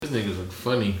niggas look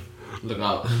funny. Look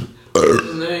out. What's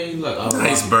his name?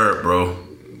 Nice burp, bro.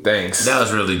 Thanks. That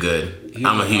was really good.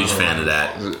 I'm a huge fan of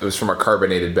that. It was from a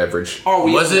carbonated beverage.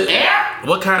 Was it?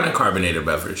 What kind of carbonated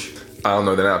beverage? I don't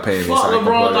know. They're not paying me. Fuck So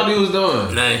LeBron thought he was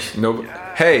doing. Nice. Nope.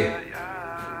 Hey,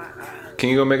 can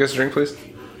you go make us a drink, please?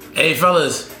 Hey,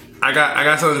 fellas, I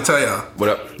got something to tell y'all. What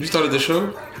up? You started the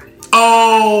show?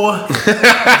 Oh,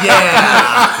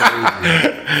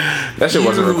 yeah. That shit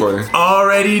wasn't recording.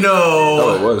 Already know.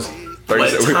 Oh, it was.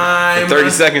 30 time 30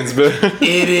 seconds, but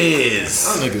it is.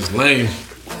 That nigga's lame.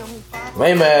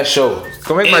 Lame ass show.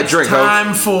 go make my drink, It's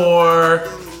time for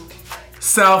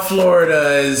South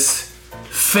Florida's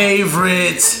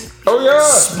favorite Oh yeah.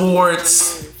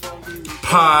 sports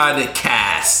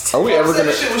podcast. Are we ever gonna?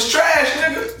 That shit was trash,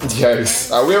 nigga.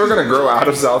 Yes. Are we ever gonna grow out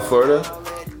of South Florida?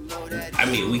 I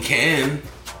mean, we can.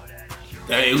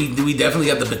 I mean, we definitely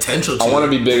got the potential to. I want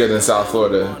to be bigger than South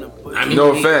Florida. I mean,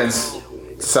 No offense,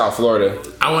 South Florida.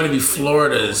 I want to be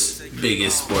Florida's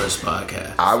biggest sports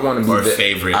podcast. I want to be Or the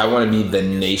favorite. I want to be the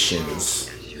nation's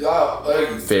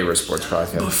favorite sports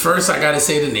podcast. But first, I gotta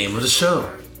say the name of the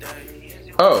show.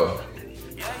 Oh,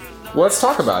 well, let's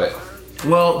talk about it.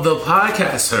 Well, the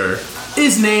podcast, sir,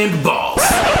 is named Balls.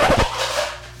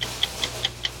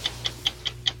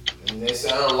 And they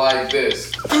sound like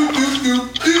this.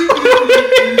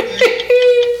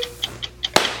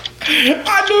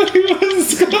 I knew he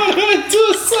was gonna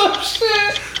do some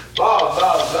shit. Balls.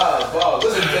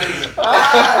 Listen, baby.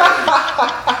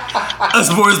 A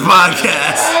sports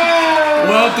podcast.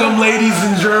 Welcome, ladies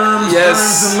and germs.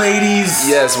 Yes. Germs and ladies.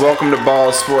 Yes, welcome to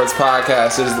Balls Sports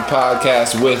Podcast. It is the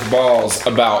podcast with balls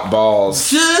about balls.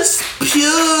 Just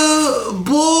pure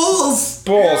balls.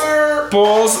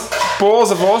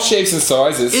 Balls of all shapes and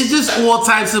sizes. It's just all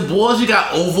types of balls. You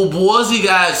got oval balls, you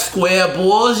got square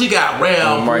balls, you got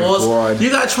round Oh my balls, God. you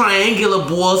got triangular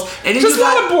balls, and then Just you a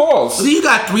lot got of balls. You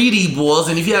got 3D balls,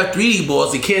 and if you have 3D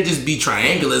balls, it can't just be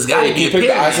triangular. It's gotta Hey, be a can you pick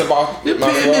the pyramid. ice up off The my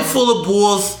pyramid floor? full of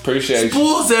balls. Appreciate It's you.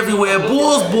 balls everywhere.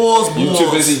 Balls. You too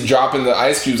busy dropping the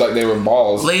ice cubes like they were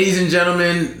balls. Ladies and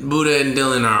gentlemen, Buddha and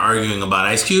Dylan are arguing about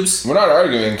ice cubes. We're not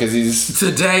arguing because he's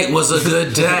Today was a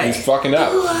good day. he's fucking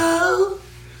up. Whoa.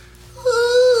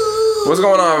 What's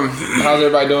going on? How's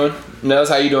everybody doing? Nels,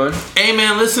 how you doing? Hey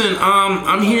man, listen,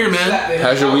 I'm here, man.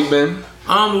 How's your week been?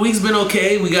 The week's been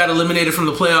okay. We got eliminated from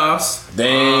the playoffs.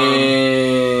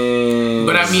 Dang.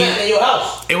 But I mean, In your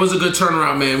house. it was a good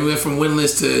turnaround, man. We went from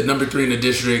winless to number 3 in the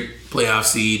district playoff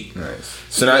seed. Nice.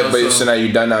 So now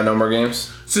you done now? No more games?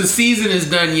 So the season is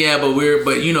done, yeah,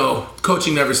 but you know,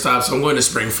 coaching never stops. So I'm going to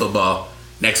spring football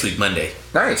next week, Monday.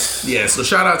 Nice. Yeah, so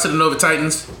shout out to the Nova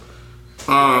Titans.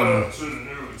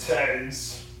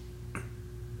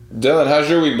 Dylan, how's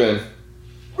your week been?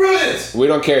 Brilliant. We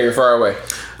don't care. You're far away.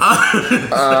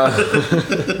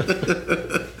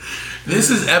 This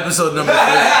is episode number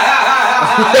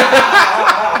 30.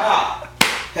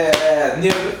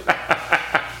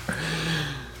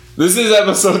 This is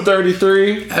episode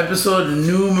 33. Episode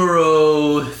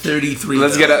numero 33.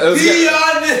 Let's get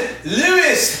Dion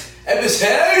Lewis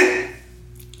episode.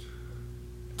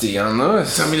 Dion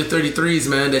Lewis. Tell me the 33s,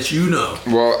 man, that you know.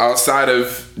 Well, outside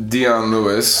of Dion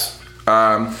Lewis,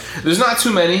 there's not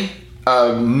too many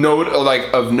of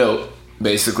note.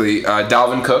 Basically,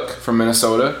 Dalvin Cook from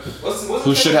Minnesota,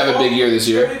 who should have a big year this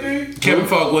year. Kevin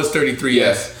Falk was 33,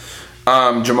 yes.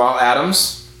 Jamal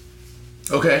Adams,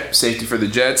 Okay. safety for the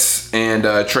Jets, and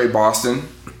Trey Boston,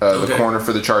 the Okay. corner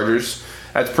for the Chargers.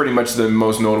 That's pretty much the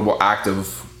most notable active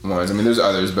ones. I mean, there's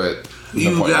others, but no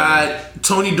You point. got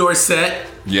Tony Dorsett.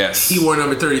 Yes. He wore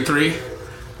number 33.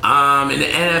 In the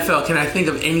NFL, can I think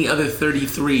of any other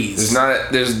 33s?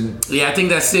 There's Yeah, I think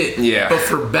that's it. Yeah. But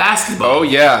for basketball, Oh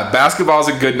yeah, basketball's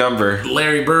a good number.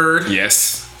 Larry Bird,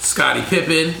 Yes. Scottie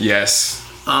Pippen. Yes.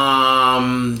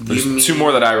 Give There's me two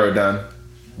more that I wrote down.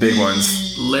 Big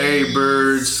ones. Larry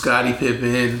Bird, Scottie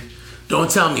Pippen. Don't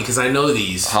tell me because I know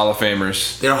these. Hall of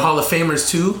Famers. They're Hall of Famers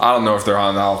too. I don't know if they're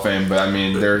on the Hall of Fame, but I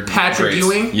mean they're Patrick greats.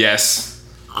 Ewing? Yes.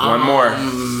 One more.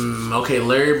 Okay,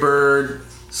 Larry Bird,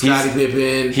 Scottie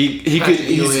Pippen.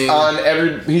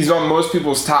 He's on most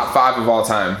people's top 5 of all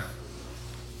time.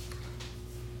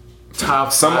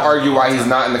 Top Some 5 argue of why all he's time.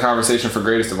 not in the conversation for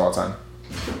greatest of all time.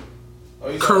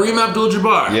 Kareem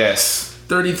Abdul-Jabbar. Yes.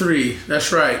 33.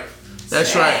 That's right.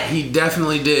 That's right. He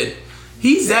definitely did.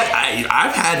 He's that.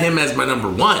 I've had him as my number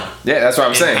 1. Yeah, that's what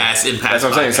I'm saying. past That's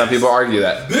what I'm saying. Some podcasts. people argue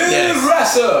that. Bill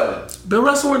Russell. Bill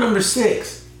Russell were number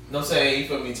 6. No, I'm saying you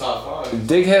put me top 5.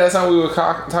 Dighead, that's not what we were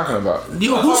talking about.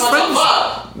 Yo, who's friends?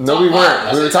 No, we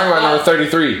weren't. We were talking about number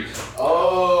 33.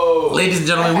 Oh. Ladies and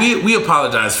gentlemen, we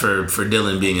apologize for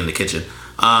Dylan being in the kitchen.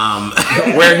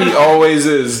 Where he always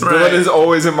is. Right. Dylan is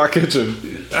always in my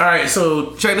kitchen. All right,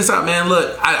 so check this out, man.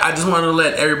 Look, I just wanted to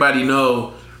let everybody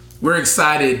know we're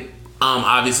excited.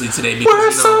 Obviously today because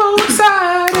We're so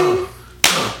excited, and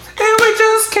we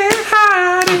just can't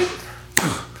hide it.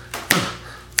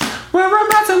 We're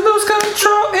about to lose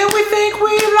control, and we think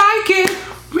we like it.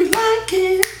 we like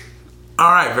it.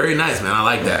 All right, very nice, man. I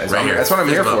like that. That's what I'm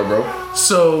here for, bro.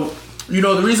 So,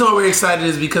 the reason why we're excited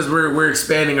is because we're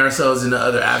expanding ourselves into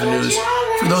other avenues.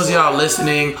 For those of y'all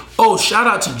listening, shout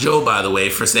out to Joe, by the way,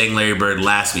 for saying Larry Bird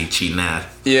last week, cheating ad.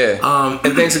 Yeah.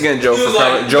 And thanks again, Joe, for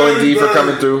coming. Joe and D for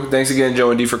coming through. Thanks again,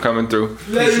 Joe and D for coming through.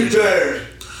 Larry Bird.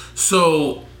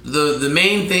 So the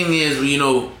main thing is,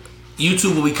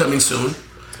 YouTube will be coming soon.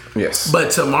 Yes.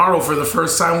 But tomorrow, for the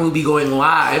first time, we'll be going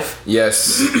live.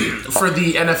 Yes. For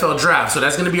the NFL draft. So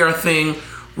that's going to be our thing,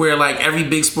 where like every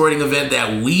big sporting event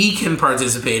that we can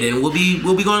participate in, we'll be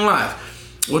going live.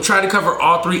 We'll try to cover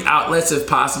all 3 outlets if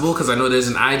possible, because I know there's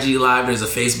an IG live, there's a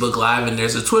Facebook live, and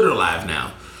there's a Twitter live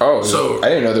now. Oh, so I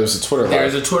didn't know there was a Twitter live.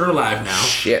 There's a Twitter live now.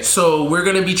 Shit. So we're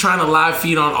going to be trying to live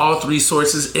feed on all 3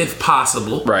 sources if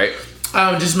possible. Right.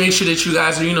 Just make sure that you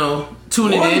guys are,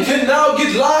 tuning One in. can now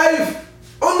get live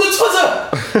on the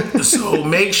Twitter. So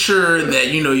make sure that,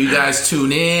 you guys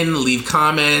tune in, leave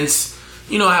comments,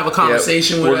 have a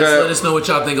conversation with us. Let us know what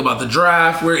y'all think about the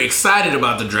draft. We're excited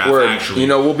about the draft, actually.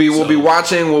 We'll be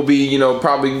watching. We'll be,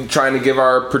 probably trying to give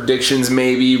our predictions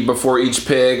maybe before each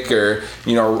pick, or,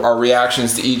 our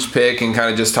reactions to each pick, and kind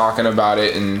of just talking about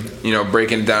it and,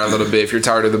 breaking it down a little bit. If you're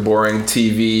tired of the boring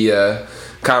TV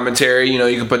commentary,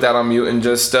 you can put that on mute and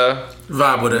just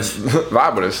vibe with us.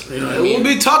 Vibe with us. You know what I mean?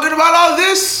 We'll be talking about all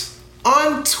this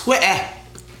on Twitter.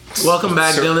 Welcome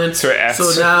back, Dylan. Twitter.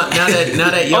 So now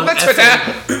that young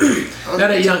now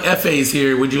that young FA is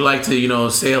here, would you like to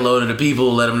say hello to the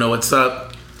people, let them know what's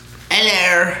up?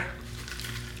 Hello.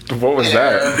 What was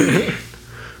that?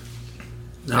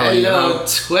 Hello,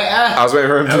 Twitter. I was waiting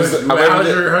for him to.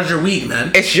 How's your week,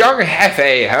 man? It's young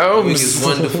Hefe Holmes. It's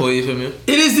wonderful, you feel me?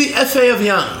 It is the FA of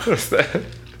Young. What's that?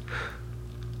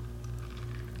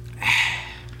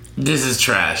 This is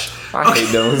trash. I hate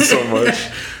Dylan so much.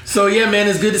 So yeah, man,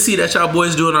 it's good to see that y'all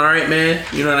boys doing all right, man.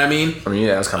 You know what I mean? I mean, you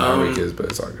ask how my week is, but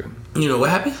it's all good. What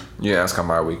happened? You ask how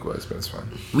my week was, but it's fine.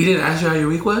 We didn't ask you how your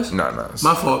week was? No.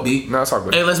 My fault, B. No, it's all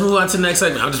good. Hey, let's move on to the next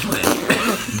segment. I'm just playing.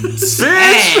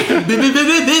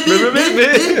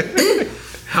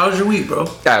 How's your week, bro?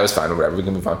 Yeah, it was fine. Whatever. We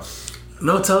can move on.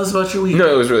 No, tell us about your week.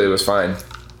 No, it was fine.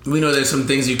 We know there's some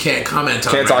things you can't comment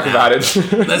on. Can't talk about it.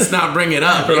 Let's not bring it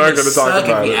up. We're not going to talk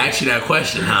about it. We it. ask you that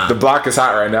question, huh? The block is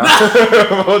hot right now.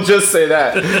 We'll just say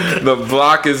that. The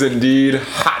block is indeed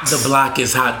hot. The block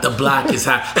is hot. The block is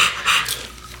hot.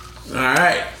 All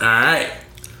right.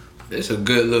 It's a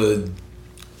good little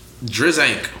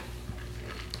drizzank.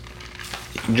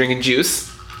 Drinking juice?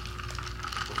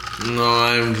 No,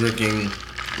 I'm drinking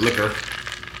liquor.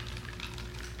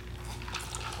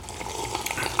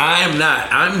 I am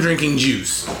not. I'm drinking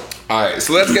juice. All right,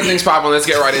 so let's get things popping. Let's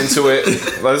get right into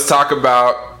it. Let's talk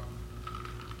about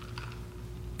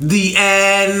the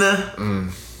NFL.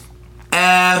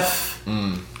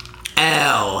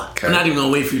 Okay. I'm not even gonna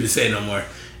wait for you to say it no more.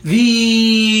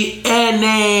 The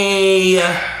NAFA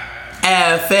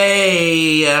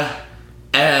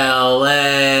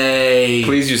LA.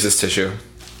 Please use this tissue.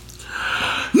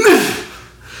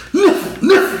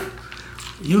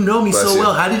 You know me Bless so you.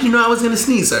 well. How did you know I was gonna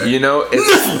sneeze, sir?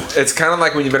 It's kind of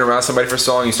like when you've been around somebody for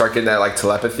so long, you start getting that like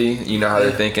telepathy. You know how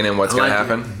they're thinking and what's I gonna like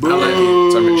happen. it. I like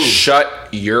it. So I'm gonna shut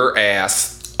your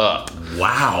ass up.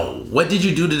 Wow. What did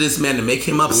you do to this man to make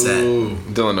him upset?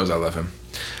 Dylan knows I love him.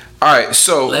 All right,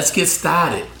 so Let's get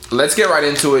started. let's get right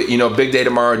into it. Big day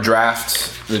tomorrow.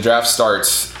 Draft. The draft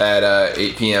starts at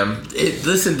 8 p.m.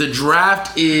 Listen, the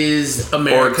draft is Or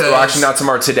America's... actually, not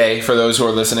tomorrow. Today, for those who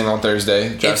are listening on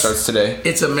Thursday, draft starts today.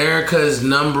 It's America's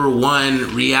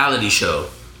 #1 reality show.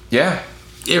 Yeah,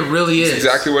 It really is. that's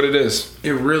exactly what it is.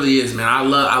 It really is, man.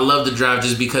 I love the draft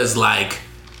just because, like,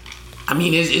 I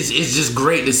mean, it's just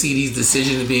great to see these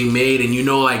decisions being made, and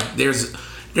there's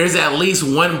at least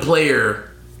one player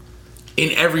in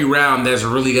every round that's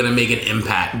really gonna make an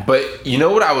impact. But you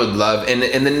know what I would love, and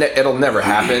then it'll never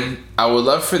happen. I would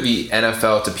love for the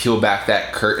NFL to peel back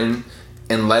that curtain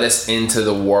and let us into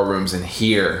the war rooms and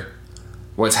hear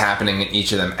what's happening in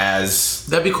each of them. As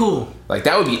That'd be cool. like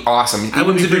that would be awesome. That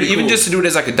would be pretty Even cool. just to do it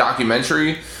as like a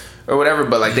documentary or whatever.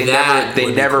 But like they That would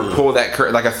be never cool. pull that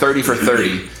curtain like a 30 for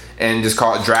 30 and just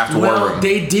call it draft war Well, room.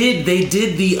 they did the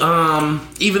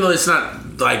even though it's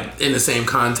not like in the same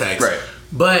context, Right.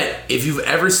 But if you've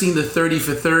ever seen the 30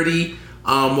 for 30,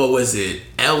 What was it?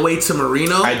 Elway to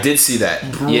Marino. I did see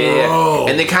that. Bro. Yeah.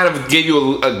 And they kind of gave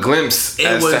you a glimpse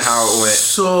as to how it went.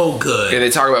 So good. Yeah, they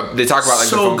talk about like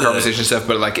the phone conversation stuff,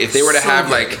 but like if they were to have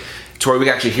like to where we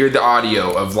can actually hear the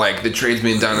audio of like the trades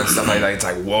being done and stuff like that, it's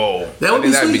like whoa. That would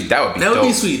be sweet. That would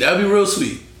be sweet. That would be real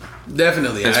sweet.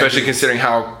 Definitely. Especially considering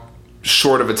how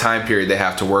short of a time period they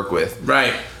have to work with.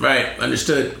 Right.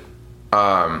 Understood.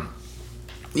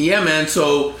 Yeah, man.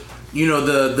 So,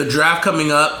 the draft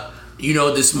coming up,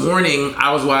 this morning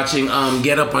I was watching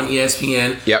Get Up on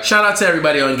ESPN. Yep. Shout out to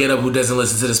everybody on Get Up who doesn't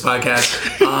listen to this podcast.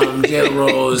 Jalen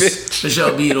Rose,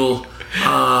 Michelle Beadle,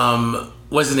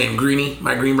 what's his name? Greeny,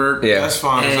 Mike Greenberg. Yeah. That's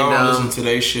fine. And, I don't listen to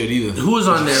today's shit either. Who was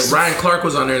on there? Ryan Clark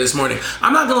was on there this morning.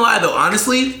 I'm not gonna lie though,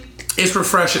 honestly, it's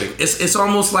refreshing. It's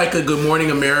almost like a Good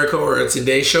Morning America or a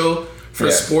Today Show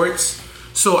for sports.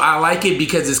 So I like it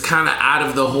because it's kind of out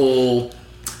of the whole.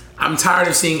 I'm tired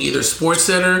of seeing either Sports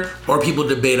Center or people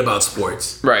debate about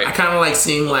sports. Right. I kind of like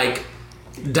seeing like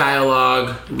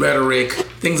dialogue, rhetoric,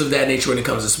 things of that nature when it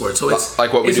comes to sports. So it's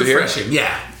like what we do refreshing. here.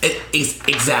 Yeah, it's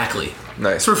exactly.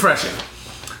 Nice. It's refreshing.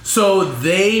 So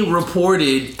they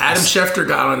reported Adam Schefter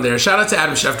got on there. Shout out to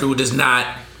Adam Schefter who does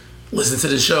not listen to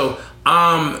the show.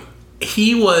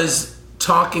 He was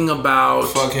talking about.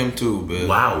 Fuck him too, man.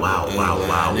 Wow.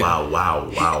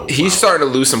 He's starting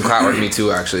to lose some clout with me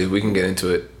too. Actually, we can get into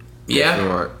it.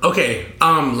 Yeah. Okay.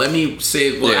 Let me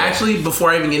say. Well, actually,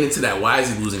 before I even get into that, why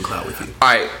is he losing clout with you? All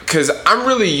right, because I'm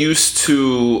really used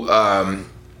to.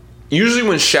 Usually,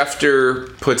 when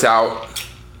Schefter puts out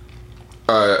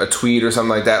a tweet or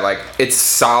something like that, like it's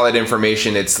solid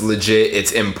information. It's legit.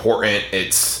 It's important.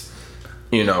 It's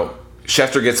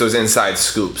Schefter gets those inside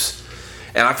scoops.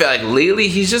 And I feel like lately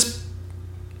he's just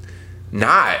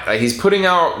not. Like he's putting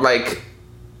out like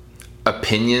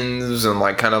opinions and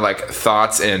like kind of like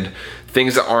thoughts and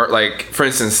things that aren't like, for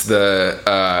instance,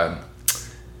 the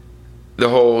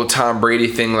whole Tom Brady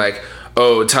thing, like,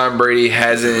 oh, Tom Brady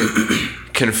hasn't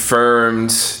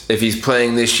confirmed if he's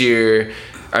playing this year.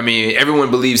 I mean,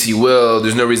 everyone believes he will.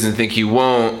 There's no reason to think he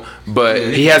won't, but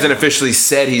he hasn't officially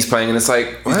said he's playing. And it's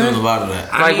like, what? He's doing a lot of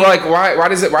that. Why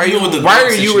does it? Why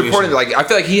are you reporting? Like, I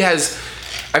feel like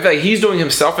he's doing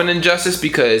himself an injustice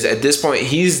because at this point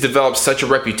he's developed such a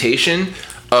reputation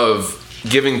of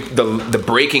giving the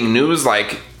breaking news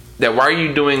like that. Why are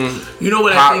you doing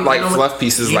I think fluff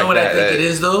pieces like that? You know what I think it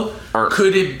is though?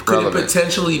 Could it relevant.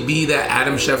 potentially be that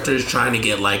Adam Schefter is trying to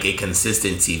get like a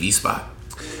consistent TV spot?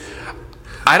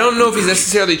 I don't know if he's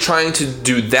necessarily trying to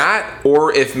do that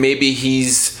or if maybe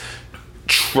he's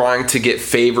trying to get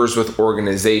favors with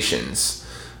organizations.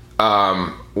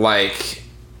 Like,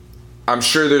 I'm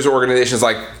sure there's organizations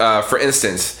like, for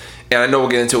instance, and I know we'll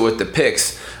get into it with the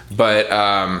picks, but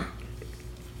God,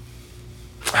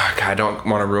 I don't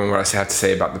want to ruin what I have to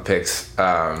say about the picks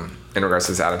in regards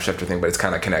to this Adam Schefter thing, but it's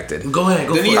kind of connected. Go ahead.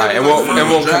 Go for it. And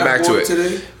we'll come back to it.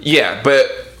 Today? Yeah, but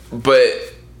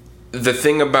the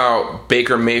thing about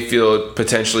Baker Mayfield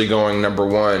potentially going number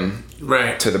one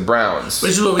to the Browns.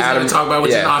 Which is what we're going to talk about,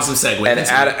 which is an awesome segue. And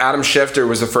Adam Schefter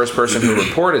was the first person who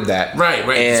reported that. Right,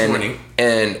 this morning.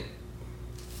 And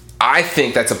I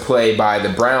think that's a play by the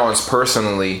Browns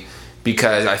personally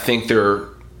because I think they're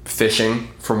fishing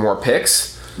for more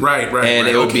picks. Right. And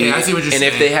it would be, I see what you're saying.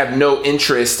 And if they have no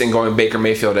interest in going Baker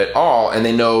Mayfield at all, and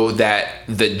they know that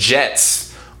the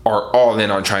Jets are all in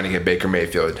on trying to get Baker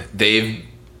Mayfield, they've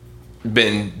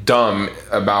been dumb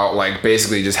about like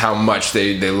basically just how much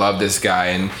they love this guy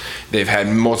and they've had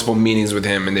multiple meetings with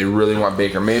him and they really want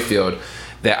Baker Mayfield,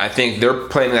 that I think they're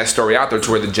playing that story out there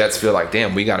to where the Jets feel like,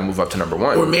 damn, we got to move up to number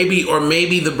one. Or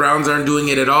maybe the Browns aren't doing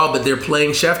it at all, but they're playing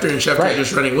Schefter and Schefter's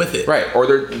just running with it. Right.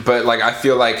 But like I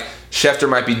feel like Schefter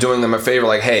might be doing them a favor,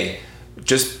 like, hey,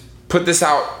 just put this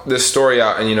story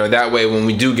out, and that way when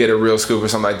we do get a real scoop or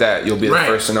something like that, you'll be the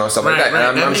first to know stuff like that.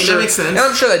 And I'm sure that makes sense. And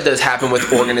I'm sure that does happen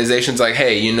with organizations. Like,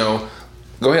 hey, go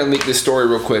ahead and leak this story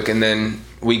real quick, and then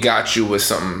we got you with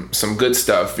some good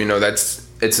stuff.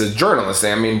 It's a journalist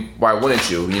thing. I mean, why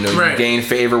wouldn't you? You gain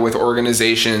favor with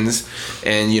organizations,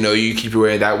 and you keep your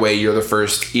way. That way, you're the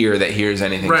first ear that hears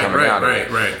anything coming out of it.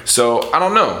 Right. So I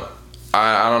don't know.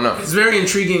 I don't know. It's a very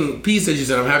intriguing piece that you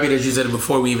said. I'm happy that you said it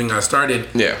before we even got started.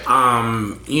 Yeah.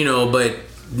 But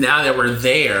now that we're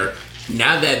there,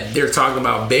 now that they're talking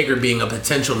about Baker being a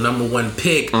potential number one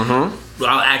pick, I'll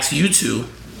ask you two.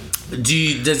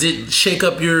 Does it shake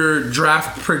up your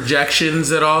draft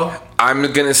projections at all?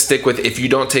 I'm gonna stick with, if you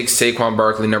don't take Saquon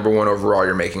Barkley number one overall,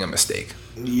 you're making a mistake.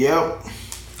 Yep.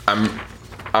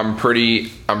 I'm pretty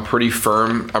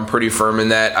firm. I'm pretty firm in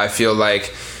that. I feel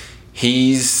like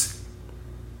he's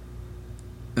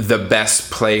the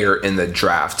best player in the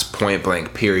draft, point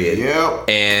blank, period. Yep.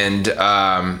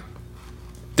 And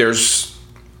there's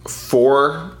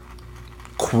 4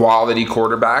 quality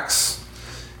quarterbacks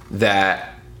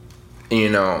that,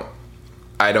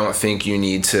 I don't think you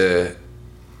need to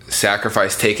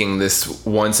sacrifice taking this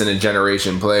once in a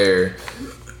generation player,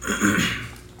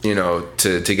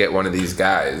 to get one of these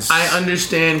guys. I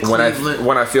understand Cleveland.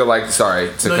 When I feel like, sorry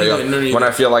to cut you off, when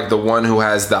I feel like the one who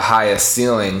has the highest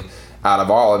ceiling out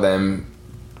of all of them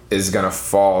is gonna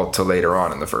fall to later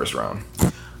on in the first round.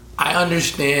 I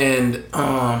understand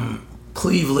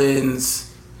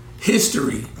Cleveland's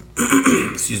history,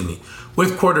 excuse me,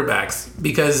 with quarterbacks,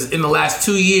 because in the last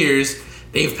 2 years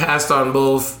they've passed on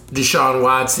both Deshaun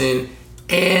Watson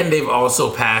and they've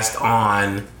also passed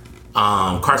on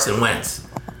Carson Wentz.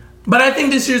 But I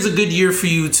think this year's a good year for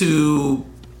you to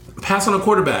pass on a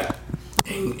quarterback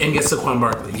and get Saquon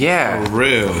Barkley. Yeah, For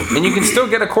real. and you can still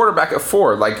get a quarterback at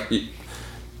 4,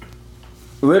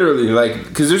 literally,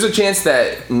 because there's a chance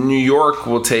that New York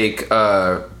will take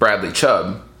Bradley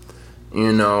Chubb,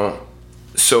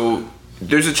 so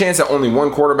there's a chance that only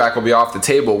one quarterback will be off the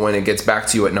table when it gets back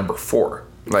to you at number 4.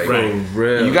 Like, Right.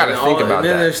 Real. you got to think about and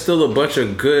then that. there's still a bunch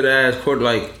of good ass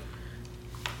quarterbacks,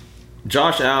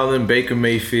 Josh Allen, Baker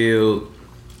Mayfield.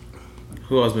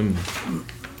 Who else been?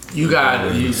 You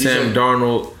got Sam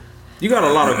Darnold. You got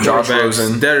a lot of Josh quarterbacks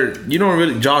Rosen. that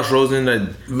are, Josh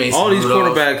Rosen. Mason All these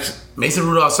Rudolph. quarterbacks. Mason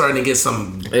Rudolph starting to get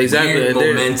some Exactly, weird and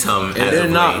they're- momentum. And as they're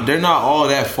of not. late. They're not all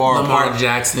that far Lamar apart.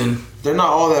 Jackson. They're not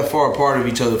all that far apart of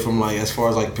each other from as far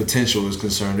as potential is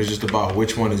concerned. It's just about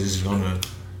which one is just gonna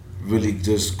really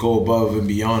just go above and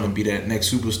beyond and be that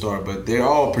next superstar. But they're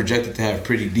all projected to have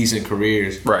pretty decent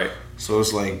careers. Right. So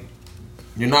it's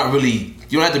you're not really.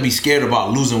 You don't have to be scared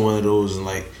about losing one of those. And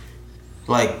I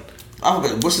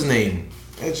forgot what's his name.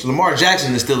 It's Lamar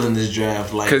Jackson is still in this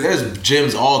draft. 'Cause- There's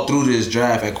gems all through this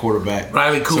draft at quarterback.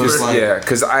 Riley Cooper. So it's Yeah,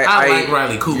 because I like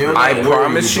Riley Cooper. you're I not worried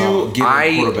promise you, about giving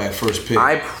a quarterback first pick.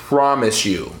 I promise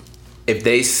you, if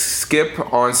they skip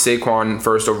on Saquon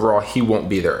first overall, he won't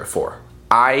be there at 4.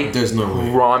 There's no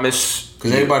way. promise.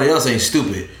 Because everybody else ain't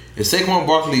stupid. If Saquon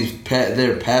Barkley's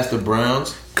there past the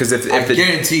Browns, Because if I the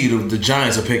guarantee you the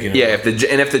Giants are picking him. yeah, if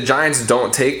the Giants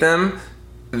don't take them,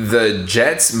 the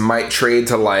Jets might trade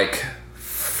to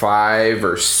 5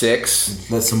 or 6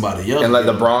 Let somebody else. and let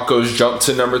the Broncos jump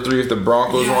to number 3 if the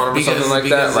Broncos want him or something like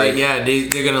that.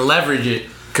 They're gonna leverage it.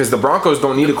 Because the Broncos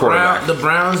don't need a quarterback. The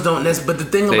Browns don't necessarily. But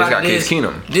the thing They about got it is, Case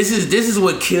Keenum. this is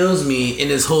what kills me in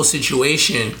this whole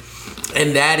situation,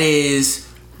 and that is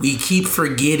we keep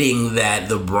forgetting that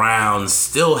the Browns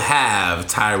still have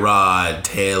Tyrod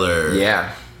Taylor. Yeah,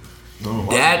 No,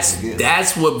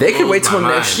 That's what they could blows wait my till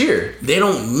mind. next year. They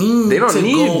don't need They don't to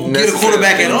need go get a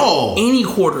quarterback at all. any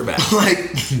quarterback.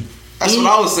 That's what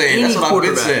I was saying. That's Any what I've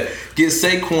been quarterback. saying. Get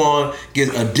Saquon, get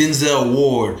a Denzel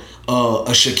Ward, a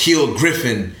Shaquille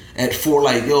Griffin at 4.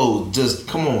 Just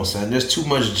come on, son. There's too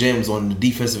much gems on the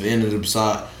defensive end of the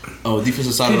side.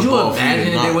 Defensive side Could of the you ball.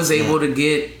 imagine if they was able to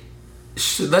get?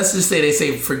 Let's just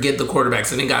say forget the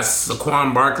quarterbacks and they got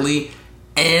Saquon Barkley,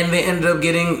 and they ended up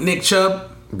getting Nick Chubb.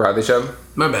 Bradley Chubb.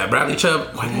 My bad, Bradley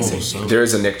Chubb. Why did I say? son. There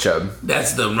is a Nick Chubb.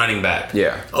 That's the running back.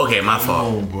 Yeah. Okay, my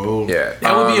fault. Oh, bro. Yeah.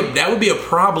 That would be a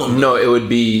problem. No, it would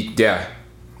be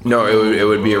No, it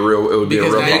would be a real. It would be a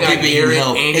Because real. now you got Giving you Garrett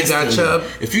help and you got instantly. Chubb.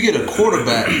 If you get a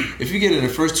quarterback, if you get in the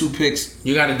first 2 picks,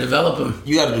 You got to develop him.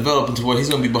 you got to develop into what he's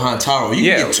going to be behind Tyro. You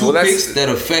Yeah, can get 2 well, that's- picks that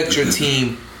affect your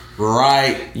team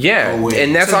right Yeah, away.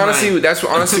 and that's Tonight.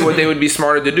 honestly what they would be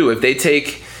smarter to do if they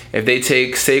take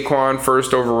Saquon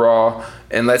first overall,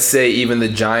 and let's say even the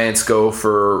Giants go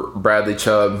for Bradley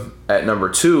Chubb at number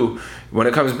 2. When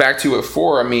it comes back to you at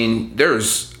 4, I mean,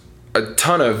 there's a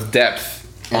ton of depth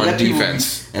on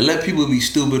defense. Let people be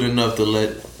stupid enough to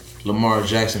let Lamar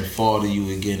Jackson fall to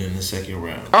you again in the second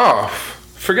round. Oh,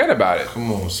 forget about it.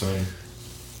 Come on, son.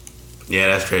 Yeah,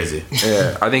 that's crazy.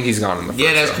 Yeah, I think he's gone in the first.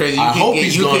 Yeah, that's round. crazy. I hope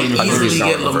he's You gone can in the first. easily He's gone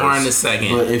get in the Lamar in first. the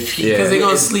second. But if he, Because they're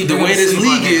gonna sleep. the they're way gonna this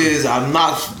sleep on league him. is,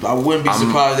 I wouldn't be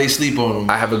surprised they sleep on him.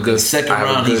 I have a good- The second I have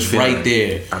a round, good he's feeling. right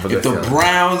there. I have a If good the feeling.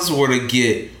 Browns were to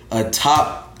get a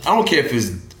top, I don't care if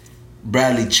it's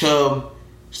Bradley Chubb,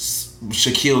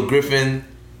 Shaquille Griffin,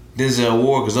 Denzel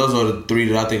Ward, because those are the 3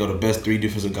 that I think are the best 3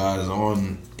 defensive guys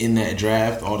in that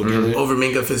draft altogether. Over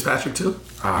Minka Fitzpatrick too.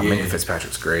 Ah, Yeah. Minka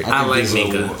Fitzpatrick's great. I like Denzel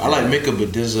Minka. Ward. I like Minka,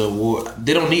 but Denzel Ward,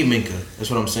 they don't need Minka. That's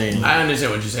what I'm saying. I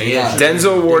understand what you're saying. Yeah. Yeah,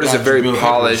 Denzel Ward is a got very Jabril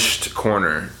polished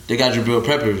corner. They got Jabril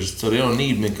Peppers, so they don't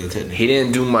need Minka technically. He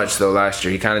didn't do much though last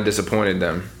year. He kind of disappointed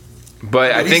them.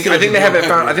 But I he's think still they Jabril haven't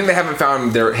found. Peppers. I think they haven't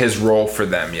found his role for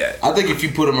them yet. I think if you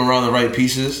put him around the right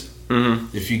pieces,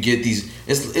 Mm-hmm. If you get these,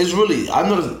 it's really, I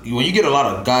noticed when you get a lot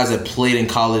of guys that played in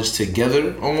college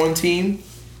together on one team,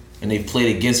 and they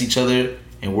played against each other,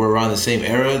 and we're around the same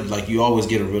era, like you always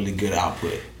get a really good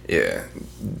output. Yeah.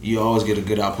 You always get a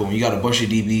good output when you got a bunch of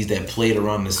DBs that played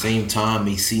around the same time.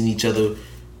 They seen each other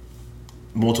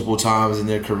multiple times in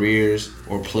their careers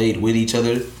or played with each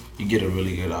other. You get a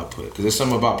really good output because there's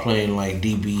something about playing like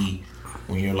DB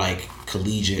when you're like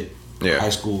collegiate, high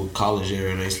school, college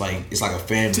era. It's like a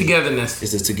family. Togetherness.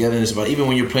 It's a togetherness. But even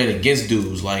when you're playing against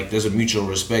dudes, like there's a mutual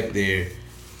respect there.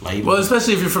 Like, well,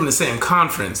 especially if you're from the same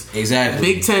conference.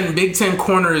 Exactly. Big Ten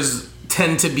corners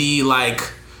tend to be like.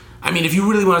 I mean, if you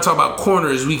really want to talk about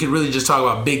corners, we could really just talk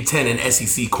about Big Ten and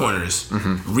SEC corners.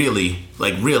 Mm-hmm. Really,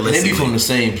 like realistically. And they be from the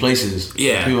same places.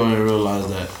 Yeah. People don't even realize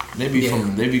that. They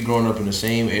be growing up in the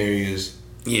same areas.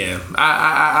 Yeah,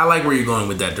 I like where you're going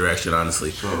with that direction, honestly.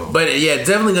 So, but yeah,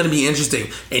 definitely going to be interesting.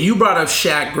 And you brought up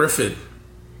Shaq Griffin.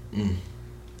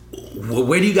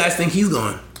 Where do you guys think he's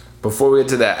going? Before we get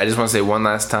to that, I just want to say one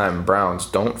last time, Browns,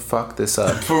 don't fuck this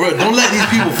up. For real, don't let these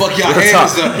people fuck y'all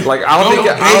hands up. Like I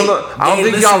don't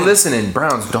think y'all listening.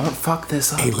 Browns, don't fuck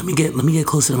this up. Hey, let me get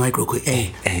close to the mic real quick.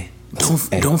 Hey,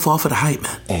 don't fall for the hype,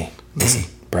 man. Hey,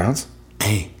 listen, Browns.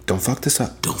 Hey, don't fuck this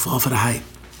up. Don't fall for the hype.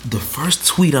 The first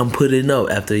tweet I'm putting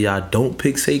up after y'all don't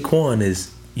pick Saquon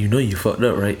is, you know you fucked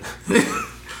up, right?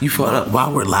 You fucked up.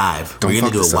 While we're live. We're going to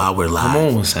do it while we're live.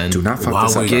 Come on, son. Do not fuck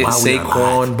this up. Get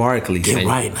Saquon Barkley. Get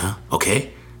right now,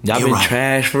 okay? Y'all been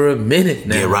trash for a minute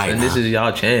now. Get right and now. This is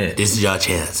y'all chance. This is y'all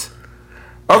chance.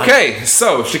 Okay,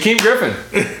 so Shaquem Griffin.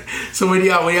 So what do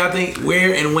y'all think?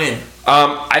 Where and when?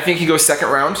 I think he goes second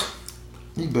round.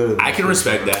 I can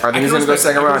respect that. I think he's going to go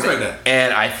second round.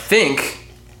 And I think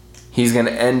he's going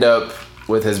to end up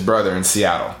with his brother in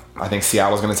Seattle. I think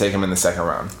Seattle's going to take him in the second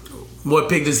round. What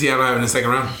pick does Seattle have in the second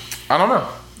round? I don't know.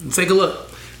 Let's take a look.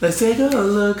 Let's take a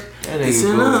look. It's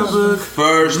in a book.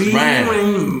 First round.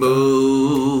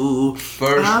 Rainbow.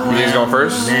 First round. He's going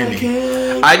first?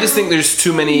 I just think there's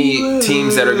too many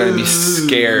teams that are going to be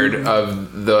scared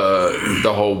of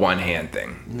the whole one-hand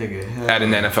thing at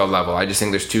an NFL level. I just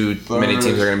think there's too many teams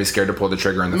that are going to be scared to pull the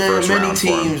trigger in the first round. Many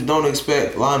teams don't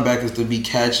expect linebackers to be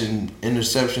catching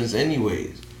interceptions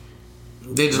anyways.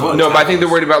 No, but I think they're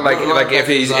worried about like if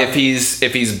he's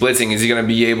blitzing, is he going to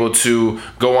be able to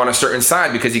go on a certain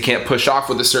side because he can't push off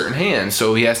with a certain hand,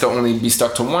 so he has to only be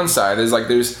stuck to one side. There's like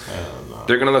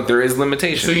they're gonna look. There is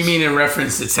limitations. So you mean in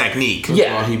reference to technique?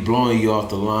 Yeah, he blowing you off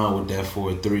the line with that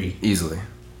 4-3 easily.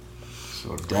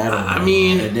 So that I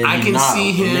mean, I can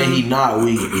see him. And then he not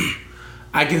weak.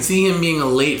 I can see him being a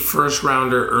late first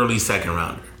rounder, early second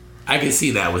rounder. I can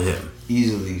see that with him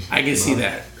easily. I can see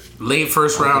that. Late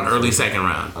first round, early second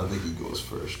round. I think he goes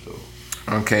first, though.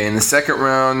 Okay, in the second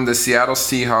round, the Seattle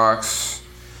Seahawks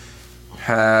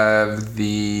have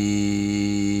the...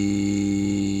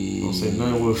 Don't say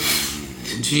nothing with...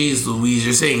 Jeez Louise,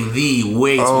 you're saying the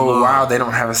way too long. Oh, wow, they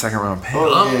don't have a second round pick.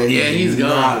 He's gone.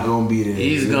 Not going to be there.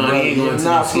 He's gone. He ain't going to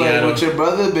not playing Seattle. with your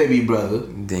brother, baby brother.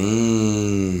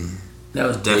 Dang. That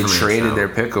was They definitely traded their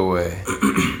pick away.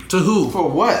 To who? For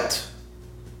what?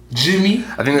 Jimmy?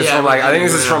 I think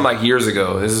this is from like years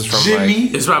ago. This is from Jimmy?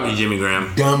 It's probably Jimmy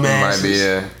Graham. Dumbass. Might be,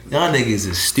 yeah. Y'all niggas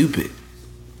is stupid.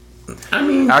 I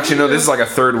mean, Actually, no. This is like a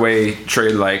third way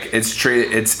trade. Like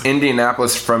it's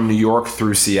Indianapolis from New York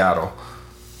through Seattle.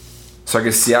 So I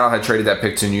guess Seattle had traded that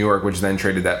pick to New York, which then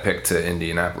traded that pick to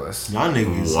Indianapolis. Y'all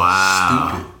niggas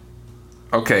stupid.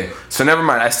 Okay, so never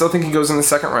mind. I still think he goes in the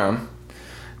second round,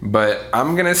 but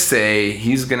I'm gonna say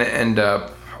he's gonna end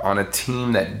up on a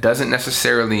team that doesn't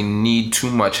necessarily need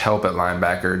too much help at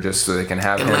linebacker, just so they can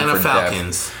have Atlanta him for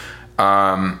Falcons.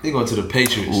 Depth. They going to the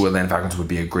Patriots. Ooh, Atlanta Falcons would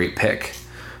be a great pick.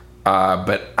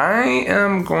 But I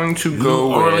am going to go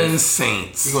New Orleans with...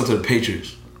 Saints. They going to the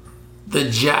Patriots. The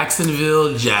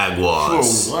Jacksonville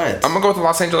Jaguars. For what? I'm gonna go with the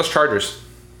Los Angeles Chargers.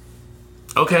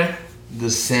 Okay. The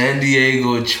San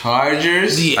Diego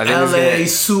Chargers. The I think LA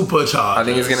he's Superchargers. I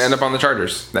think he's gonna end up on the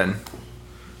Chargers then.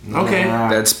 Okay.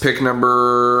 That's pick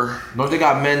number... Don't they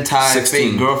got men tied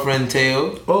 16. fake girlfriend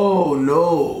tail? Oh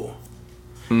no.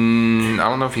 I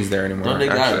don't know if he's there anymore. Don't they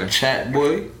got actually. a chat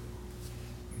boy?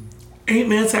 Ain't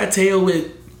Manti Te'o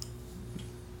with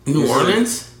New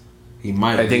Orleans? He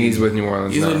might. I think he's with New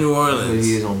Orleans. He's now. with New That's Orleans. what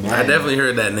he is on Madden. I definitely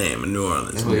heard that name in New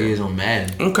Orleans. That's what he is on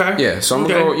Madden. Okay. Yeah, so I'm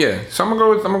gonna go. Yeah, so I'm gonna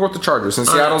go with the Chargers.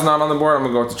 Since Seattle's not on the board, I'm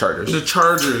gonna go with the Chargers. The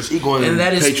Chargers. He going And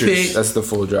that is Patriots. pick That's the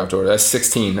full draft order. That's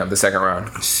 16 of the second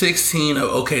round. 16 of,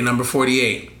 okay, number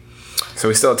 48. So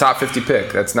he's still a top 50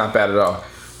 pick. That's not bad at all.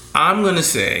 I'm going to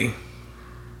say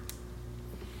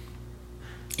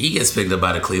he gets picked up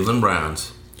by the Cleveland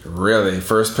Browns. Really?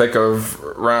 First pick of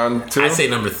round 2? I say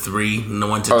number 3, no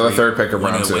 1 to 3. Oh, the third pick of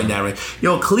round 2. Win that race.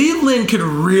 Yo, Cleveland could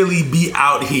really be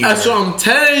out here. That's what I'm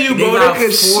telling you, bro. got They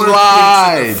could 4 picks in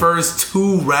slide. the first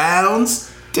 2 rounds.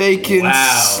 They can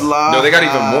Wow. slide. No, they got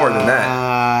even more than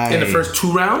that. In the first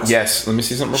 2 rounds? Yes. Let me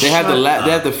see something. They have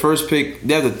they have the first pick,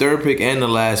 they have the third pick and the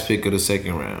last pick of the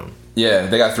second round. Yeah,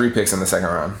 they got 3 picks in the second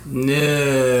round.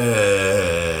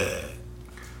 Yeah.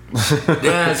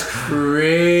 That's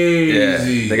crazy. Yeah,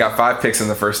 they got 5 picks in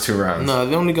the first 2 rounds. No,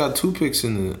 they only got 2 picks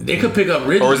in the. They could pick up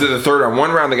Ridley. Or is it the third round?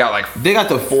 One round they got like They got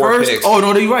the 4 first. picks. Oh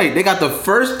no, they're right. They got the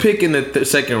first pick in the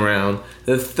second round,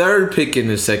 the third pick in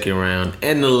the second round,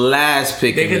 and the last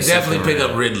pick. They in the could definitely second pick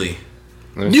round. up Ridley.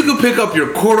 You can pick up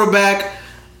your quarterback,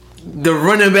 the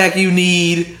running back you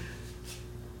need,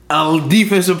 a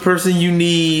defensive person you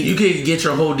need. You could get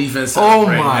your whole defense set Oh up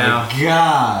right my now.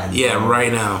 god! Yeah,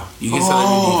 right now. You can set up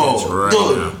your defense right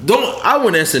now. Don't. I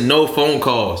wouldn't answer no phone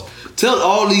calls. Tell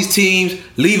all these teams,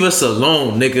 leave us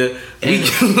alone, nigga. We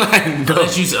can like bro.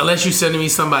 Unless you sending me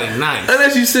somebody nice.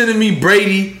 Unless you sending me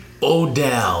Brady.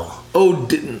 Odell.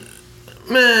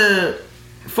 Man,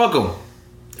 fuck them.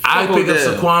 I Fuck pick up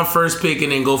Odell. Saquon first pick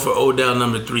and then go for Odell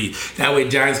number 3. That way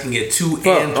Giants can get 2 and 3.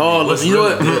 Fuck all What's of you. Know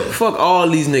really what? good? Fuck all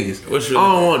these niggas. What's I really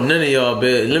don't want none of y'all,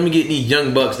 man. Let me get these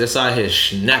young bucks that's out here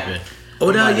snapping.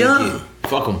 Odell I'm about to Young. get-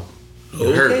 Fuck them. You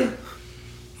Okay. hurt.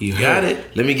 You Got hurt.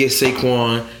 it. Let me get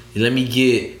Saquon. Let me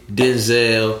get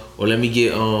Denzel. Or let me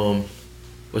get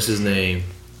what's his name?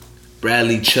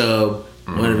 Bradley Chubb.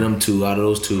 One of them 2 out of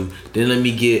those 2. Then let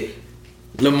me get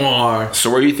Lamar. So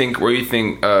where do you think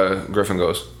Griffin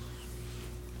goes?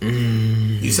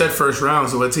 You said first round,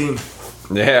 so what team?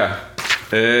 Yeah.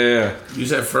 You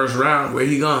said first round. Where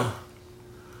he going?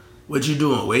 What you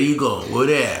doing? Where you going? Where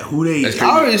they at? Who they? That's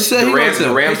I already said the he Rams, went to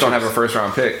the Rams don't Patriots. have a first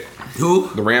round pick. Who?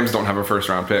 The Rams don't have a first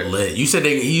round pick Lit. You said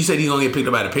he's gonna get picked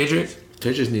up by the Patriots?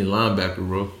 Patriots need a linebacker,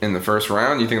 bro. in the first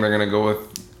round. You think they're gonna go with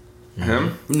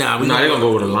him? Nah, Nah, they're gonna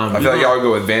go with a linebacker. I feel like y'all would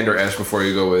go with Van Der Esch before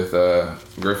you go with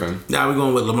Griffin. Nah, we're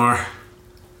going with Lamar.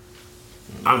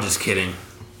 I'm just kidding.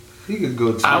 He could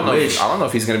go to. I don't know. wish. I don't know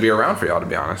if he's gonna be around for y'all, to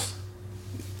be honest.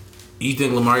 You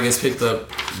think Lamar gets picked up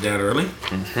that early?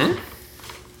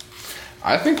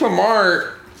 I think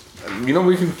Lamar. You know,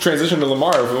 we can transition to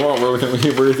Lamar if we want. Where we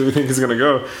think he's gonna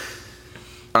go. He's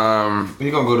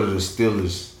gonna go to the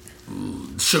Steelers.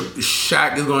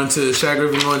 Shaq Griffin going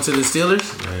to the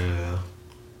Steelers? Yeah.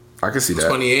 I can see that.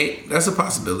 28. That's a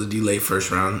possibility. Late first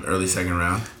round, early second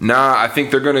round. Nah, I think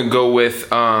they're gonna go with.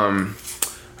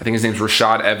 I think his name's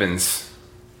Rashad Evans.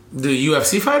 The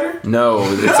UFC fighter? No,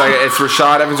 it's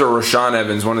Rashad Evans or Rashawn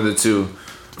Evans, one of the 2.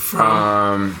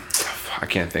 I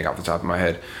can't think off the top of my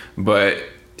head, but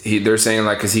they're saying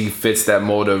like because he fits that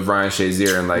mold of Ryan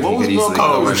Shazier and like What he was could easily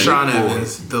Mel go in. Rashawn and-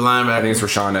 Evans, the linebacker. I think it's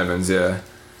Rashawn Evans, yeah.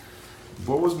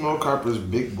 What was Mel Kiper's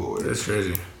big boy? That's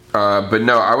crazy. But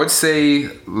no, I would say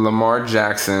Lamar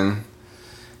Jackson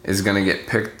is gonna get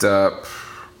picked up.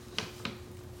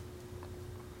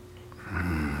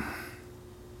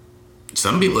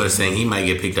 Some people are saying he might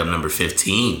get picked up number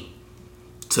 15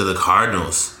 to the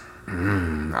Cardinals.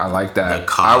 I like that.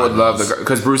 The I would love Cardinals.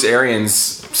 because Bruce Arians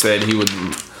said he would,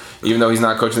 even though he's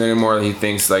not coaching anymore, he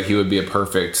thinks like he would be a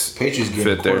perfect Patriots get a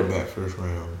fit there. quarterback first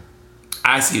round.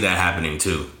 I see that happening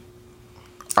too.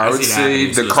 I would see that say happening,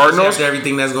 the too, especially Cardinals. after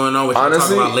everything that's going on, which we'll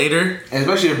Honestly, talk about later. And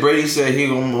especially if Brady said he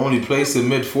only plays to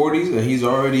mid 40s and he's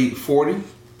already 40.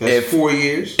 That's If- 4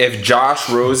 years. If Josh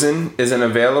Rosen isn't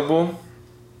available,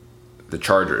 the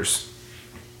Chargers.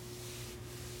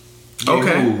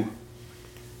 Okay. Ooh.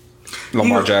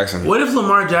 Lamar Jackson. What if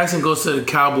Lamar Jackson goes to the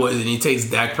Cowboys and he takes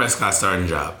Dak Prescott's starting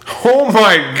job? Oh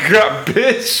my god,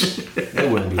 bitch! They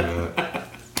wouldn't do that.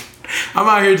 I'm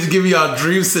out here just giving y'all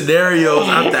dream scenarios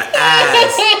out the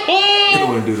ass. They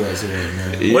wouldn't do that to him,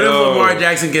 man. What if Yo. Lamar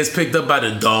Jackson gets picked up by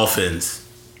the Dolphins?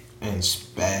 And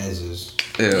spazzes.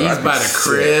 Ew, He's I'd be by the sick.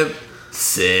 crib.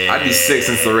 Sick. I'd be sick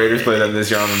since the Raiders played them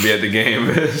this year. I'm gonna be at the game,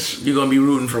 bitch. You're gonna be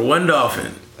rooting for one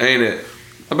Dolphin. Ain't it?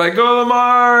 I'm like, go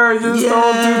Lamar, just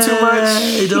don't do too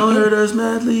much. Don't hurt us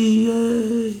madly.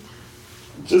 Yay.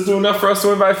 Just do enough for us to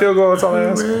win by a field goal. That's all I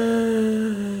ask.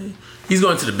 Hooray. He's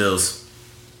going to the Bills.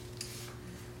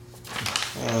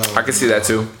 I can see that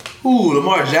too. Ooh,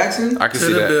 Lamar Jackson? I can To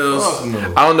see the that. Bills. Fuck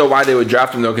no. I don't know why they would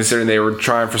draft him though, considering they were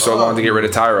trying for so long to get rid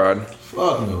of Tyrod.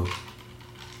 Fuck no.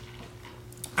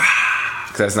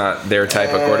 Because that's not their type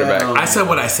of quarterback. I said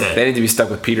what I They said. need to be stuck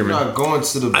with I'm Peterman. not going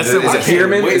to the I Bills. said, Is I it can't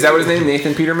Peterman? wait Is that for what his the- name?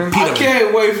 Nathan Peterman? I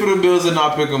can't wait for the Bills to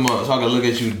not pick him up so I can look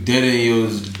at you dead in your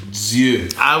zero.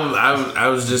 I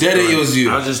was just Dead in throwing- your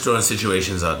zero. I was just throwing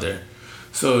situations out there.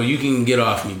 So you can get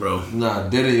off me, bro. Nah,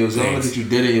 dead in your zero. I'm gonna Thanks. look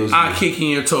at you dead in your zero. I'm kicking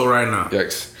your toe right now.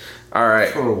 Yikes. All right.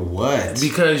 For what?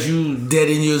 Because you dead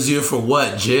in your ear for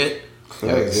what, Jit?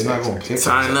 They're not gonna pick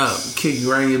Sign up. us. Kick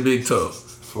you right in your big toe.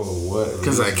 For what?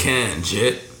 Because I can,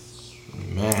 Jit.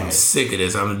 Man. I'm sick of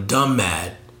this. I'm dumb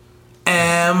mad.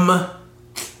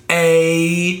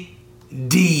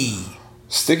 M-A-D.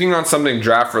 Sticking on something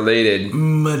draft related,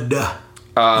 Mada.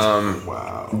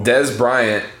 Wow. Des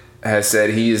Bryant has said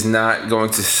he is not going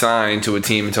to sign to a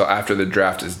team until after the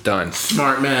draft is done.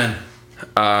 Smart man.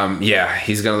 Yeah,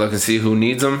 he's going to look and see who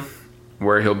needs him,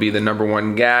 where he'll be the number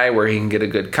one guy, where he can get a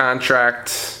good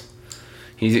contract.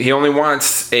 He only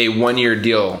wants a 1-year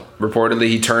deal. Reportedly,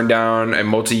 he turned down a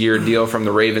multi-year deal from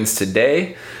the Ravens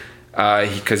today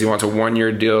because he wants a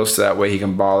 1-year deal so that way he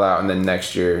can ball out and then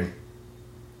next year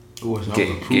Ooh, I'm gonna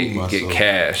prove get myself.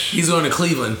 cash. He's going to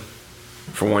Cleveland.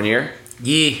 For 1 year?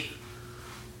 Yeah.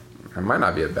 That might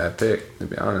not be a bad pick, to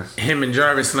be honest. Him and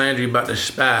Jarvis Landry about to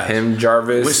spaz. Him,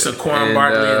 Jarvis, With Saquon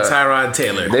Barkley and Tyrod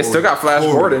Taylor. They still got Flash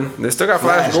Gordon. They still got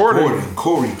Flash Gordon.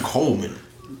 Corey Coleman.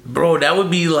 Bro, that would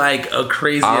be like a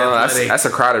crazy athletic. That's a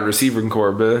crowded receiving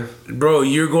core, bro. Bro,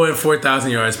 you're going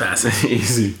 4,000 yards passing.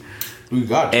 Easy. We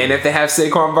got And if they have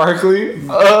Saquon Barkley,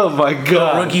 oh my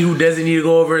god. Rookie who doesn't need to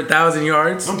go over 1,000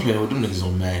 yards. I'm playing with them niggas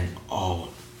on Madden. Oh,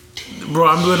 Bro,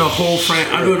 I'm doing a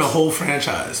whole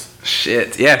franchise.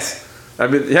 Shit. Yes. I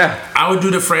mean, yeah. I would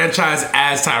do the franchise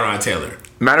as Tyrod Taylor.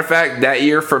 Matter of fact, that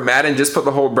year for Madden, just put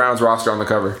the whole Browns roster on the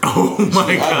cover. Oh my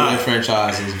I god. that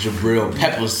franchise is Jabril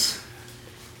Peppers.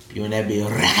 You and that be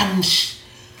Rams.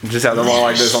 Just have them all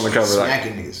like this on the cover. Like,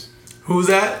 Smacking niggas. Who's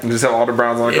that? just have all the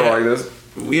Browns on the Yeah. cover like this.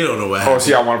 We don't know what Oh, happened.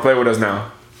 so y'all want to play with us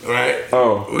now? Right?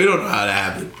 Oh. We don't know how that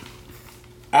happened.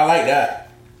 I like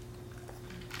that.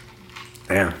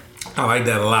 Damn. I like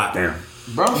that a lot. Damn.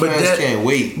 Brown But fans that- can't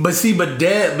wait. But see,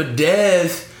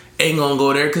 Dez ain't gonna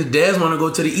go there because Dez want to go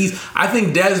to the East. I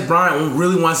think Dez Bryant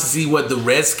really wants to see what the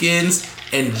Redskins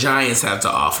and Giants have to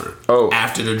offer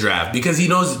after the draft because he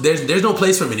knows there's no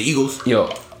place for him in the Eagles. Yo,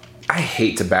 I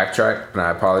hate to backtrack, and I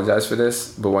apologize for this,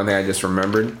 but one thing I just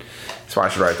remembered, that's why I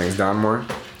should write things down more.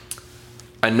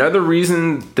 Another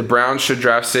reason the Browns should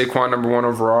draft Saquon number 1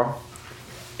 overall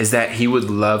is that he would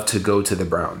love to go to the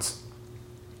Browns.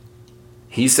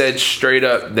 He said straight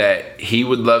up that he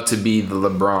would love to be the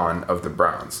LeBron of the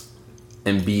Browns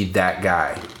and be that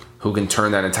guy who can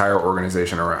turn that entire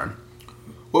organization around.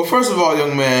 Well, first of all,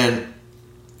 young man,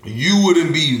 you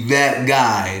wouldn't be that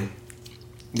guy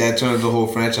that turns the whole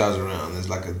franchise around. It's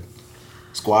like a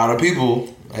squad of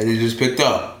people that they just picked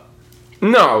up.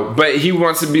 No, but he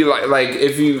wants to be like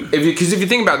if you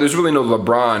think about it, there's really no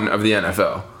LeBron of the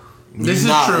NFL. This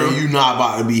is true. You not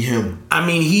about to be him. I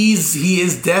mean, he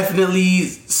is definitely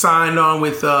signed on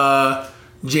with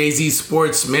Jay-Z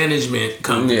Sports Management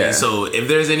Company. Yeah. So if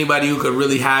there's anybody who could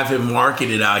really have him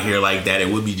marketed out here like that, it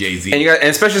would be Jay-Z. And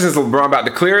especially since LeBron about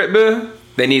to clear it, boo,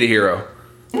 they need a hero.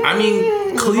 I mean,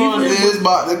 Cleveland Cleveland. is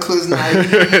about to close night.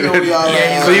 You know we all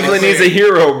Yeah, like- Cleveland needs a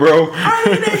hero, bro. I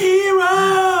need a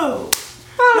hero.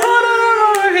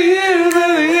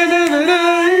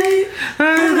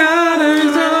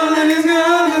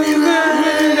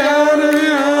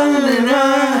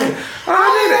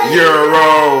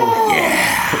 Euro.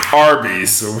 Yeah.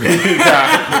 Arby's. We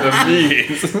got the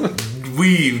meat.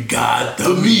 We've got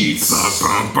the meats.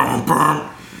 Bum, bum, bum, bum.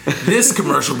 This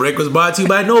commercial break was brought to you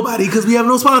by nobody because we have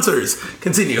no sponsors.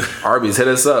 Continue. Arby's, hit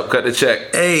us up. Cut the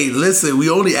check. Hey, listen,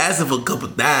 we only asked for a couple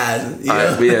thighs. All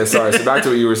right, but yeah, sorry. So back to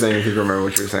what you were saying. If you can remember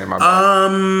what you were saying, my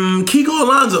bad. Kiko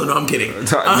Alonso. No, I'm kidding. Des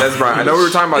Bryant. I know we were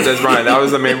talking about Des Bryant. That was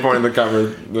the main point of the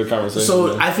conversation.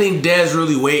 So I think Dez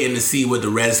really waiting to see what the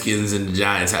Redskins and the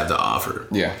Giants have to offer.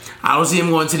 Yeah. I don't see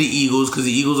him going to the Eagles because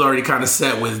the Eagles already kind of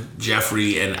set with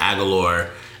Jeffrey and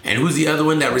Aguilar. And who's the other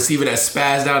one, that receiver that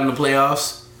spazzed out in the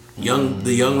playoffs?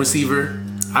 The young receiver.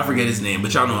 I forget his name,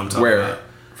 but y'all know what I'm talking about.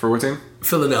 For what team?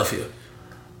 Philadelphia.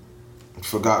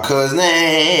 Forgot cuz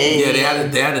name. Yeah,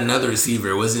 they had another receiver.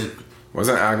 It wasn't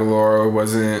Aguilar.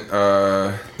 Wasn't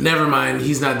Never mind.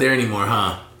 He's not there anymore,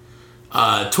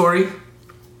 huh? Torrey.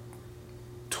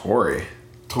 Torrey.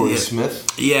 Torrey Yeah. Smith.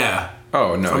 Yeah.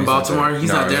 Oh no. From he's not Baltimore. there.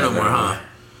 He's not there no more, anymore. huh?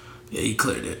 Yeah, he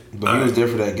cleared it. But he was there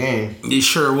for that game. It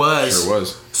sure was. Sure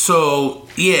was. So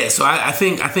yeah, so I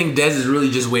think Dez is really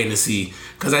just waiting to see,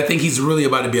 because I think he's really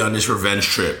about to be on this revenge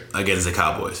trip against the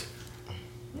Cowboys.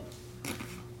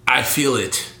 I feel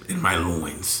it in my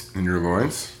loins. In your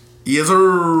loins. Yes,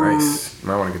 sir. Nice.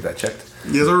 Might want to get that checked.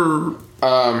 Yes, sir.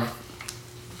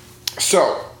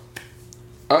 So,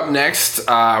 up next,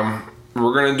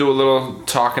 we're gonna do a little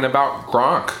talking about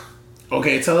Gronk.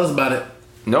 Okay, tell us about it.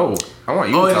 No, I want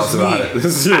you Oh, to tell it's us about me. it.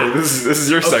 This is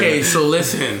your Okay, segment. so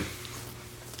listen.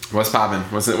 What's popping?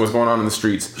 What's going on in the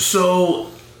streets? So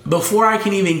before I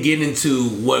can even get into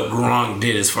what Gronk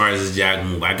did as far as his jack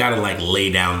move, I gotta like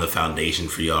lay down the foundation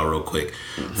for y'all real quick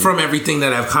from everything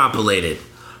that I've compilated.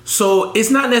 So it's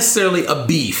not necessarily a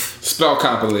beef. Spell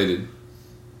compilated.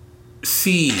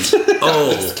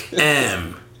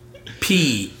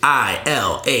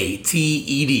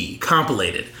 COMPILATED.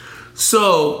 Compilated.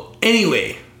 So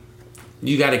anyway,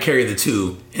 you got to carry the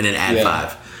 2 and then add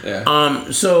 5. Yeah.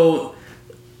 So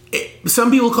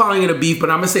some people calling it a beef, but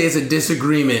I'm gonna say it's a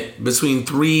disagreement between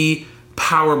 3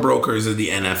 power brokers of the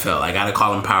NFL. I gotta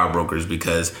call them power brokers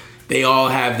because they all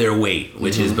have their weight,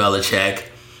 which is Belichick,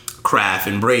 Kraft,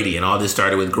 and Brady. And all this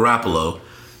started with Garoppolo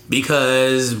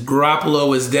because Garoppolo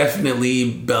was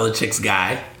definitely Belichick's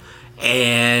guy,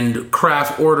 and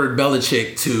Kraft ordered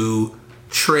Belichick to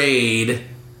trade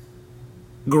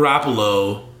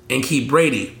Garoppolo and keep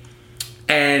Brady.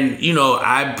 And, you know,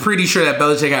 I'm pretty sure that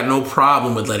Belichick had no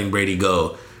problem with letting Brady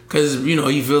go because, you know,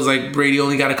 he feels like Brady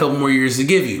only got a couple more years to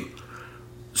give you.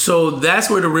 So that's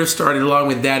where the rift started, along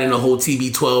with that and the whole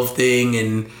TB12 thing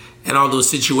and all those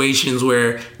situations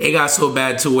where it got so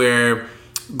bad to where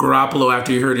Garoppolo,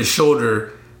 after he hurt his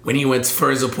shoulder, when he went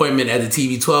for his appointment at the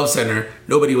TB12 center,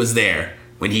 nobody was there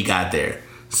when he got there.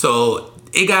 So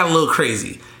it got a little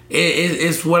crazy.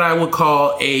 It's what I would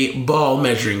call a ball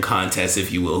measuring contest,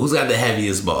 if you will. Who's got the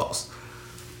heaviest balls?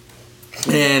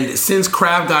 And since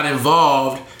Kraft got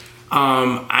involved,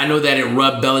 I know that it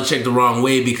rubbed Belichick the wrong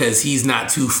way because he's not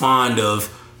too fond of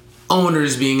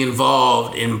owners being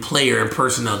involved in player and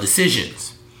personnel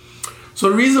decisions. So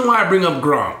the reason why I bring up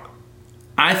Gronk,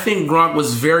 I think Gronk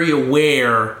was very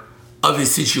aware of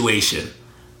his situation.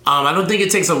 I don't think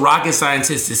it takes a rocket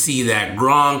scientist to see that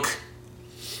Gronk,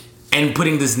 and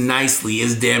putting this nicely,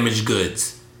 is damaged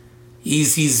goods.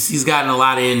 He's gotten a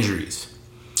lot of injuries.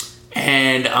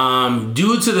 And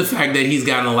due to the fact that he's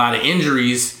gotten a lot of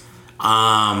injuries,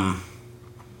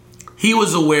 he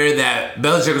was aware that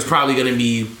Belichick was probably going to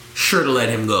be sure to let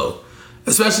him go.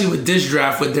 Especially with this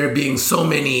draft, with there being so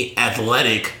many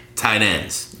athletic tight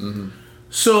ends.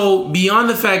 So beyond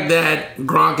the fact that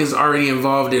Gronk is already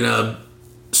involved in a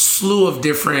slew of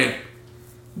different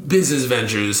business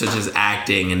ventures such as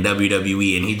acting and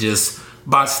WWE, and he just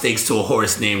bought stakes to a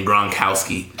horse named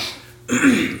Gronkowski.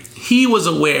 He was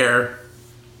aware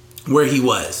where he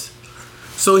was.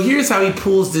 So here's how he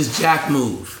pulls this jack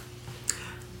move.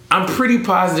 I'm pretty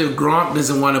positive Gronk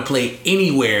doesn't want to play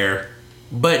anywhere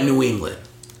but New England.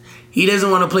 He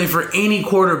doesn't want to play for any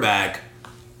quarterback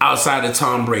outside of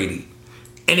Tom Brady.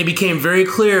 And it became very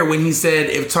clear when he said,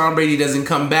 if Tom Brady doesn't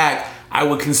come back, I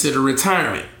would consider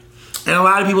retirement. And a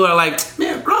lot of people are like,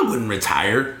 man, Gronk wouldn't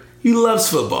retire. He loves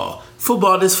football.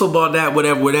 Football this, football that,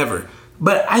 whatever.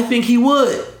 But I think he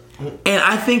would. And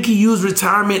I think he used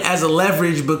retirement as a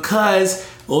leverage because,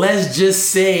 let's just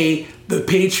say, the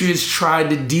Patriots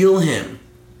tried to deal him,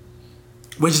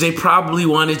 which they probably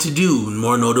wanted to do,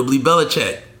 more notably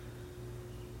Belichick.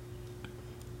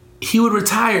 He would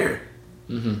retire.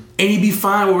 And he'd be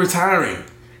fine with retiring.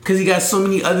 Because he got so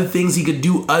many other things he could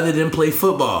do other than play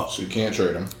football. So you can't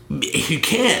trade him. You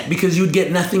can't, because you'd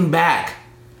get nothing back.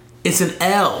 It's an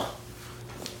L.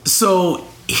 So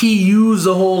he used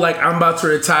the whole, like, I'm about to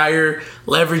retire,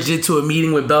 leveraged it to a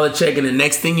meeting with Belichick, and the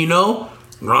next thing you know,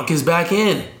 Gronk is back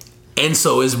in. And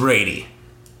so is Brady.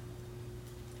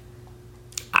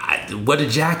 What a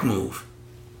jack move.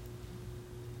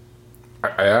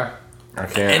 Yeah. I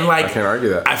can't argue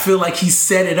that. I feel like he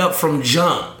set it up from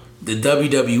jump. The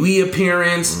WWE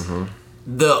appearance,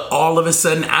 the all of a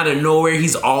sudden out of nowhere,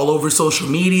 he's all over social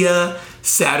media,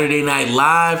 Saturday Night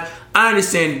Live. I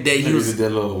understand that he was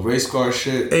that little race car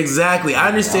shit. Exactly. I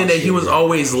understand that he was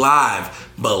always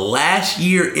live, but last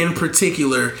year in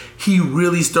particular, he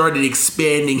really started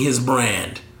expanding his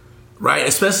brand. Right?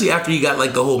 Especially after he got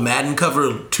like the whole Madden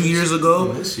cover 2 years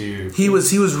ago. This year. He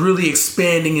was really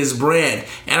expanding his brand.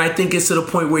 And I think it's to the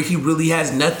point where he really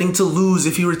has nothing to lose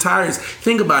if he retires.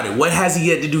 Think about it. What has he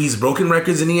yet to do? He's broken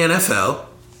records in the NFL.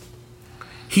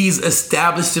 He's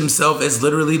established himself as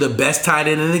literally the best tight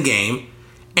end in the game.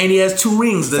 And he has 2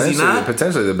 rings, does he not?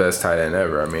 Potentially the best tight end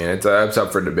ever. I mean, it's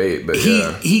up for debate, but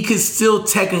he could still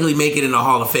technically make it in the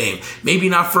Hall of Fame. Maybe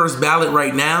not first ballot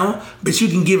right now, but you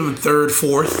can give him 3rd,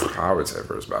 4th. I would say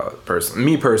first ballot.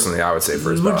 Me personally, I would say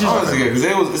first ballot. Because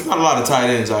it's not a lot of tight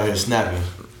ends out here snapping.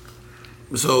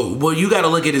 So, well, you got to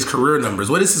look at his career numbers.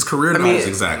 What is his career numbers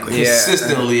exactly?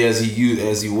 Consistently as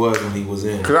he was when he was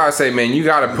in. Because I would say, man, you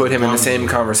got to put him in the same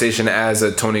conversation as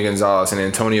a Tony Gonzalez and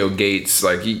Antonio Gates.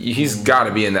 Like, he's got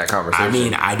to be in that conversation. I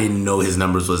mean, I didn't know his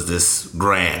numbers was this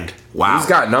grand. Wow. He's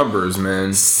got numbers,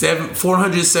 man.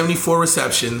 474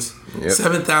 receptions. Yep.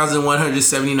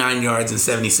 7,179 yards and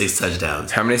 76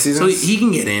 touchdowns. How many So seasons? he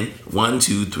can get in 1,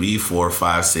 2, 3, 4,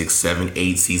 5, 6, 7,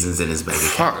 8 seasons in his bank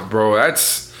account. Fuck, bro,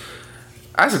 that's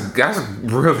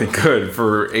really good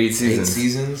for 8 8 seasons.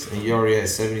 seasons, and you already had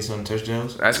 70-something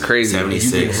touchdowns. That's crazy.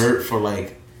 76. You've been hurt for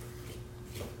like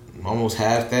almost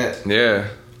half that. Yeah.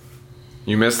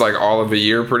 You missed like all of a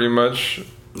year pretty much.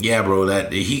 Yeah, bro,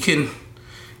 that he can.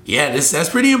 Yeah, that's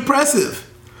pretty impressive.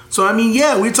 So I mean,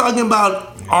 yeah, we're talking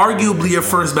about arguably a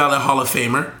first ballot Hall of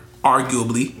Famer,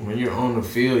 arguably. When you're on the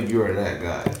field, you are that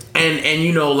guy. And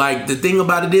you know, like the thing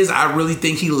about it is, I really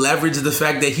think he leveraged the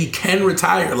fact that he can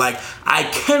retire. Like I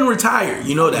can retire,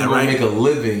 you know that, You're right? gonna make a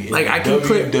living. In Like I can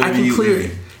clear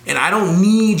it, and I don't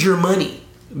need your money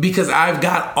because I've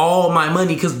got all my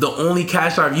money because the only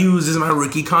cash I've used is my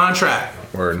rookie contract.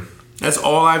 Word. That's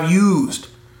all I've used.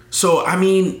 So I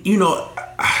mean, you know,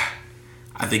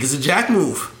 I think it's a jack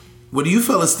move. What do you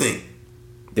fellas think?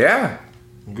 Yeah.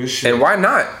 Good shit. And why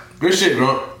not? Good shit,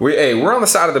 Grunt. We're on the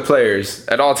side of the players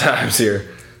at all times here.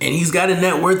 And he's got a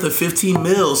net worth of 15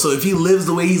 mil. So if he lives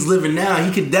the way he's living now, he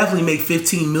could definitely make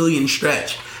 15 million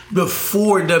stretch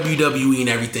before WWE and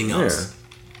everything else.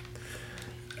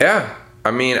 Yeah.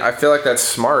 I mean, I feel like that's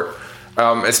smart.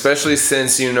 Especially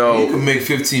since, you You know, can make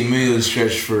 15 million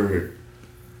stretch for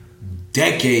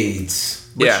decades.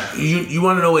 yeah. You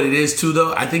want to know what it is too,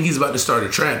 though? I think he's about to start a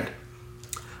trend.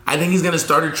 I think he's going to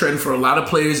start a trend for a lot of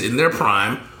players in their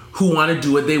prime who want to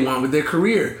do what they want with their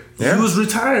career. Yeah. Use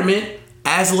retirement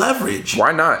as leverage.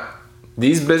 Why not?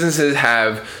 These businesses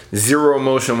have zero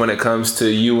emotion when it comes to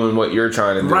you and what you're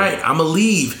trying to do. Right, I'm gonna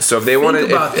leave. So if they want to,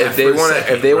 if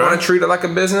they want to treat it like a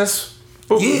business,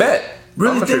 boom, bet.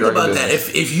 Really I'ma treat think it like a about that.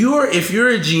 business. If you're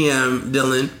a GM,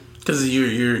 Dylan, because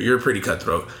you're pretty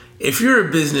cutthroat. If you're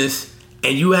a business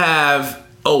and you have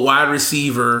a wide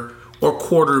receiver or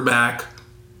quarterback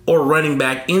or running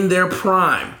back in their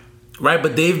prime, right?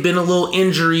 But they've been a little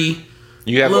injury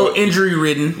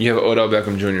ridden You have Odell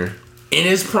Beckham Jr. in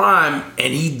his prime,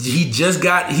 and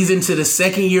he's into the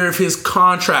second year of his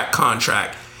contract,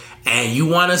 and you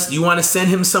want to send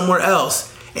him somewhere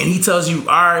else, and he tells you, all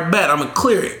right, bet I'm gonna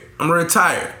clear it, I'm gonna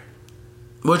retire.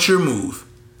 What's your move?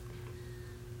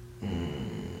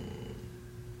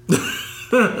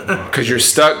 Because you're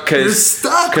stuck. You're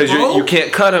stuck, Because bro. you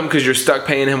can't cut him because you're stuck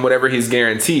paying him whatever he's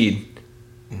guaranteed.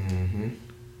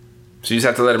 So you just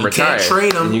have to let him retire. Can't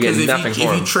trade him and you get because nothing if for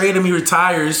him. you trade him, he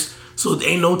retires. So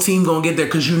ain't no team gonna get there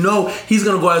because you know he's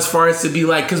gonna go as far as to be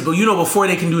like, but you know before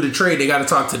they can do the trade, they got to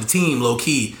talk to the team low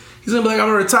key. He's gonna be like, I'm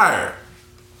gonna retire.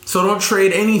 So don't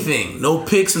trade anything. No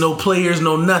picks, no players,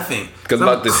 no nothing. Good I'm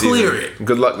luck this gonna clear season. it.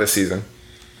 Good luck this season.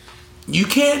 You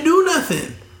can't do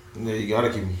nothing. Yeah, you gotta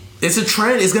keep him. It's a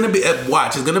trend. It's gonna be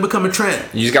watch. It's gonna become a trend.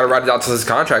 You just got to ride it out till his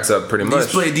contract's up, pretty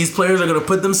much. These players are gonna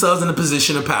put themselves in a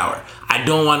position of power. I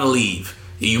don't want to leave.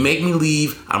 If you make me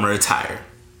leave, I'm gonna retire.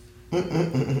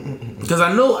 Because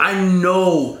I know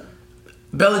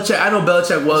Belichick. I know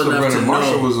Belichick well So enough Brandon to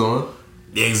Marshall know was on.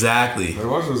 exactly. Brandon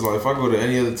Marshall was like, if I go to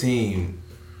any other team,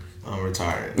 I'm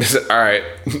retired. All right,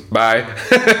 bye.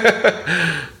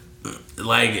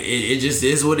 Like it just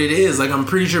is what it is. Like I'm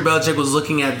pretty sure Belichick was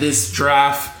looking at this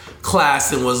draft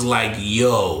class and was like,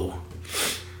 "Yo,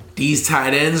 these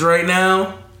tight ends right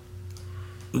now,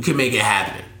 we can make it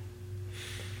happen.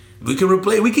 We can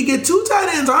replace. We could get 2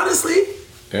 tight ends, honestly.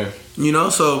 Yeah, You know."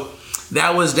 So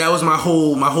that was my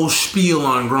whole spiel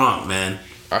on Gronk, man.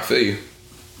 I feel you.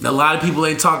 A lot of people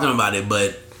ain't talking about it,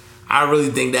 but I really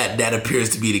think that appears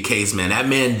to be the case, man. That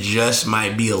man just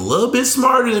might be a little bit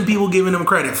smarter than people giving him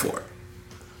credit for.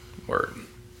 Word.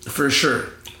 For sure.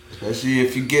 Especially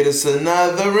if you get us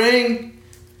another ring.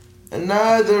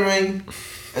 Another ring.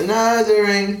 Another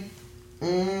ring.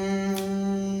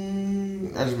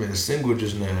 I just made a single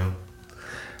just now.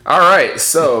 All right,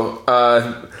 so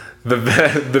the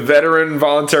veteran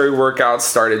voluntary workouts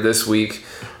started this week.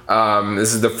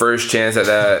 This is the first chance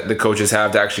that the coaches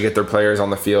have to actually get their players on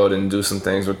the field and do some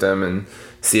things with them and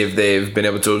see if they've been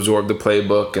able to absorb the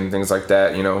playbook and things like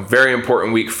that. You know, very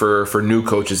important week for new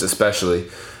coaches, especially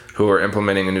who are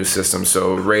implementing a new system.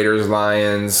 So Raiders,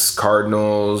 Lions,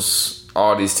 Cardinals,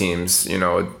 all these teams. You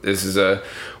know, this is a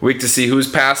week to see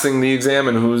who's passing the exam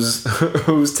and who's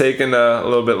taking a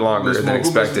little bit longer than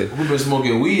expected. Who been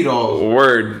smoking weed all?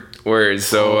 Word.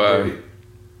 So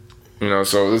you know,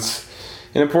 so it's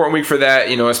an important week for that,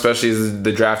 you know, especially as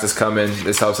the draft is coming.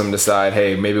 This helps them decide,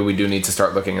 hey, maybe we do need to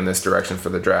start looking in this direction for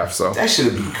the draft. So That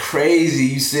should be crazy.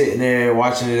 You sitting there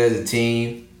watching it as a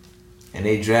team, and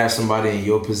they draft somebody in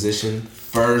your position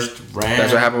first round.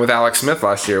 that's what happened with Alex Smith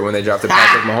last year when they drafted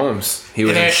Patrick Mahomes. He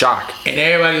was in shock. And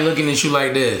everybody looking at you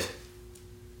like this.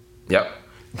 Yep.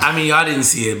 I mean, y'all didn't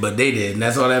see it, but they did, and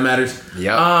that's all that matters.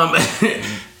 Yep.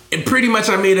 And pretty much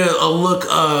I made a look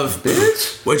of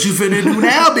Bitch. what you finna do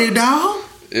now, big dog.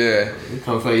 Yeah. They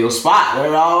coming for your spot.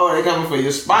 They coming for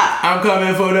your spot. I'm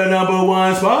coming for the number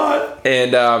one spot.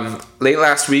 And late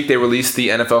last week, they released the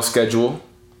NFL schedule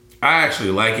I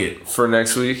actually like it. for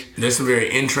next week. There's some very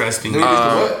interesting.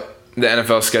 The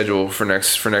NFL schedule for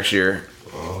next year.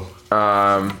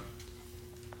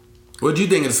 What do you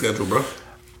think of the schedule, bro?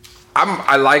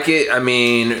 I like it. I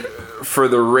mean, for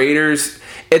the Raiders,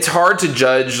 it's hard to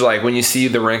judge like when you see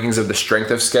the rankings of the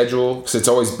strength of schedule because it's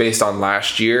always based on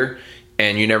last year,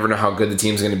 and you never know how good the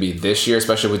team's going to be this year,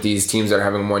 especially with these teams that are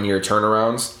having 1 year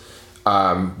turnarounds.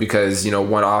 Because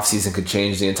one offseason could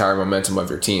change the entire momentum of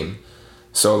your team.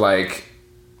 So like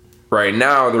right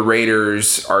now, the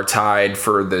Raiders are tied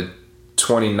for the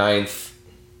 29th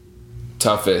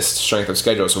toughest strength of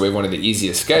schedule. So we have one of the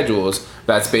easiest schedules.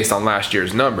 That's based on last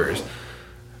year's numbers.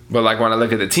 But like when I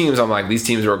look at the teams, I'm like, these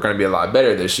teams are going to be a lot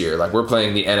better this year. Like we're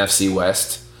playing the NFC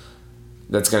West.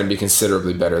 That's going to be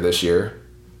considerably better this year.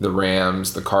 The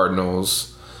Rams, the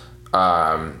Cardinals.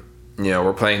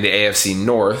 We're playing the AFC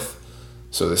North.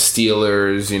 So the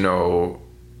Steelers,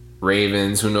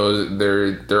 Ravens, who knows,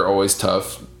 they're always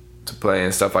tough to play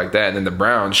and stuff like that. And then the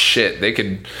Browns, shit, they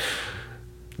could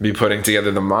be putting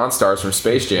together the Monstars from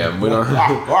Space Jam. We don't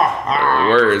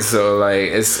words. So like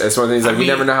it's one of the things like we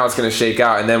never know how it's gonna shake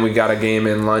out. And then we got a game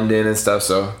in London and stuff.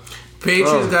 So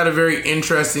Patriots got a very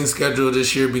interesting schedule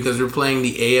this year because we're playing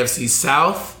the AFC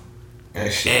South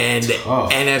and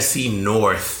NFC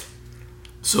North.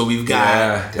 So we've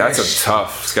got that's a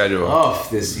tough schedule.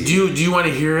 Off this year. Do you want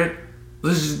to hear it?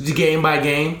 Let's just do game by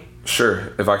game.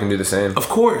 Sure, if I can do the same. Of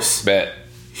course. Bet.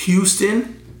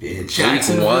 Houston, Bitch.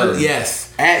 Jacksonville, Week 1.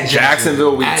 yes. At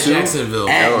Jacksonville week At 2. Jacksonville.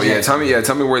 Oh yeah, tell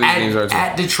me where these games are.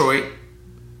 At Detroit,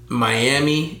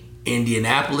 Miami,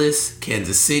 Indianapolis,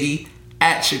 Kansas City,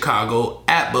 at Chicago,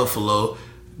 at Buffalo,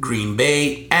 Green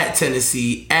Bay, at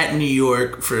Tennessee, at New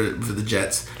York for the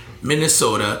Jets,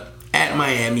 Minnesota, at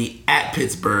Miami, at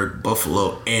Pittsburgh,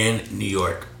 Buffalo, and New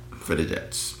York for the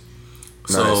Jets.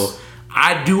 So Nice.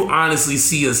 I do honestly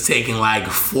see us taking like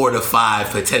 4 to 5,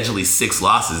 potentially 6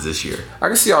 losses this year. I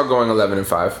can see y'all going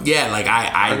 11-5. Yeah, like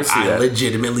I can see that.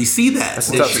 legitimately see that. That's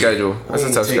a this tough year. schedule. That's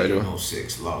a tough schedule. No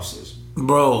 6 losses.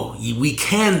 Bro, we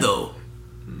can though.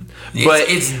 But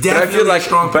it's but I definitely feel like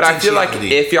strong but I feel like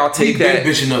potentiality. if y'all We take been that.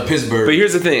 bitching up Pittsburgh. But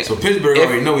here's the thing. So Pittsburgh If-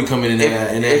 already know we coming in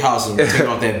that house and taking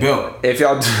off that belt. If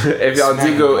y'all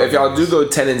do go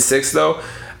 10-6 though,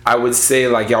 I would say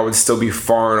like y'all would still be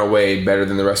far and away better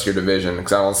than the rest of your division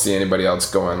because I don't see anybody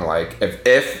else going like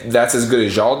if that's as good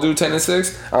as y'all do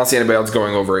 10-6, I don't see anybody else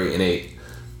going over 8-8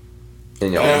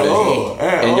 in y'all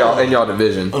division. In y'all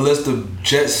division. Unless the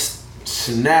Jets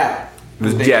snap.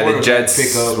 The Jets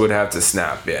would have to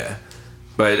snap, yeah.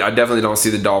 But I definitely don't see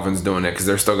the Dolphins doing it because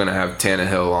they're still going to have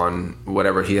Tannehill on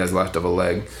whatever he has left of a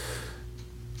leg.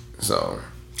 So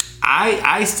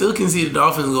I still can see the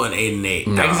Dolphins going 8-8.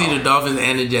 No. I can see the Dolphins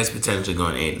and the Jets potentially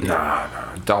going 8-8.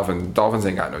 nah. Dolphins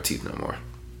ain't got no teeth no more.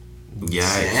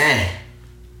 Yikes.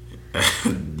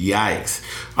 Yikes.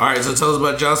 All right, so tell us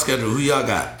about y'all's schedule. Who y'all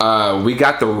got? We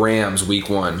got the Rams week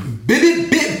 1.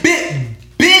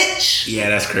 Bitch. Yeah,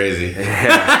 that's crazy.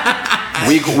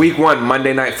 Week 1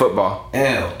 Monday Night Football.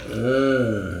 L.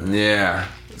 Yeah.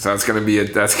 So that's gonna be a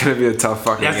tough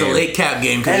fucking That's game. the late cap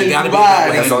game because Hey, it gotta be goodbye.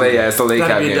 a It's the late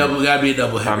gotta cap be a game. gotta be a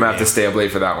double header. I'm gonna have to stay up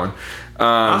late for that one.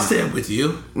 I'll stay up with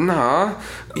you. Nah.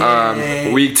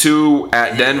 Yay. Week 2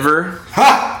 at Denver.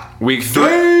 Ha! Week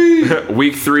 3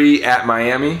 Week 3 at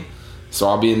Miami. So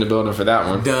I'll be in the building for that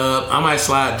one. Dub. I might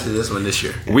slide to this one this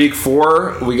year. Week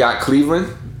 4 we got Cleveland.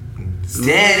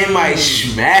 Dad, it might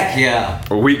smack ya.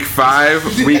 Week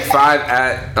 5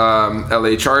 at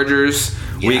LA Chargers.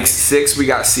 Week 6 we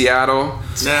got Seattle.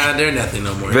 Nah, they're nothing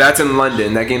no more. But that's in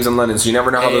London. That game's in London, so you never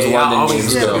know how those Hey, I London always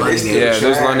games see go. the London games. Yeah,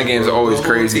 those London games are always Those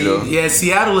crazy little though. teams. Yeah,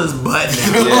 Seattle is butt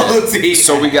now. Yeah.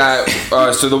 So we got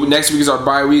so the next week is our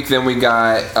bye week. Then we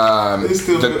got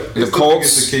the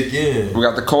Colts. kick in. We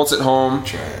got the Colts at home.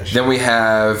 Trash. Then we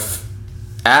have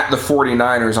at the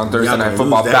 49ers on Thursday Y'all Night gonna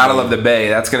Football. lose that Battle game. of the Bay.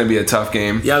 That's going to be a tough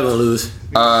game. Y'all gonna lose.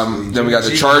 Then we got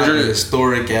the She got an Chargers.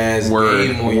 historic ass Word.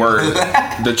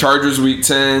 game. The Chargers week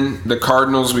 10. The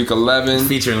Cardinals week 11.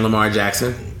 Featuring Lamar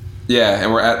Jackson. Yeah,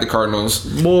 and we're at the Cardinals.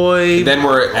 Boy. Then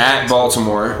we're at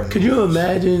Baltimore. Could you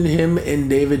imagine him and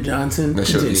David Johnson? That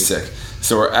should be sick.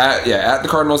 So we're at the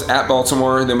Cardinals, at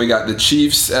Baltimore. Then we got the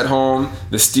Chiefs at home,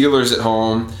 the Steelers at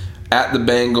home, at the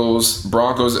Bengals,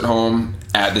 Broncos at home,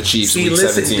 at the Chiefs. See, week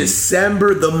listen, 17.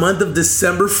 December, the month of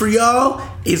December for y'all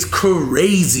is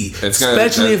crazy. It's gonna-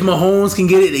 Especially if Mahomes can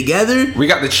get it together. We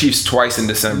got the Chiefs twice in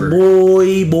December.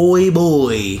 Boy.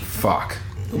 Fuck.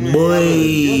 Boy.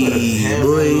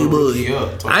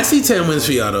 I see 10 wins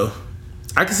for y'all though.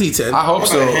 I can see 10. I hope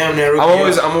so.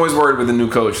 I'm always worried with the new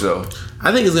coach though.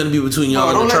 I think it's gonna be between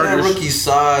y'all Don't and the let that Chargers. rookie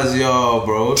size y'all,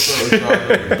 bro. What's up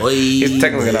with y'all? Boy, He's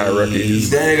technically not a rookie. He's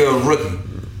that nigga a rookie.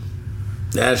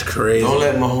 That's crazy. Don't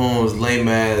let Mahomes lame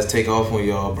ass take off on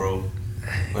y'all, bro.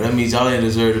 But that means y'all ain't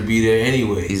deserve to be there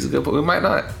anyway. He's a good, but we might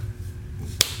not.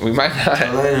 We might I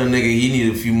not. let that nigga, he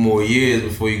need a few more years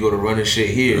before you go to running shit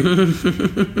here.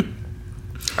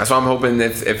 That's why I'm hoping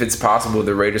if it's possible,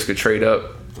 the Raiders could trade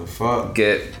up, The fuck?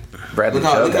 get Bradley Look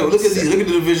at Chubb. the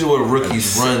division where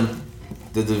rookies run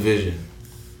the division.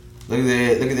 Look at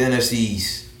the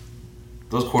NFCs.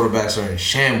 Those quarterbacks are in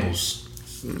shambles.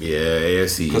 Yeah,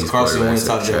 AFC. Because Carson Wentz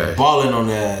out there balling on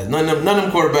that. None of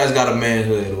them quarterbacks got a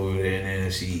manhood over there in the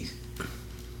NFCs.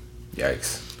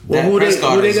 Yikes. Well, who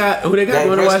they got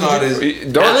going to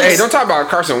Washington? Don't talk about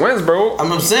Carson Wentz, bro.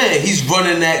 I'm saying he's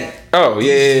running that. Oh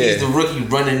yeah. He's the rookie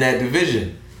running that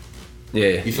division.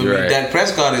 Yeah, You feel me? Dak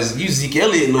Prescott is Zeke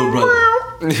Elliott, little brother.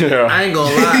 Yeah. I ain't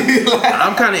gonna lie.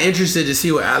 I'm kind of interested to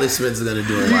see what Alex Smith is gonna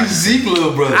do in He's Washington. Zeke,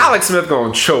 little brother. Alex Smith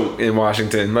gonna choke in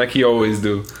Washington like he always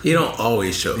do. He don't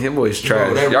always show. Him boy's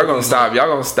trash. that Y'all rookie-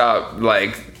 gonna stop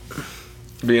like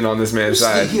being on this man's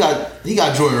side. He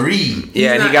got Jordan Reed.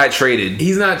 Yeah, and not- he got traded.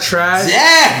 He's not trash.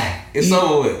 Yeah, it's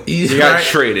over with. He's He got right.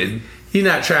 traded. He's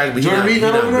not trash, but Jordan he's Reed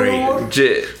not not over there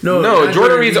great. no more? No, not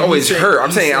Jordan Reed's Reed. always He's hurt. I'm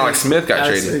he's saying Alex Smith got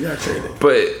Alex traded. Smith got traded.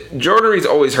 But Jordan Reed's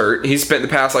always hurt. He spent the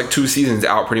past like 2 seasons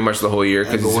out pretty much the whole year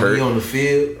because he's When he hurt. on the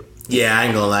field. Yeah, I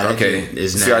ain't gonna lie. Okay,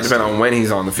 It's so it depends on when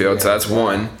he's on the field. So that's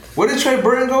one. Where did Trey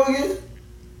Burton go again?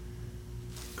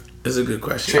 It's a good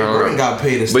question. Trey Burton got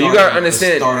paid a But you gotta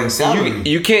understand, starting salary.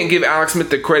 you can't give Alex Smith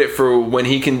the credit for when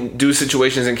he can do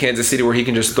situations in Kansas City where he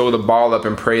can just throw the ball up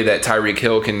and pray that Tyreek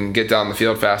Hill can get down the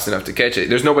field fast enough to catch it.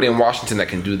 There's nobody in Washington that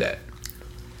can do that.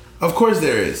 Of course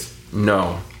there is.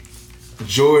 No.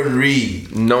 Jordan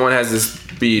Reed. No one has this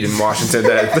speed in Washington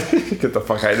that get the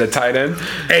fuck out of the tight end.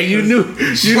 Hey, you knew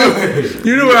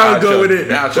where I was going with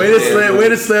it. Way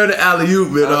to slam the alley-oop,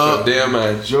 man. dog. Damn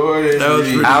man. Jordan That was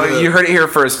Reed. pretty- Alex, you heard it here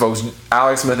first, folks.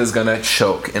 Alex Smith is gonna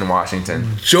choke in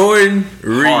Washington. Jordan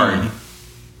Reed. Hard.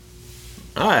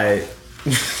 Alright.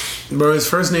 Bro, his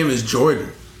first name is Jordan.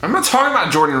 I'm not talking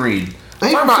about Jordan Reed. I'm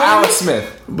Ain't talking about Florida? Alex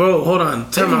Smith. Bro, hold on.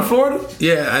 Tell me. Florida?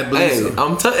 Yeah, I believe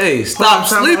Hey, so. stop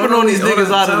sleeping on these niggas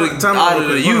out of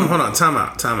the youth. Hold on, time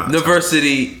out.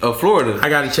 University of Florida. I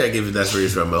gotta check if that's where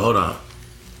he's from, but hold on.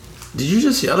 Did you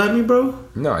just yell at me, bro?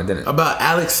 No, I didn't. About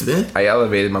Alex Smith? I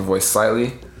elevated my voice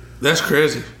slightly That's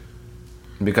crazy.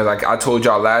 because I told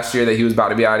y'all last year that he was about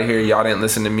to be out of here. Y'all didn't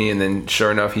listen to me, and then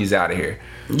sure enough, he's out of here.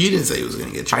 You didn't say he was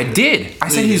gonna get I traded. did. I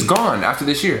said you he's didn't. gone after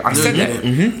this year. I said you that.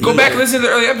 didn't. Go You back and didn't. listen to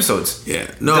the early episodes. Yeah.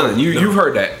 No. Dylan, you've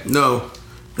heard that. No,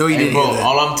 you Hey, didn't. bro, hear that.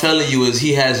 all I'm telling you is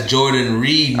he has Jordan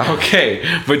Reed. now. Okay,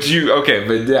 but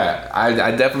yeah,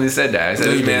 I definitely said that. I said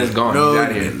No, this you man's didn't. gone. No, He's you out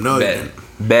of here. didn't. No, you Bet.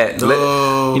 didn't. Bet.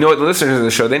 No. You know what? The listeners of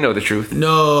the show, they know the truth.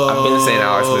 No. I've been saying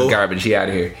Alex Smith garbage. He out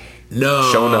of here. No.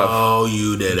 Showing up. Oh,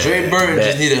 you did it. Trey Burton Bet.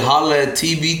 just need to holler at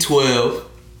TB12,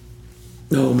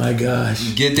 Oh my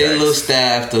gosh. get their little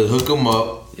staff to hook him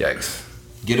up, Yikes.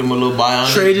 get him a little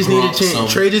bionic. Trey just need Gronk to change.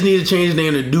 something. Trey just need to change his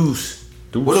name to Deuce.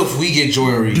 What if we get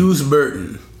Jordan Reed? Deuce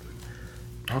Burton.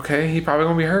 Okay, he probably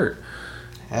gonna be hurt.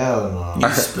 Hell He no.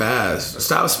 spazzed.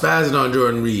 Stop spazzing on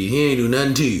Jordan Reed. He ain't do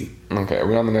nothing to you. Okay, are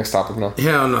we on the next topic now?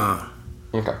 Hell no.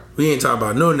 Okay. We ain't talking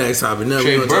about no next topic. No,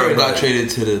 Trey we don't talk Burton about got traded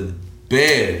to the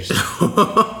Bears.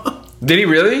 Did he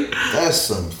really? That's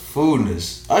some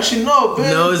foodness. Actually, no,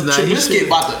 man. No, it's not. He Trubisky should-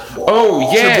 about to.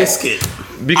 Oh yeah. Biscuit.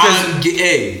 Because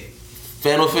Hey,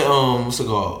 what's it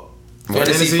called?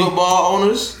 Fantasy Fantasy? football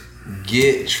owners,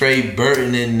 get Trey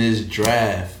Burton in this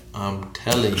draft. I'm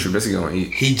telling you. Trubisky gonna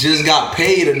eat. He just got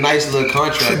paid a nice little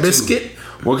contract. too. Biscuit.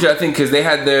 Well, 'cause I think because they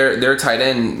had their tight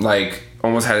end like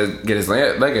almost had to get his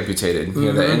leg amputated. He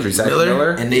had that injury. Zach Miller?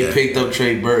 Miller. And they Yeah. picked up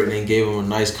Trey Burton and gave him a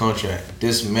nice contract.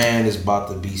 This man is about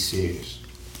to be serious.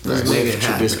 Let's make it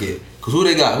happen. Trubisky. Cause who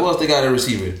they got? Who else they got at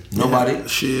receiver? Nobody.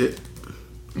 Shit.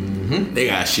 They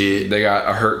got shit. They got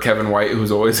a hurt Kevin White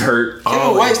who's always hurt.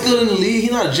 Kevin White's still in the league. He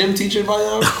not a gym teacher by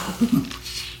now.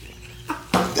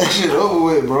 That shit over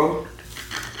with, bro.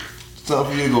 It's time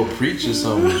for you to go preach or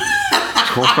something.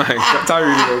 Oh my god,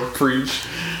 Tyreek to go preach.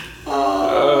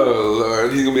 Oh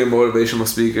lord, he's gonna be a motivational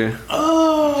speaker.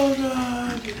 Oh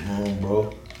god. Come on,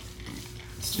 bro.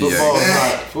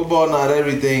 Football not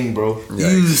everything, bro.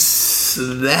 You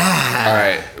slap. All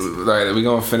right, we're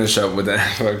gonna finish up with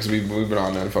that because we've been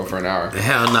on the NFL for an hour.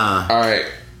 Hell nah. All right,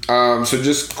 So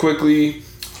just quickly,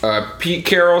 Pete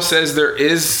Carroll says there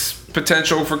is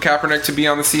potential for Kaepernick to be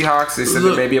on the Seahawks. They said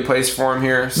there may be a place for him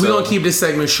here. So. We're going to keep this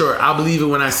segment short. I'll believe it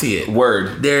when I see it.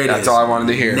 Word. There it That's is. all I wanted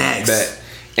to hear. Next. Bet.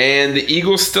 And the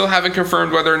Eagles still haven't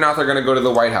confirmed whether or not they're going to go to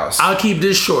the White House. I'll keep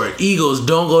this short. Eagles,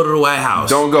 don't go to the White House.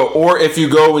 Don't go. Or if you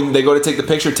go and they go to take the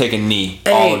picture, take a knee.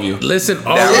 Hey, all of you. Listen,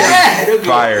 all That of would be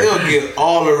fire. They'll get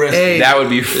all arrested. Hey, That would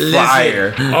be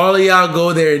fire. listen, all of y'all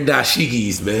go there in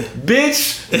dashikis, man.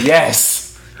 Bitch.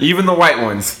 Yes. Even the white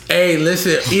ones. Hey,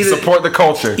 listen, Support the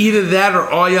culture. either that or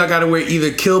all y'all gotta wear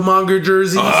either Killmonger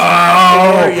jerseys or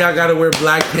y'all gotta wear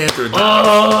Black Panther jerseys.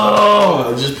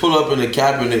 Oh, just pull up in a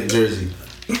Kaepernick jersey.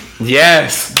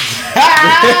 Yes.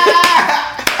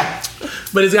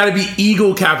 But it's gotta be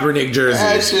Eagle Kaepernick jersey.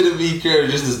 That should be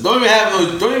careful. Don't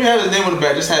even have his name on the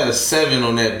back. Just have a 7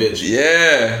 on that bitch.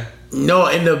 Yeah. No,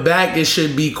 in the back it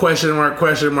should be question mark,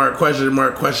 question mark, question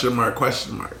mark, question mark,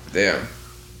 question mark. Damn.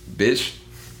 Bitch.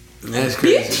 That's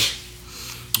crazy.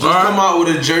 Just come out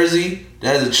with a jersey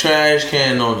that has a trash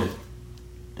can on it.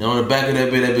 And on the back of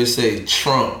that bitch say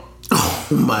Trump. Oh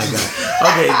my god.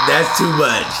 Okay, that's too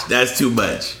much. That's too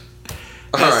much.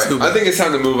 All right. I think it's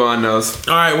time to move on, Nose.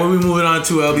 All right, what we moving on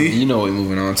to, LB? You know what we're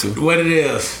moving on to. What it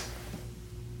is?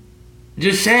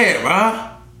 Just say it, bro.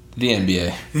 The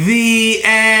NBA. The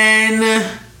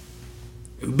NBA.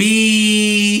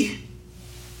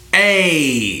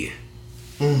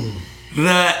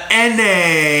 The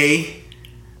NBA.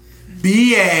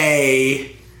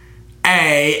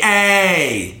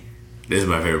 This is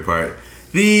my favorite part.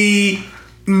 The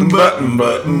button.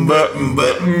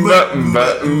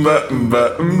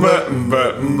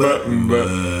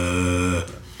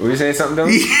 What you saying something,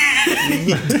 Dylan?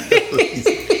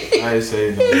 I ain't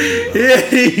saying nothing. Yeah,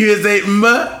 you say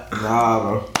but. Nah,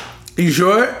 bro. You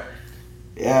sure?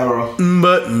 Yeah, bro.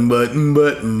 But.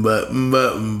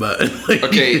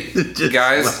 Okay,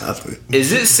 guys,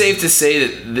 is it safe to say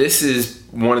that this is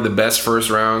one of the best first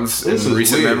rounds in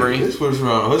recent memory? This first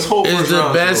round. This whole It's first the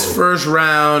round. best first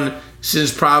round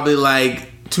since probably like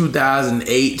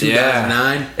 2008,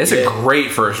 2009. It's a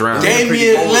great first round.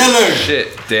 Damian Lillard. Shit,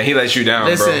 damn, he let you down,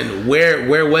 Listen,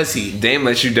 where was he? bro. Dame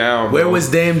let you down, Where bro. was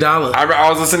Dame Dollar? I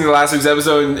was listening to last week's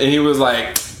episode, and he was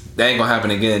like, that ain't gonna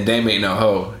happen again. Dame ain't no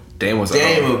hoe. Dame was a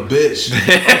Dame hoe. a bitch.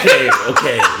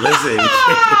 Okay, listen.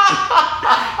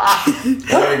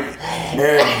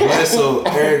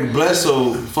 Eric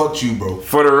Bledsoe fucked you, bro.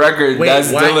 For the record, Wait,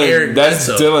 that's why Eric Dylan. That's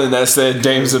Bledsoe? Dylan that said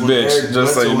Dame's a bitch. Eric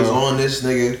Just so Bledsoe you was know. on this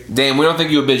nigga. Dame, we don't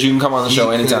think you a bitch. You can come on the show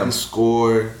He anytime. couldn't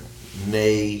score.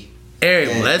 Nay. Eric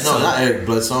And- Bledsoe. No, not Eric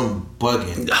Bledsoe. I'm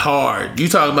bugging. Hard. You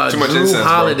talking about Too much Drew incense,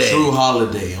 bro. Holiday? Drew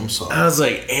Holiday. I'm sorry. I was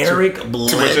like Eric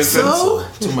Bledsoe.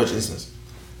 incense. Too much instance.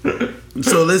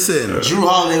 So listen. Drew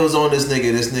Holiday was on this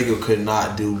nigga. This nigga could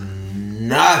not do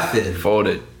nothing.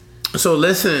 Folded. So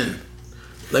listen.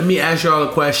 Let me ask y'all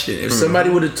a question. If somebody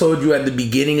would have told you at the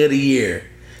beginning of the year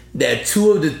that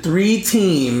 2 of the 3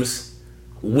 teams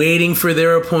waiting for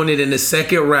their opponent in the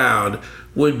second round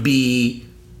would be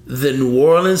the New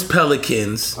Orleans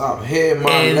Pelicans I'm hitting my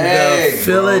and leg, the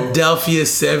Philadelphia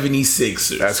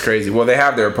 76ers. That's crazy. Well, they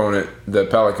have their opponent. The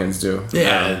Pelicans do.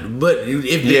 Yeah, but if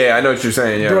they, Yeah, I know what you're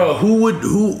saying. Yeah. bro,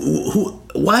 who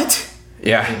what?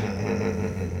 Yeah.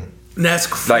 That's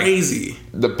crazy.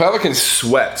 The Pelicans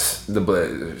swept the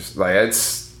Blazers. Like,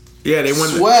 it's Yeah, they won.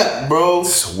 Sweat, bro.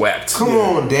 swept. Come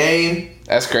on, Dame.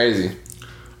 That's crazy.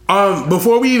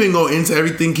 Before we even go into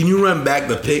everything, can you run back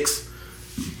the picks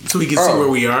so we can see where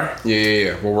we are?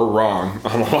 Yeah. Well, we're wrong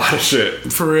on a lot of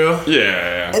shit. For real?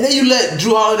 Yeah. And then you let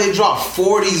Drew Holiday drop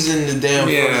 40s in the damn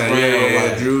first round. Yeah.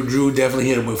 Like, Drew definitely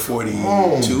hit him with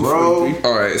 42, bro. 43.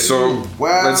 All right, so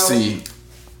Wow. let's see.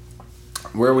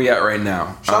 Where are we at right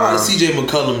now? Shout out to CJ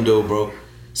McCollum, though, bro.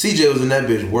 CJ was in that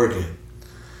bitch working.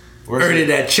 Earned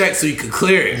that check so you could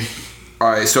clear it. All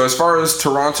right, so as far as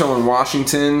Toronto and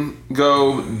Washington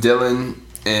go, Dylan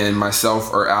and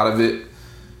myself are out of it.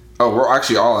 Oh, we're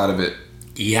actually all out of it.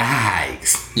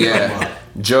 Yikes. Yeah.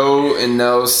 Joe and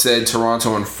Nels said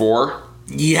Toronto in 4.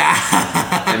 Yeah.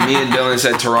 And me and Dylan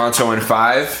said Toronto in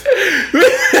 5.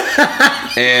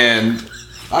 And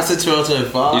I said Toronto in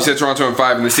 5. you said Toronto in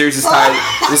 5, and the series is tied.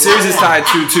 The series is tied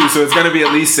 2-2, so it's gonna be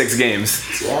at least 6 games.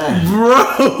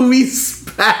 Bro, we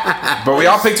spazzed. But we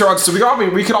all picked Toronto, so we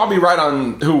could all be right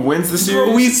on who wins the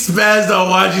series. We spazzed on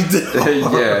Washington.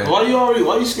 Yeah.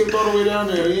 Why you skipped all the way down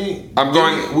there? You ain't, I'm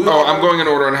going in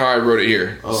order on how I wrote it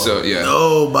here. So yeah.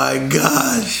 Oh my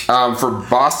gosh. For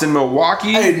Boston,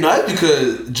 Milwaukee. Hey, not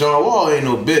because John Wall ain't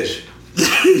no bitch.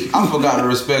 I forgot to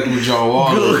respect who John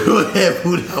Wall is. Go ahead,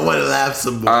 Buddha. I want to laugh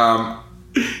some more.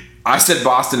 I said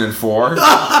Boston in 4.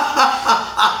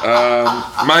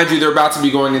 Mind you, they're about to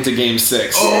be going into Game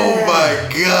 6. Oh my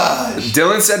gosh.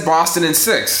 Dylan said Boston in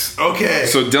 6. Okay.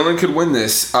 So Dylan could win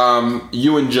this.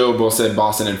 You and Joe both said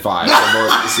Boston in 5.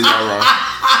 So y'all wrong.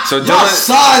 So Y'all Dylan,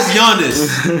 size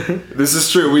Giannis. this is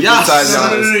true. We Y'all did size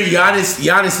size- Giannis.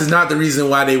 Giannis is not the reason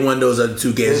why they won those other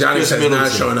 2 games. It's Giannis Chris has not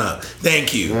Middleton. shown up.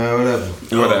 Thank you. Whatever.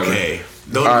 Whatever. Okay.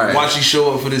 Don't All right. Watch you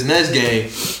show up for this next game.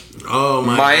 Oh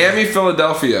my. Miami,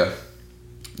 Philadelphia.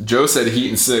 Joe said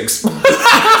Heat in 6.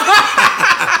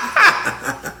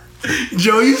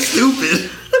 Joe, you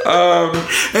stupid.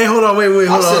 Hey, hold on, wait,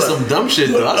 I hold said on. some dumb shit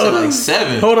though. I said like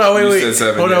 7. Hold on, You wait. said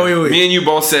 7. Hold yeah. on, wait. Me and you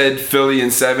both said Philly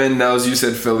in 7. Nels, you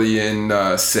said Philly in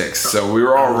 6. So we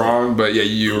were all wrong, but yeah,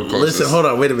 you were closest. Listen, hold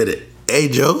on, wait a minute. Hey,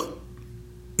 Joe,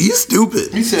 you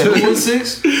stupid. You said who in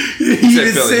 6? He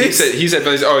said Philly. He said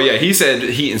Philly. Oh yeah, he said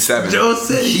Heat in 7. Joe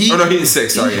said Oh no, Heat in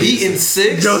 6. Sorry. Heat in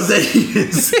 6. Joe said he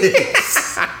in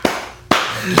 6.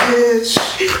 Bitch.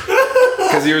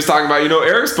 Because he was talking about,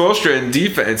 Eric Spoelstra in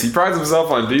defense. He prides himself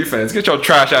on defense. Get your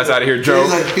trash ass out of here, Joe.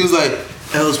 He was like,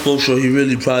 Alex Spoelstra, he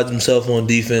really prides himself on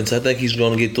defense. I think he's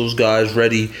going to get those guys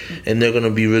ready, and they're going to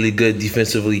be really good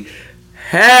defensively.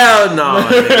 Hell no.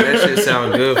 Nigga, that shit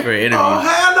sound good for an interview.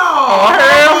 Hell no.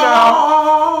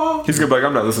 He's gonna be like,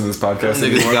 I'm not listening to this podcast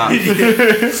Niggas anymore. got,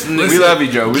 We love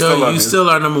you, Joe. We Joe, still love you you. still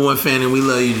our number 1 fan, and we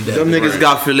love you to death. them niggas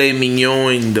got filet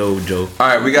mignon though, Joe. All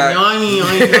right, we got Yoing,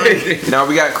 yoing, yoing. now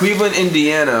we got Cleveland,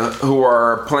 Indiana, who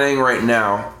are playing right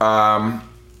now.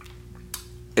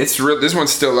 It's real. This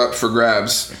one's still up for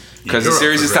grabs because the you're up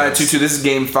series for is tied grabs. 2-2. This is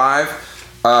Game 5.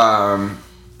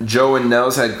 Joe and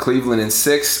Nels had Cleveland in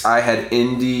 6. I had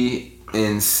Indy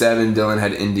in 7. Dylan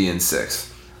had Indy in 6.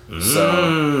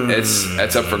 So it's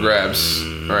up for grabs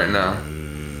right now.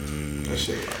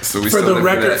 So we For still the live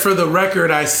record, that. for the record,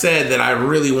 I said that I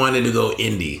really wanted to go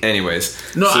Indy. Anyways,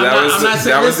 No, so I'm that not- was I'm not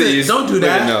saying- that was the listen, easy. don't do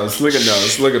that. Look at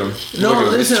Nels. Look at him. No, Look at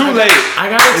him. listen, it's too I late. I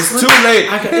got It's too late.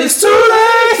 It's too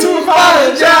late to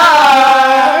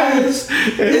apologize.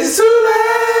 It's too late.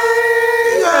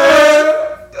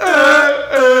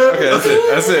 Okay,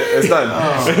 that's it. It's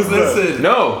done. It's done. Listen.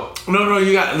 No, No,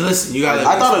 you got listen. You got.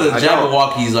 I thought of the I don't.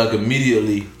 Jabberwockies like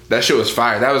immediately. that shit was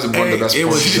fire. That was one of the best. It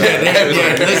was.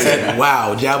 performances. Listen,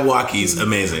 wow, Jabberwockies,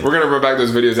 amazing. We're gonna run back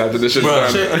those videos after this shit's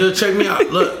done. Check me out.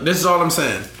 Look, this is all I'm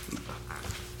saying.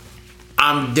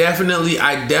 I definitely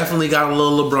got a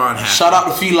little LeBron hat. Shout out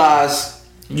to Felines.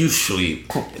 You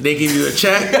sleep. They give you a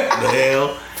check. The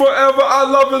hell. Forever, I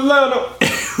love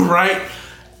Atlanta. Right?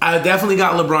 I definitely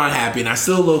got LeBron happy, and I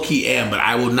still low key am, but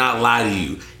I will not lie to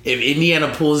you. If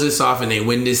Indiana pulls this off and they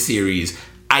win this series,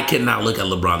 I cannot look at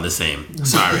LeBron the same.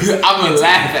 Sorry. I'm gonna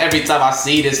laugh every time I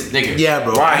see this nigga. Yeah,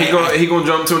 bro. Why he gonna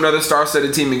jump to another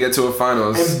star-studded team and get to a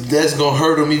finals? And that's gonna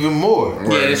hurt them even more.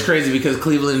 Yeah, it's crazy because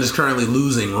Cleveland is currently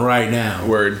losing right now.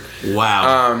 Word.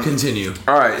 Wow. Continue.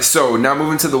 All right, so now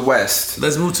moving to the West.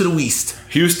 Let's move to the West.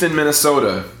 Houston,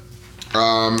 Minnesota.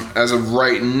 As of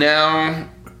right now,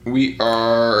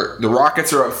 the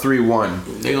Rockets are up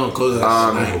 3-1. They're gonna close it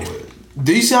out tonight.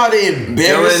 Do you see how they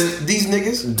embarrassed Dylan- these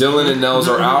niggas? Dylan and Nels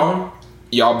are out.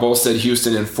 Y'all both said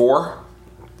Houston in 4.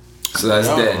 So that's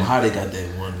I don't know dead. how they got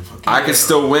that one. Fucking I could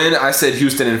still win. I said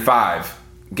Houston in 5.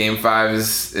 Game 5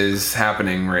 is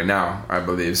happening right now, I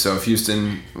believe. So if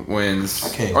Houston wins,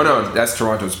 can't oh no, that's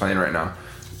Toronto's playing right now.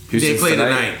 Houston's play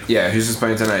tonight. Yeah, Houston's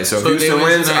playing tonight. So if So if they Houston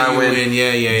win wins, tonight, I you win. win.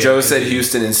 Yeah. Joe said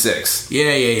Houston in 6.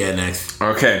 Yeah. Next.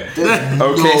 Okay. There's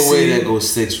no OKC. way that goes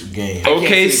 6 games.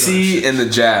 OKC and the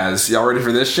Jazz. Y'all ready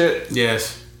for this shit?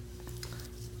 Yes.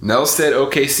 Nell said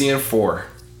OKC in 4.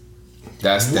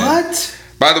 That's dead. What?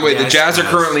 By the way, Yeah, the Jazz are it's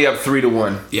currently up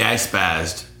 3-1. Yeah, I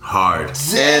spazzed hard.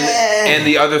 And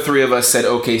the other 3 of us said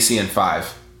OKC in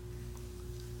 5.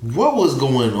 What was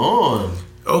going on?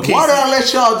 Okay. Why did I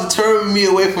let y'all determine me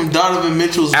away from Donovan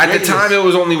Mitchell's At the greatness? time, it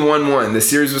was only 1-1. The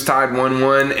series was tied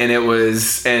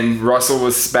 1-1, and Russell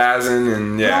was spazzing,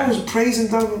 and I yeah, was praising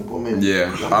Donovan. Woman.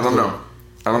 yeah. I don't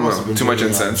know. Too much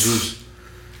incense.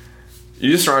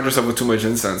 You just surround yourself with too much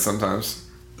incense sometimes.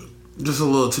 Just a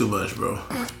little too much, bro.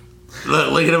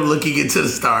 Look at him looking into the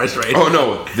stars right Oh now.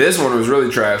 no, this one was really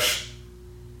trash.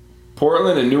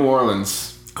 Portland and New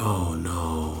Orleans. Oh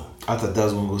no. I thought that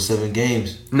was gonna go 7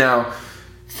 games. Now,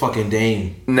 Fucking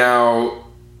Dame.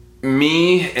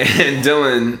 me and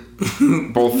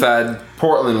Dylan both had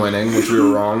Portland winning, which we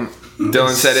were wrong.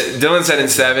 Dylan said in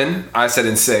 7. I said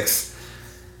in 6.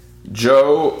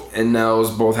 Joe and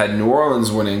Nels both had New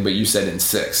Orleans winning, but you said in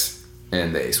 6,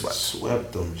 and they swept.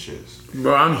 Swept them shits.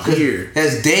 Bro, I'm here.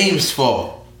 That's Dame's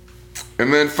fault.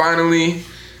 And then finally,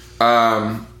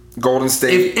 Golden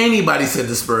State. If anybody said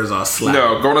the Spurs, I'll slap.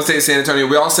 No, Golden State, San Antonio.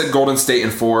 We all said Golden State in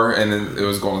 4, and then it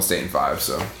was Golden State in 5.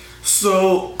 So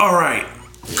So, all right,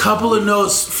 couple of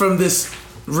notes from this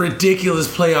ridiculous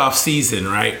playoff season,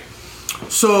 right?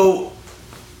 So,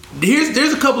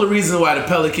 there's a couple of reasons why the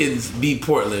Pelicans beat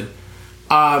Portland.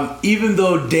 Even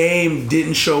though Dame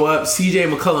didn't show up,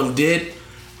 CJ McCollum did.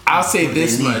 I'll say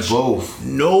this much: both.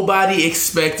 Nobody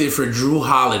expected for Drew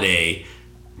Holiday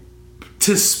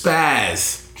to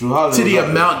spaz to the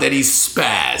amount that he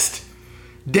spazzed.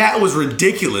 That was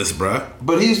ridiculous, bruh.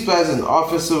 But he's passing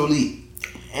offensively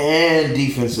and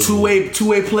defensively.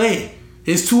 Two-way play.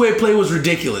 His two-way play was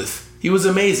ridiculous. He was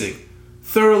amazing.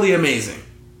 Thoroughly amazing.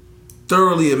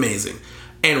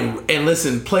 And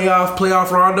listen,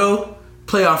 playoff Rondo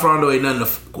ain't nothing to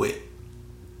fuck with.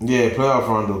 Yeah, playoff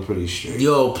Rondo pretty straight.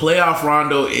 Yo, playoff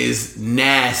Rondo is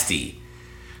nasty.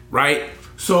 Right?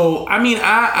 So, I mean,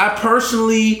 I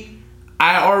personally,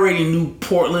 I already knew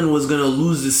Portland was going to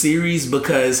lose the series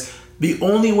because the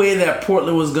only way that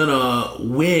Portland was going to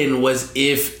win was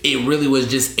if it really was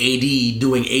just AD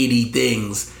doing AD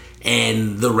things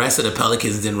and the rest of the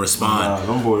Pelicans didn't respond.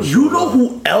 You know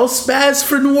who else spazzed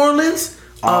for New Orleans?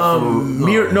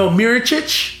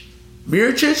 Mirotic.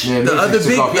 Yeah, the other big,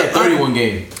 he had 31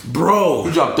 game. Bro,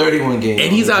 He dropped 31 game.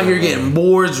 and he's out here getting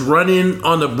boards, running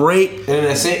on the break. And in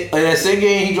that same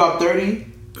game, he dropped 30.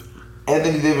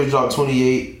 Anthony Davis dropped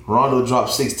 28. Rondo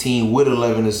dropped 16 with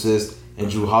 11 assists. And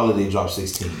Drew Holiday dropped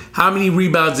 16. How many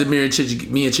rebounds did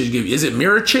Mirotic give you? Is it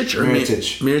Mirotic or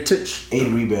Mirotic. Mirotic?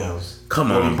 8 rebounds.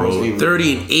 Come on, bro.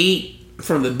 30 and 8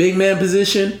 from the big man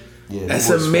position. Yeah, that's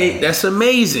amazing. That's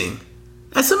amazing.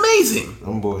 That's amazing.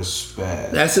 Them boys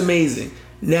bad. That's amazing.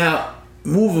 Now,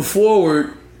 moving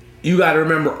forward, you got to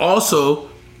remember also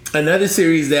another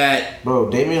series that. Bro,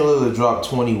 Damian Lillard dropped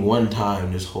 21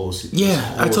 times this whole season.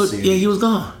 Yeah, I told you. Yeah, he was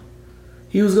gone.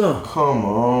 Come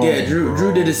on. Yeah,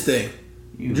 Drew did his thing.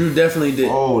 Drew definitely did.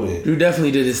 Drew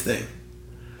definitely did his thing.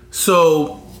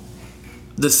 So,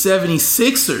 the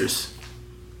 76ers.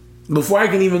 Before I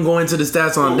can even go into the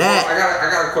stats on that.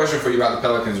 I got a question for you about the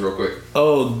Pelicans real quick.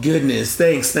 Oh, goodness.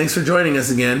 Thanks for joining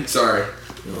us again. Sorry.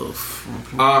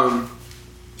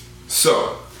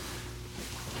 So,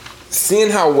 seeing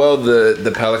how well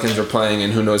the Pelicans are playing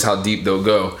and who knows how deep they'll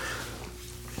go,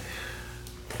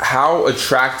 how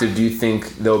attractive do you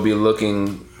think they'll be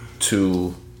looking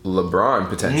to LeBron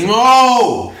potentially?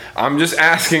 No! I'm just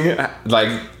asking,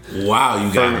 like... Wow,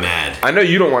 you got mad. I know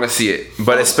you don't want to see it,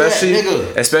 but especially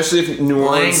if New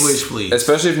Orleans, language, please.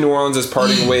 Especially if New Orleans is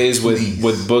parting ways with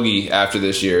Boogie after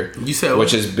this year. You said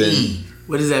which has been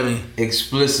what does that mean?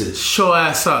 Explicit. Show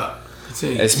ass up.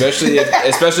 Especially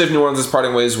if New Orleans is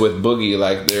parting ways with Boogie,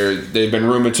 like they've been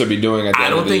rumored to be doing at the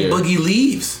end of the year. I don't think Boogie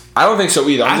leaves. I don't think so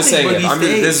either. I'm just saying it.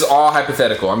 This is all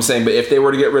hypothetical. I'm saying, but if they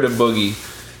were to get rid of Boogie,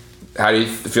 how do you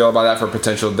feel about that for a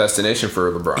potential destination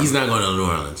for LeBron? He's not going to New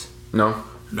Orleans. No.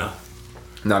 No.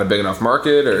 Not a big enough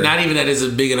market, or not even that it's a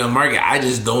big enough market. I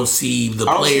just don't see the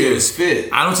players fit.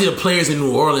 I don't see the players in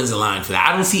New Orleans aligned for that.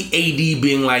 I don't see AD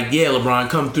being like, "Yeah, LeBron,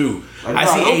 come through." I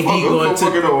see AD going to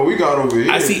what we got over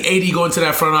here. I see AD going to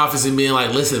that front office and being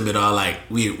like, "Listen, but like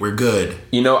we're good."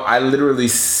 You know, I literally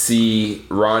see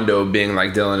Rondo being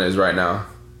like Dylan is right now.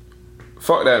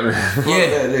 Fuck that man. Fuck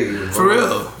that nigga, for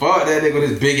real. Fuck that nigga with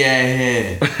his big ass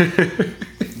hand. Fuck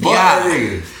that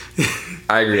nigga.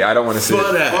 I agree. I don't want to see it.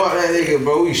 Fuck that nigga,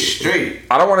 bro. We straight.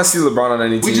 I don't want to see LeBron on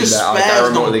any team that I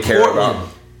remotely care about.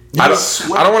 I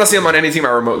don't want to see him on any team I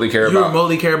remotely care about. You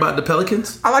remotely care about the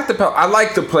Pelicans? I like the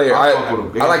player. I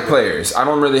like players. I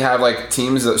don't really have like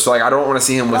teams, so like I don't want to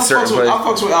see him with certain players. I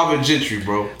fucks with Alvin Gentry,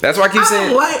 bro. That's why I keep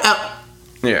saying.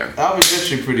 Yeah. Alvin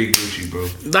Gentry pretty Gucci, bro.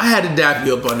 I had to dap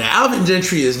you up on that. Alvin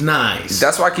Gentry is nice.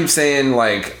 That's why I keep saying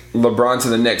like LeBron to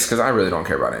the Knicks, because I really don't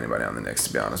care about anybody on the Knicks,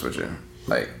 to be honest with you.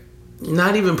 Like,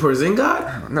 not even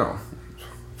Porzingis? No.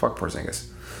 Fuck Porzingis.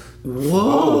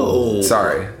 Whoa.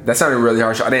 Sorry. That sounded really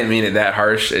harsh. I didn't mean it that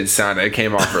harsh. It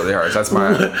came off really harsh. That's my...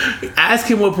 Ask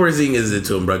him what Porzingis did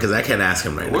to him, bro, because I can't ask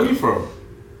him right now. Where you from?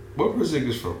 Where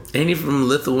Porzingis from? Ain't he from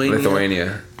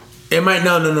Lithuania? It might...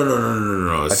 No.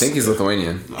 I think he's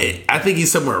Lithuanian. I think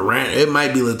he's somewhere around... It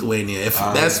might be Lithuania. If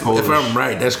I'm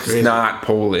right, that's crazy. He's not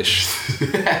Polish.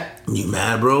 You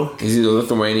mad, bro? He's either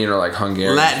Lithuanian or like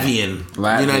Hungarian. Latvian.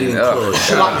 You're not even close.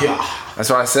 That's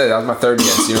what I said. That was my third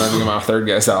guess. You don't have to get my third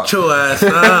guess out. Chill ass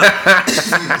up.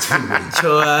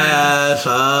 Chill ass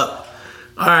up.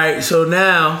 All right, so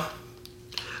now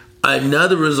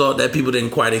another result that people didn't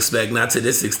quite expect, not to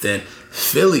this extent,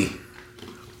 Philly.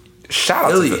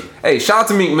 Shout out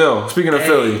to Meek Mill. Speaking of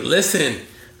Philly. Listen,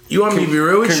 you want me to be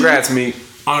real with you? Congrats, Meek.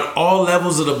 On all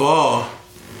levels of the ball,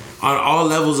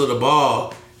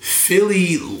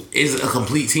 Philly is a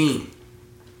complete team.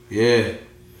 Yeah.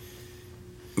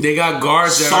 They got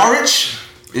guards. Saric?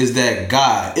 is that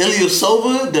guy.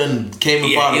 Ilyasova done came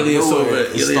up out of nowhere.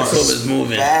 Ilyasova's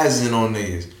moving. Spazzing on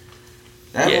niggas.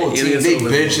 That whole team, they Ilyasova's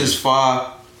bench moving. is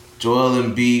fire. Joel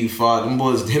Embiid fire. Them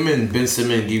boys, him and Ben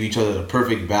Simmons give each other the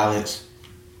perfect balance.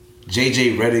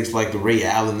 JJ Redick's like the Ray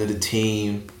Allen of the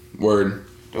team. Word.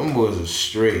 Them boys are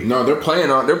straight. No, they're playing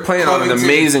on an Covington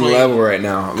amazing is playing- level right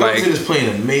now. Covington is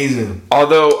playing amazing.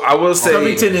 Although I will say,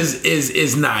 Covington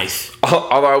is nice.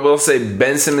 although I will say,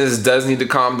 Ben Simmons does need to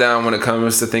calm down when it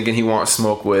comes to thinking he wants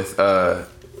smoke with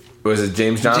was it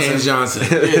James Johnson? James Johnson.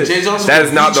 Yeah, Jay Johnson That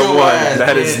is not the beat your one. ass.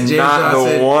 That Yeah, is James not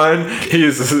Johnson. the one. He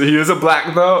is a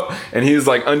black belt and he's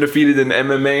like undefeated in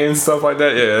MMA and stuff like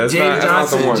that. Yeah, that's James not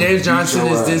the one. James Johnson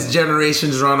your is ass. this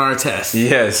generation's Ron Artest.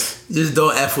 Yes. Just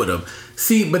don't F with him.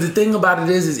 See, but the thing about it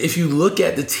is if you look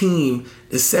at the team,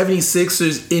 the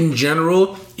 76ers in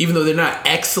general, even though they're not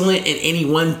excellent in any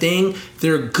one thing,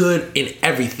 they're good in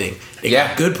everything. They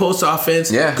got good post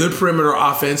offense, good perimeter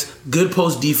offense, good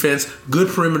post defense, good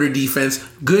perimeter defense,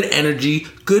 good energy,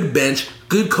 good bench,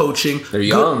 good coaching, They're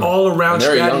young. good all around And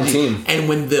they're a young strategy. team. And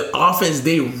when the offense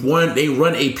they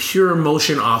run a pure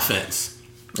motion offense.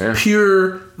 Yeah.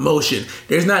 Pure motion.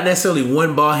 There's not necessarily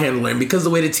one ball handler, and because of the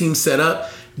way the team's set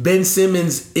up, Ben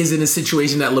Simmons is in a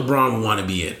situation that LeBron would want to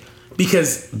be in.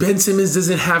 Because Ben Simmons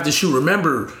doesn't have to shoot.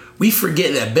 Remember, we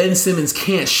forget that Ben Simmons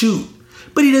can't shoot,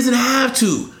 but he doesn't have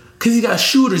to. Because he got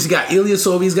shooters. He got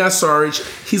Ilyasova, he's got Saric,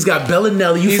 he's got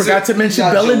Bellinelli. You forgot to mention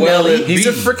got Joel Bellinelli. Embiid. He's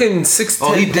a freaking 6'10"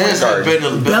 Oh, he point danced guard. like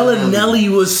Bellinelli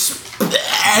was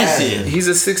spazzing. He's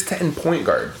a 6'10" point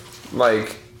guard.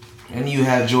 Like, And you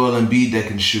have Joel Embiid that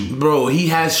can shoot. Bro, he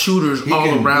has shooters all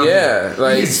can- around yeah, him.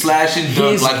 like He's slashing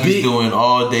dunk his like big- he's doing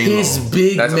all day His long.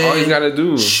 big That's man all you gotta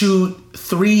do. shoot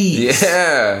threes.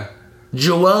 yeah.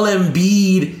 Joel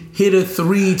Embiid hit a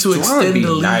three to extend Embiid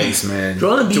the lead. nice, man.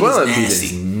 Joel Embiid Joel is Embiid nasty.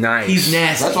 is nice. He's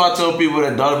nasty. That's why I tell people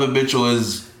that Donovan Mitchell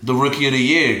is the rookie of the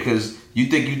year, because you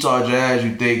think Utah Jazz,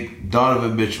 you think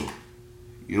Donovan Mitchell.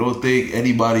 You don't think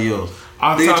anybody else.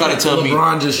 I'm Nigga talking try to tell me.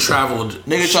 LeBron just traveled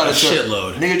Nigga try a to tell.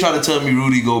 shitload. Nigga try to tell me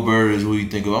Rudy Gobert is who you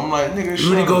think of. I'm like, nigga, shut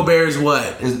Rudy up. Gobert is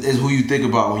what? Is who you think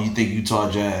about when you think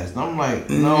Utah Jazz. And I'm like,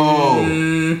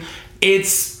 no,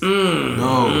 It's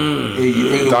no.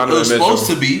 It Donovan was Mitchell.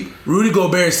 supposed to be. Rudy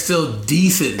Gobert is still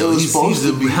decent. Though. It was He's supposed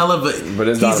a to be. hell of a. But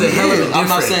it's he's a Donovan hell of a Mitchell. difference. I'm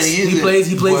not saying he he isn't, plays.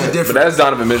 He plays but- a difference. But that's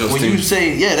Donovan Mitchell's When team. you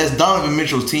say, yeah, that's Donovan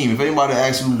Mitchell's team. If anybody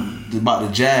asks you about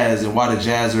the Jazz and why the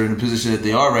Jazz are in the position that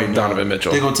they are right now, Donovan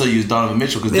Mitchell. they're gonna tell you it's Donovan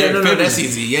Mitchell because Yeah, Derek no, Favors. that's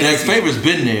easy. Yeah, Derek that's easy. Favors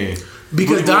been there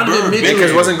Because Rudy Donovan Gobert been Mitchell- Because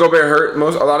there. wasn't Gobert hurt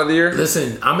a lot of the year?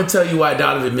 Listen, I'm gonna tell you why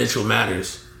Donovan Mitchell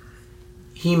matters.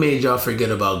 He made y'all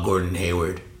forget about Gordon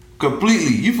Hayward.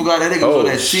 completely. You forgot that nigga was on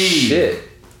that team. shit.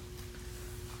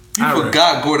 You I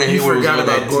forgot Gordon You Hayward forgot was on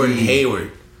about that Gordon team.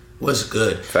 Hayward. What's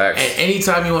good? Facts. And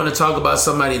anytime you want to talk about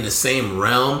somebody in the same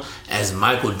realm as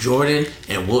Michael Jordan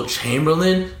and Wilt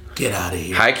Chamberlain, get out of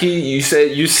here. Heike, you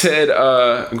said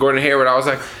Gordon Hayward. I was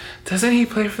like, doesn't he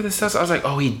play for the Celtics? I was like,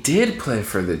 oh, he did play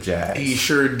for the Jazz. He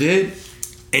sure did.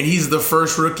 And he's the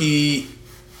first rookie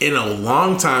in a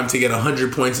long time to get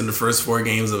 100 points in the first 4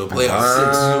 games of a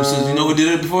playoff. Since you know who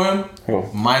did it before him? Who?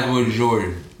 Michael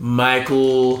Jordan.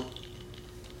 Michael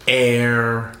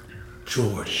Air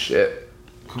Jordan. Shit.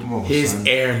 Come on, His son.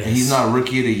 airness. And he's not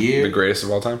rookie of the year. The greatest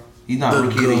of all time. He's not The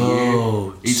rookie of the year.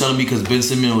 GOAT. You telling me because Ben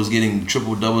Simmons was getting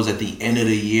triple doubles at the end of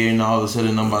the year, and all of a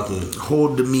sudden I'm about to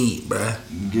Hold the meat, bruh.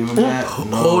 give him that?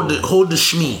 No. Hold the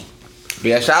schmeat. But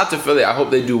yeah, shout out to Philly. I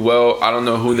hope they do well. I don't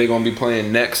know who they're gonna be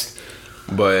playing next,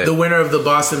 but The winner of the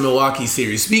Boston-Milwaukee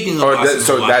series. Speaking of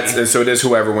Boston-Milwaukee. so it is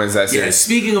whoever wins that Yeah, series.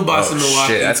 speaking of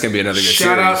Boston-Milwaukee. Shit, that's gonna be another good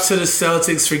Shout out series. to the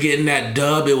Celtics for getting that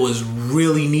dub. It was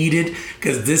really needed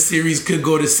because this series could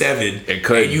go to 7. It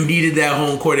could. And you needed that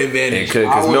home court advantage. It could, I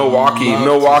because would love to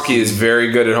Milwaukee see- is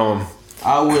very good at home.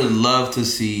 I would love to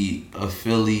see a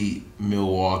Philly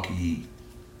Milwaukee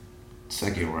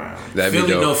second round. That'd be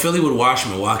Philly, dope. Philly would wash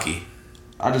Milwaukee.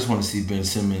 I just want to see Ben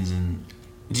Simmons and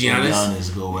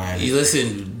Giannis. go at You it.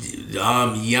 listen,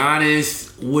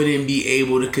 Giannis wouldn't be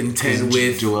able to contend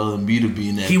with. Joel Embiid to be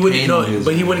in that. He wouldn't paint know, on his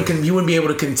but he man. wouldn't. He wouldn't be able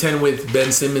to contend with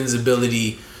Ben Simmons'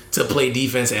 ability to play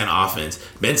defense and offense.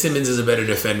 Ben Simmons is a better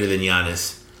defender than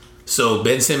Giannis, so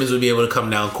Ben Simmons would be able to come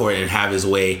down court and have his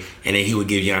way, and then he would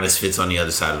give Giannis fits on the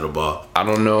other side of the ball. I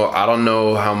don't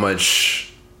know how much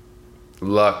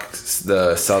luck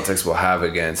the Celtics will have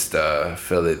against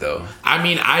Philly though. I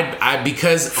mean, I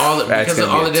because all That's because of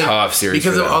gonna all be of a them tough series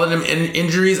because for of them. all of them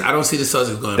injuries, I don't see the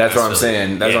Celtics going. That's past what I'm Philly.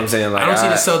 saying. That's what I'm saying. Like, I don't see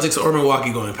the Celtics or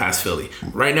Milwaukee going past Philly.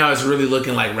 Right now, it's really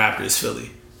looking like Raptors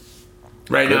Philly.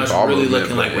 Right now, it's really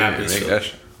looking like Raptors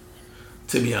Philly.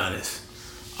 To be honest.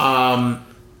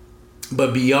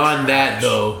 But beyond that,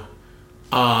 though,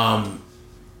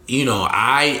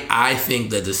 I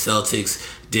think that the Celtics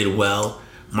did well.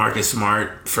 Marcus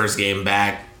Smart, first game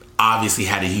back, obviously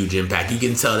had a huge impact. You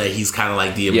can tell that he's kind of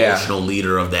like the emotional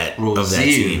leader of that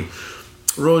team.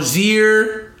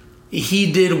 Rozier,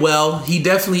 he did well. He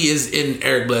definitely is in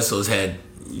Eric Bledsoe's head.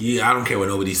 I don't care what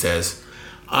nobody says.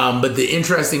 But the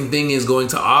interesting thing is going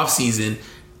to offseason,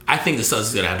 I think the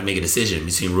Celtics are going to have to make a decision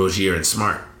between Rozier and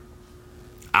Smart.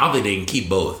 I don't think they can keep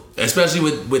both. Especially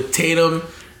with Tatum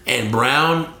and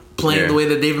Brown playing the way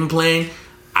that they've been playing.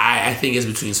 I think it's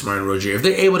between Smart and Rozier. If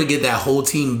they're able to get that whole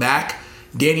team back,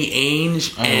 Danny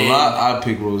Ainge I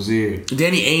pick Rozier.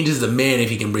 Danny Ainge is the man if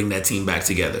he can bring that team back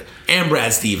together. And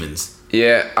Brad Stevens.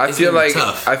 Yeah, I feel like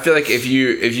tough. if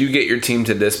you get your team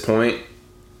to this point,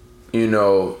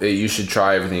 you should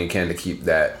try everything you can to keep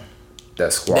that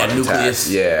squad That intact. nucleus.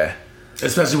 Yeah.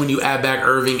 Especially when you add back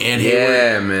Irving and Hayward.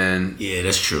 Yeah, man. Yeah,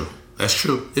 that's true. It's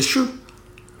true.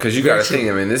 Because you got to think.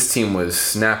 I mean, this team was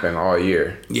snapping all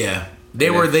year. Yeah, they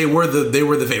were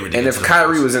the favorite. And if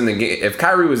Kyrie was in the game, if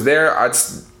Kyrie was there,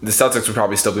 the Celtics would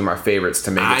probably still be my favorites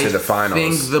to make it to the finals. I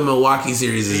think the Milwaukee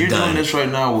series is You're done. doing this right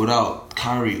now without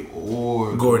Kyrie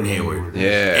or Gordon Hayward.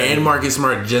 Yeah. And Marcus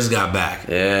Smart just got back.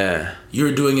 Yeah.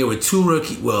 You're doing it with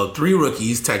three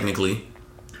rookies technically,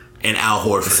 and Al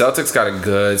Horford. The Celtics got a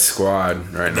good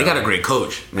squad right now. They got a great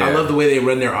coach. Yeah. I love the way they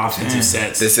run their offensive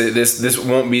sets. This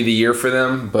won't be the year for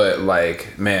them, but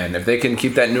man, if they can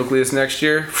keep that nucleus next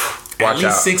year, watch At least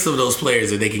out. 6 of those players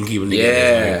that they can keep them together is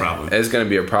going to be a problem. It's going to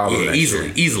be a problem. Yeah, next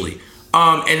easily. year.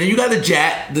 And then you got the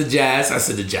Jazz. I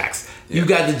said the Jacks. You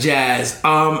got the Jazz.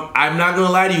 I'm not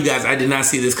gonna lie to you guys. I did not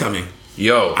see this coming.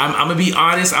 Yo, I'm gonna be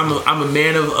honest. I'm a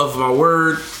man of my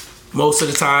word most of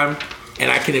the time,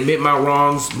 and I can admit my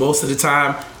wrongs most of the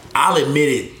time. I'll admit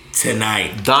it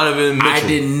tonight. Donovan Mitchell. I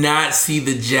did not see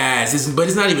the Jazz. But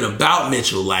it's not even about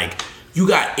Mitchell. Like, you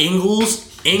got Ingles.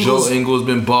 Joe Ingles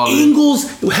been balling.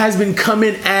 Ingles has been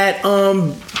coming at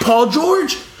Paul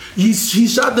George. He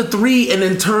shot the 3 and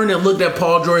then turned and looked at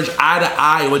Paul George eye to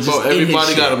eye. Which Bro,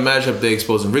 everybody got a matchup they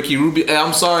exposing. Ricky Rubio. Hey,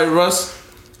 I'm sorry, Russ.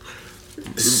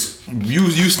 You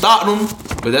stopped him,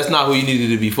 but that's not who you needed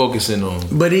to be focusing on.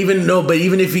 Even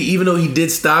though he did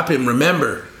stop him,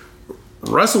 remember,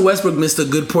 Russell Westbrook missed a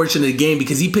good portion of the game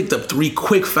because he picked up 3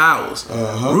 quick fouls.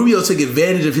 Rubio took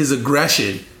advantage of his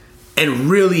aggression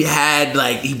and really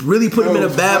he really put him in a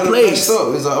bad place.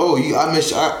 It's like,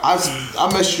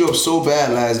 I messed you up so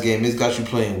bad last game. It's got you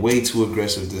playing way too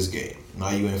aggressive this game.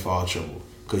 Now you in foul trouble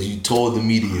because you told the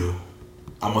media,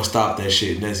 I'm gonna stop that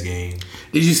shit next game.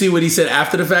 Did you see what he said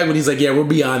after the fact when he's like, yeah, we're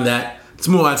beyond that. Let's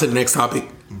move on to the next topic.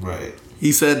 Right.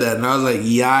 He said that, and I was like,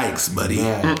 yikes, buddy.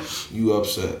 Man, you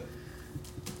upset.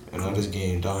 And on this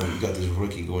game, dog, you got this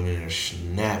rookie going in there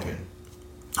snapping.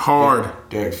 Hard.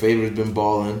 Derek Favors been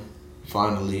balling.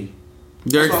 Finally.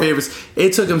 Derek Favors,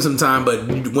 it took him some time,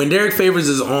 but when Derek Favors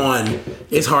is on,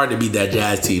 it's hard to beat that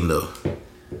Jazz team, though.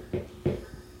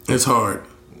 It's hard.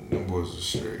 Them boys are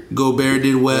straight. Gobert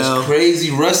did well. That's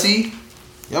crazy, Russie.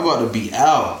 Y'all about to be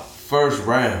out first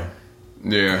round.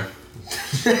 Yeah.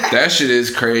 That shit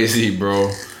is crazy, bro.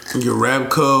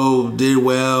 Jerebko did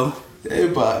well. They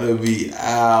about to be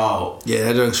out. Yeah,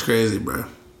 that junk's crazy, bro.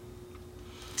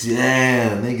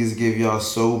 Damn, niggas give y'all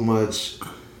so much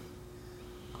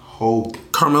hope.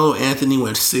 Carmelo Anthony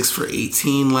went 6 for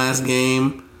 18 last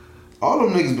game. All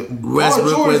them niggas.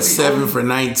 Westbrook went 7 for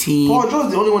 19. Paul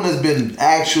George's the only one that's been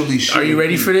actually shooting. Are you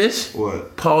ready for this?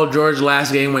 What? Paul George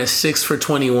last game went 6 for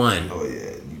 21. Oh, yeah.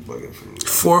 You bugging for me.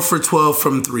 4 for 12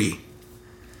 from 3.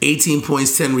 18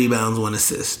 points, 10 rebounds, 1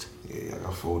 assist. Yeah, I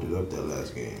got folded up that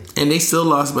last game. And they still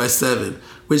lost by 7,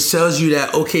 which tells you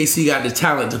that OKC got the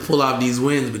talent to pull off these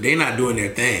wins, but they're not doing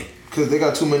their thing. Because they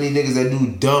got too many niggas that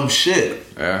do dumb shit.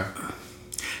 Yeah.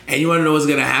 And you want to know what's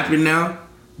going to happen now?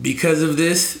 Because of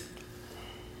this,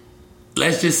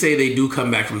 let's just say they do come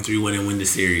back from 3-1 and win the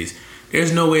series.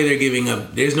 There's no way they're giving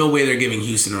up. There's no way they're giving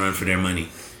Houston a run for their money.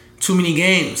 Too many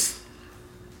games.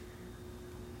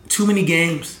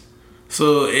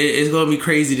 So it's going to be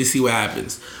crazy to see what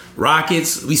happens.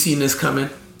 Rockets, we seen this coming.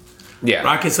 Yeah.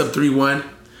 Rockets up 3-1.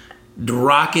 The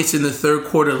Rockets in the third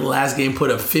quarter of the last game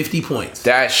put up 50 points.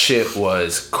 That shit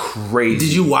was crazy.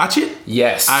 Did you watch it?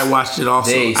 Yes. I watched it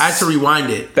also. They I had to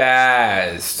rewind it.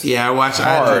 Spazzed. Yeah, I watched it.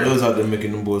 Hard. Those out there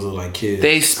making them boys look like kids.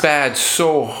 They spazzed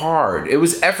so hard. It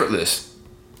was effortless.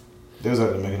 They was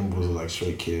out there making them boys look like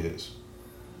straight kids.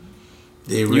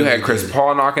 They really You had Chris did.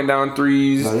 Paul knocking down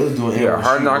threes. Nah, they was doing Yeah, N1 Hard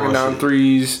street knocking ball down shit.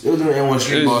 threes. They was doing N1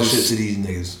 street It ball was shit just- to these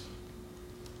niggas.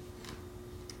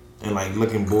 And like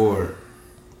looking bored.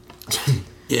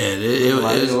 Yeah, it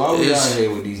Like, why we out was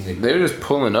here with these niggas? They were just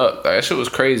pulling up. That shit was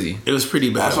crazy. pretty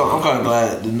bad. That's why I'm kind of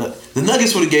glad the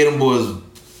Nuggets would have gave them boys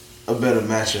a better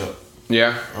matchup.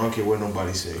 Yeah. I don't care what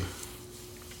nobody say.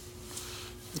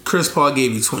 Chris Paul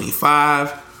gave you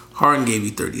 25. Harden gave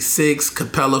you 36.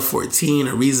 Capella 14.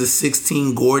 Ariza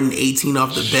 16. Gordon 18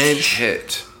 off the bench.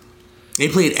 Shit. They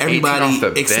played everybody off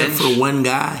the except bench? for one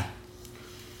guy.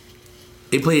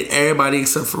 They played everybody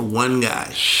except for one guy.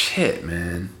 Shit,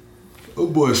 man. Oh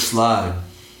boy, slide.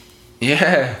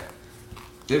 Yeah.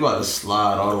 They about to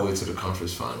slide all the way to the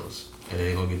conference finals, and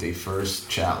they gonna get their first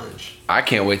challenge. I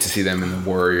can't wait to see them in the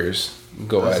Warriors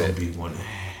go That's at gonna it. be one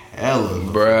hell of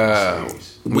a Bruh.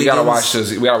 series. We gotta Wiggins- watch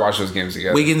those. We gotta watch those games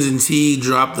together. Wiggins and T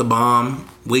dropped the bomb.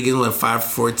 Wiggins went 5 for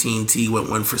 14. T went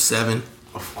 1 for 7.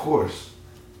 Of course.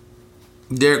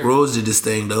 Derrick Rose did this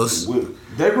thing, though.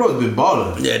 Derrick Rose been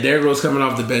balling. Yeah, Derrick Rose coming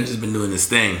off the bench has been doing this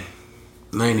thing.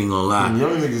 I ain't even gonna lie.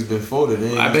 Young niggas been folded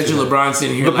in. I bet you LeBron's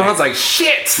sitting here LeBron's like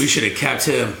shit. we should have kept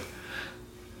him.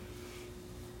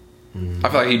 I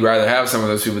feel like he'd rather have some of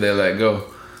those people that let go. I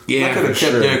Yeah, could have for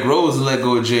kept sure. Derrick Rose and let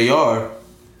go of JR.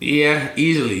 Yeah,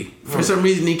 easily. For some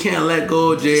reason, he can't let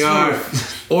go of JR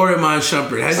or Iman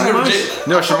Shumpert. Has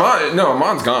Iman? No,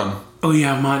 Amon's gone. Oh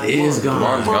yeah, Iman is gone.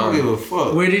 Amon's I don't gone. give a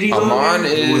fuck. Where did he go? Amon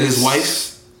again? is With his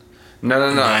wife?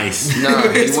 No. Nice. No,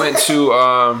 he went to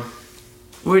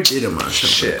Where did Iman Shumpert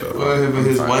shit. go? Where him and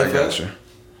his I wife at? gotcha.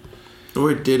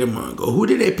 Where did Iman go? Who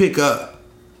did they pick up?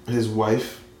 His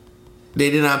wife. They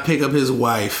did not pick up his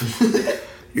wife.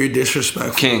 You're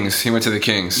disrespectful. Kings. He went to the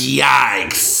Kings.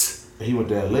 Yikes. He went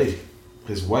to LA.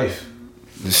 His wife.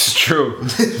 This is true.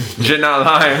 Jen not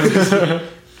lying.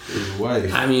 His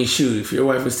wife. I mean, shoot, if your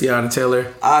wife was Tiana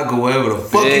Taylor, I go wherever the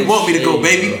fuck Bitch. you want me to go,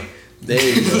 baby. there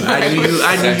you go. I knew you were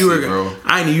Sexy, bro.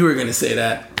 I knew you were gonna say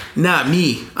that. Not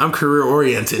me. I'm career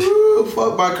oriented. Ooh,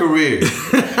 fuck my career.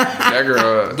 That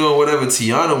girl. Doing whatever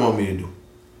Tiana want me to do.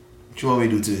 What you want me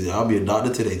to do today? I'll be a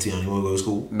doctor today, Tiana. You want to go to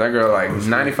school? That girl, like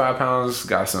 95 pounds,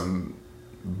 got some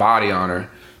body on her,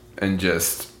 and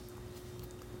just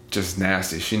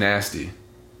nasty. She nasty.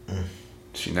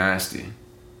 She nasty.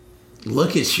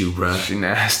 Look at you, bruh. She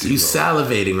nasty. You bro.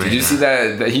 salivating right now. Did you see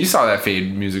that? You saw that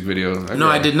Fade music video? That No, girl-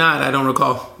 I did not. I don't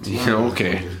recall. Yeah,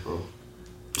 okay. Bro.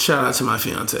 Shout out to my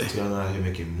fiance. Tiana out here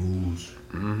making moves.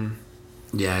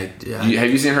 Yeah, yeah. Have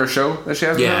you seen her show that she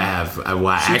has? Yeah, I now? have. She's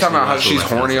actually talking about how watched it she's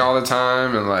with my horny fiance. all the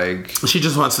time and like, She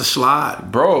just wants to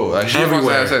slide. bro, like she wants to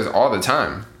Everywhere. have sex all the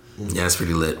time. Yeah, it's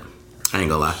pretty lit. I ain't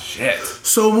gonna lie. Shit.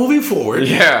 So moving forward,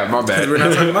 Yeah, my bad. We're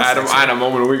not talking about I sex, had a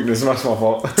moment of weakness. It's my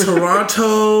fault.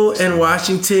 Toronto and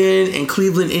Washington and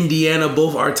Cleveland, Indiana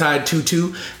both are tied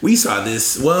 2-2. We saw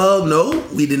this. Well, no,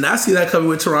 we did not see that coming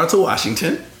with Toronto,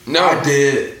 Washington. No, I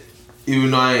did,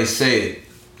 even though I ain't say it.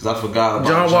 Because I forgot about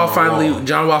John Wall finally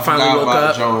woke about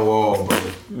up. John Wall,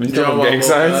 bro. John Wall gang woke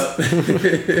signs? up. I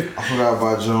forgot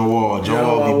about John Wall. John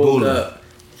Wall be woke bullying. up.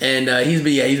 And he's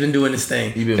been doing his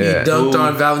thing. He been Yeah. dunked bullying.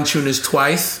 on Valanciunas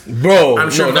twice. Bro, I'm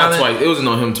sure no, not Valen- twice. It wasn't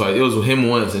on him twice. It was him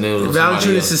once, and then it was somebody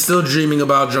Valanciunas else. is still dreaming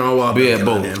about John Wall. But yeah, dunking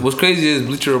on both. him. What's crazy is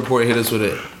Bleacher Report hit us with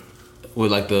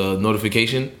like the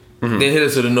notification. Then hit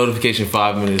us with a notification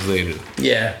 5 minutes later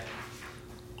Yeah,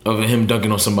 of him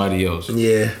dunking on somebody else.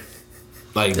 yeah.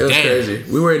 Like, It was damn. crazy.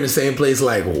 We were in the same place.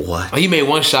 Like what? He made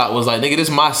one shot, was like, nigga, this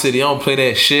is my city. I don't play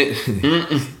that shit.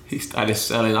 He started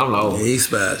selling. I'm like, oh. He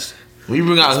spazzed. When you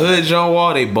bring out Hood John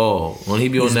Wall, they ball. When he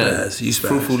be on that spazzed. He spazzed.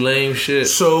 frou-frou lame shit.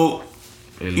 So,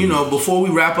 you know, before we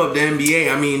wrap up the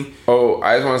NBA, I mean, Oh,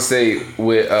 I just want to say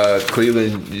with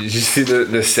Cleveland, did you see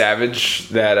the Savage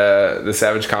the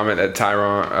Savage comment that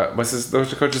Tyronn what's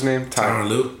the coach's name? Tyronn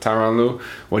Lue. Tyronn Lue.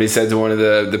 What he said to one of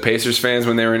the Pacers fans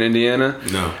when they were in Indiana.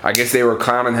 No. I guess they were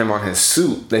clowning him on his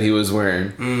suit that he was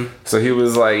wearing. So he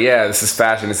was like, "Yeah, this is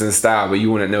fashion, it's in style, but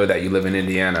you wouldn't know that you live in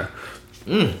Indiana."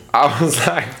 I was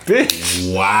like,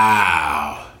 "Bitch."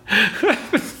 wow.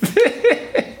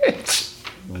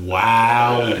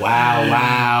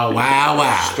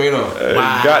 Wow. Straight up.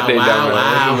 Wow, God, they wow, dumb,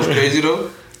 wow. What's crazy though?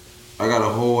 I got a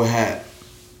whole hat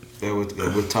that with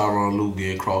Tyronn Lue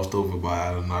getting crossed over by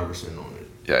Allen Iverson on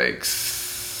it.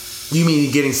 Yikes. You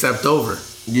mean getting stepped over?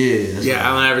 Yeah. That's Yeah, what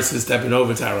Allen Iverson stepping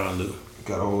over Tyronn Lue. I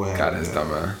got a whole hat. God, with his that.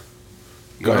 dumb ass.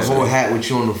 Got a whole hat with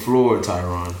you on the floor,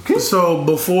 Tyronn. So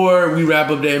before we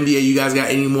wrap up the NBA, you guys got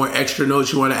any more extra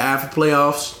notes you want to add for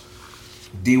playoffs?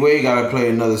 D-Wade got to play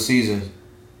another season.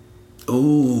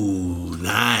 Ooh,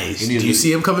 nice. You Do need you to-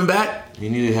 see him coming back? He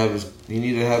need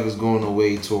to have his going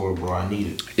away tour, bro. I need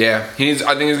it. Yeah, I think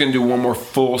he's gonna do one more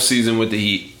full season with the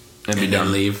Heat and be And then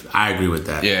done. leave? I agree with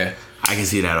that. Yeah, I can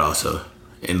see that also.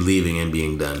 And leaving and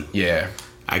being done. yeah.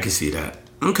 I can see that.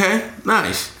 Okay,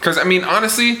 nice. Because I mean,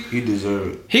 honestly, He deserve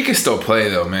it. he can still play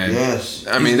though, man. Yes.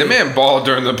 I mean, the man balled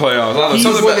during the playoffs. He's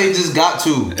Some of the what be- they just got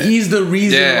to. He's the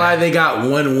reason Yeah. why they got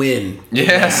one win in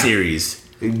Yeah. that series.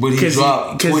 But he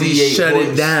dropped because 28 he shut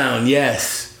points. it down.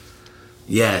 Yes.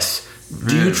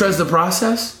 Do you trust the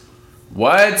process?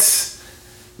 What?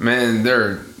 Man,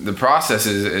 the process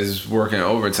is working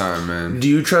overtime, man. Do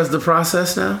you trust the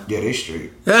process now? Yeah, they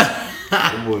straight.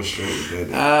 Them boys straight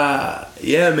with that.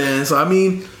 Yeah, man. So I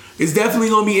mean, it's definitely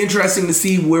gonna be interesting to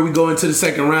see where we go into the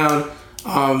second round.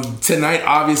 Tonight,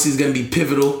 obviously, is gonna be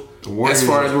pivotal as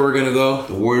far as where we're gonna go.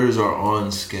 The Warriors are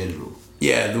on schedule.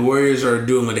 Yeah, the Warriors are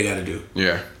doing what they gotta do.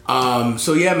 Yeah.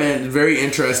 So yeah, man, very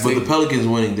interesting. But the Pelicans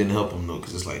winning didn't help them though,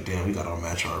 because it's like, damn, we got our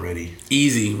match already.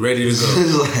 Easy, ready to go.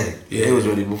 It's like, Yeah. it was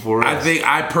ready before us.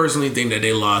 I personally think that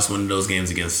they lost one of those games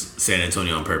against San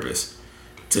Antonio on purpose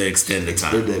to extend the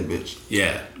They're time. that bitch.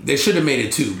 Yeah, they should have made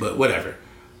it 2, but whatever.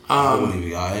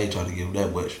 I ain't trying to give them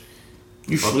that much.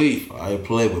 You sleep. I ain't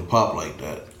play with Pop like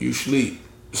that. You sleep.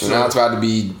 So now it's about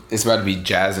to be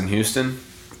Jazz in Houston.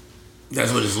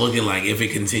 That's what it's looking like if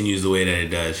it continues the way that it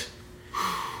does.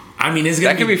 I mean, it's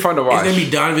gonna That could be fun to watch. It's gonna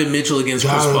be Donovan Mitchell against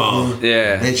Chris Paul.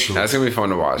 Yeah, Mitchell. that's gonna be fun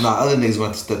to watch. Nah, other niggas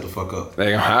want to step the fuck up. They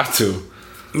gonna have to.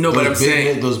 No, but I'm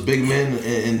saying, those big men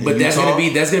in but that's Utah,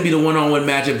 gonna be the one-on-one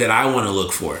matchup that I want to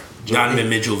look for. Donovan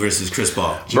Mitchell versus Chris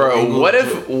Paul. Bro,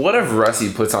 Ingles- what if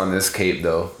Russie puts on this cape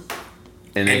though,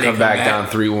 and they And come back down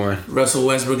 3-1? Russell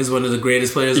Westbrook is one of the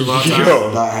greatest players of all time.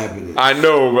 Yo, not happening. I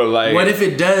know, but like, What if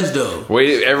it does though?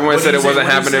 wait, everyone said it wasn't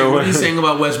happening. What are you saying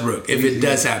about Westbrook if it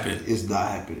does happen? It's not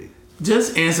happening.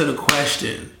 Just answer the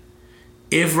question.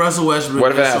 If Russell Westbrook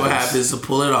What if it just so happens? happens to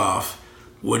pull it off,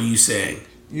 what are you saying?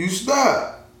 You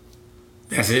stop.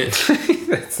 That's it.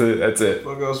 That's it.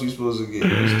 What else you supposed to get?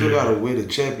 You still gotta win a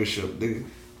championship, nigga.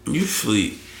 You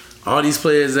sleep. All these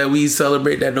players that we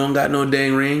celebrate that don't got no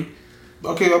dang ring.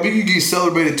 Okay, I mean you get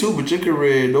celebrated too, but your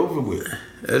career ain't over with.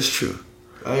 That's true.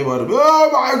 I ain't about to be, oh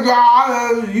my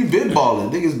god, you been balling.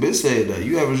 Niggas been saying that.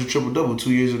 You averaged a triple-double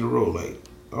 2 years in a row. Like,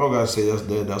 I don't gotta say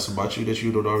that's about you that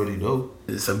you don't already know.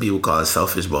 Some people call it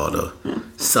selfish ball though.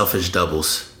 Selfish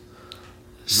doubles.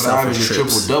 But I averaged a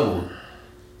triple-double.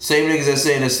 Same niggas that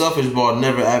saying that selfish ball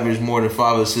never averaged more than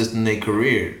 5 assists in their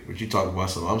career. But you talk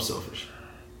about something, I'm selfish.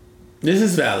 This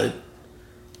is valid.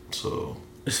 So,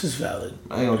 This is valid.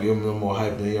 I ain't gonna give him no more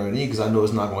hype than he already need because I know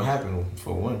it's not gonna happen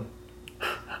for one.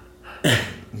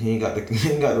 He ain't got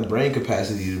the brain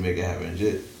capacity to make it happen.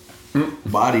 Shit.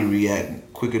 Body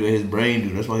react quicker than his brain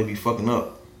do. That's why he be fucking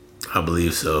up. I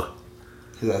believe so.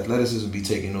 His athleticism be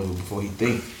taking over before he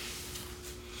think.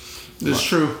 It's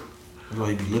true. That's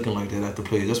why he be looking like that after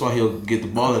plays. That's why he'll get the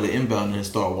ball at the inbound and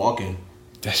start walking.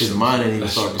 His mind ain't even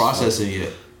start processing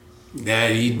yet. Yeah,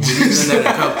 he's done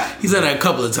that a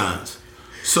couple of times.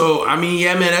 So, I mean,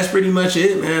 yeah, man, that's pretty much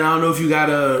it, man. I don't know if you got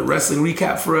a wrestling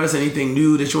recap for us, anything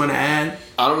new that you want to add?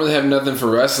 I don't really have nothing for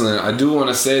wrestling. I do want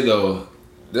to say though,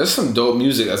 there's some dope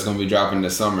music that's gonna be dropping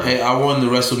this summer. Hey, I won the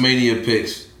WrestleMania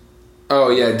picks. Oh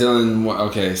yeah, Dylan.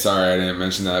 Okay, sorry I didn't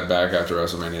mention that back after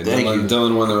WrestleMania. Thank you.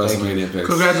 Dylan won the Thank WrestleMania picks.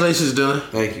 Congratulations, Dylan.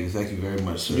 Thank you very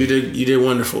much, sir. You did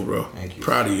wonderful, bro. Thank you.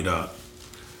 Proud of you, dog.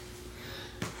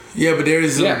 Yeah, but there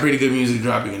is some pretty good music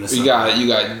dropping in the summer. You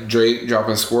got Drake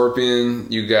dropping Scorpion.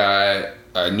 You got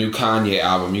a new Kanye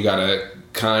album. You got a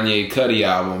Kanye Cudi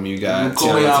album. You got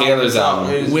Tiana Taylor's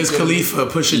album. Wiz Khalifa,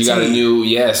 Pusha T. You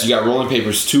got you got Rolling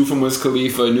Papers 2 from Wiz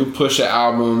Khalifa, a new Pusha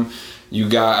album. You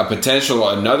got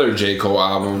another J. Cole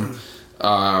album.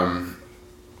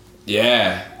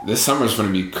 Yeah, this summer's gonna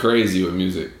be crazy with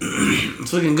music.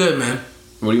 It's looking good, man.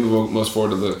 What are you most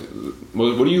forward to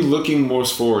What are you looking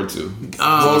most forward to?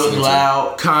 Rolling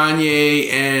Loud.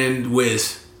 Kanye and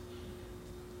Wiz.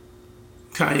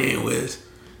 I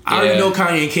already know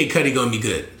Kanye and Kid Cudi gonna be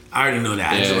good. I already know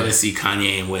that. I just want to see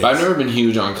Kanye and Wiz. But I've never been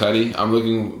huge on Cudi. I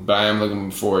am looking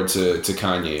forward to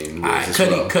Kanye and Wiz as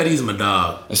well. Cudi's my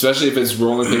dog. Especially if it's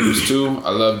Rolling Papers 2.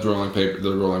 I love the Rolling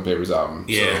Papers album.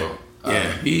 Yeah, So,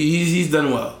 he's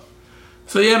done well.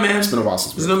 So yeah, man, It's been a while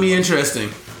since it's gonna be interesting.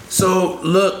 So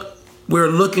look, we're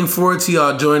looking forward to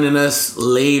y'all joining us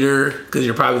later because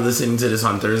you're probably listening to this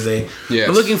on Thursday. Yes.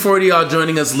 We're looking forward to y'all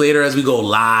joining us later as we go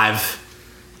live.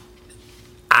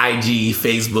 IG,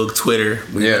 Facebook, Twitter.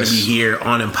 We're gonna be here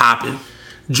on and popping.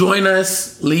 Join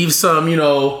us. Leave some,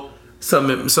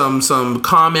 some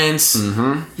comments.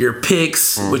 Your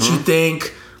picks, what you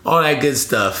think, all that good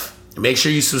stuff. Make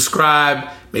sure you subscribe.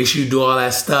 Make sure you do all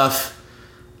that stuff.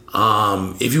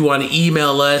 If you want to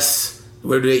email us,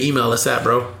 where do they email us at,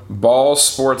 bro?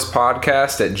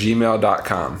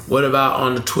 ballsportspodcast@gmail.com. What about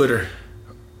on the Twitter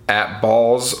At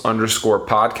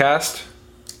balls_podcast.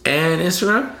 and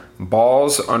Instagram?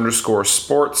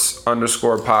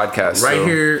 balls_sports_podcast. Right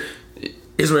here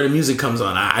is where the music comes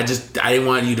on. I didn't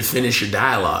want you to finish your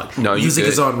dialogue. No, you music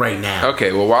did. is on right now.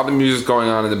 Okay, well, while the music's going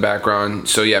on in the background,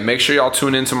 so yeah, make sure y'all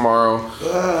tune in tomorrow.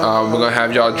 We're gonna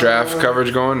have y'all draft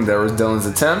coverage going. There was Dylan's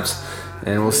attempt,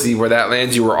 and we'll see where that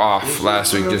lands. You were off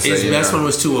last week, just so His you best know. one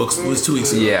was 2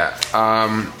 weeks ago.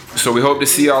 Yeah. So we hope to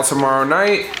see y'all tomorrow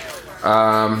night.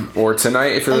 Or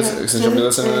tonight if you're listening, since you'll be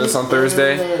listening to this on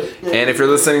Thursday, and if you're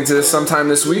listening to this sometime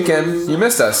this weekend, you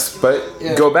missed us, but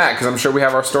go back because I'm sure we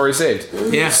have our story saved.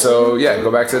 Yeah. So yeah,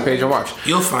 go back to the page and watch.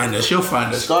 You'll find us.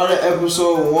 Start at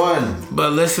episode 1.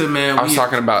 But listen, man. I was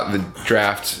talking about the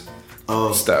draft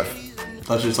stuff. I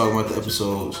thought you were talking about the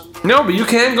episodes. No, but you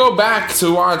can go back to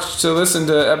listen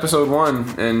to episode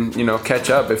 1 and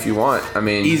catch up if you want. I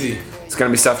mean, Easy. It's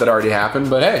gonna be stuff that already happened,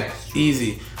 but hey,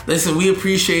 Easy. Listen, we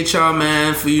appreciate y'all,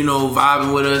 man, for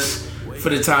vibing with us. For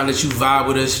the time that you vibe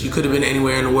with us, you could have been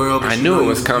anywhere in the world. But I knew it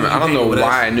was coming. I don't know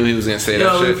why I knew he was gonna say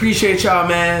that We shit. appreciate y'all,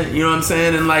 man. You know what I'm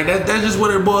saying? And like that's just what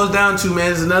it boils down to,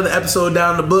 man. There's another episode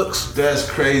down the books. That's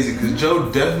crazy because Joe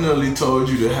definitely told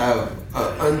you to have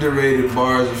underrated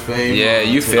bars of fame. Yeah,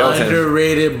 you failed him.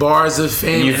 Underrated bars of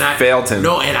fame. You failed him.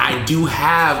 No, and I do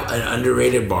have an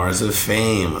underrated bars of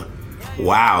fame.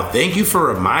 Wow, thank you for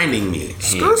reminding me.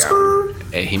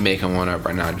 Hey, he making one up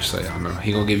right now, just so y'all know.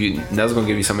 Nell's gonna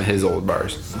give you some of his old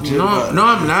bars. No,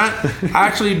 I'm not. I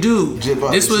actually do. Jib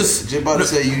about to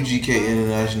say UGK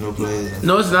international players.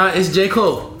 No, it's not. It's J.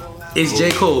 Cole. It's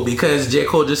J. Cole because J.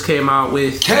 Cole just came out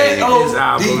with his K.O.D.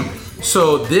 album.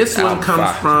 So this one Album comes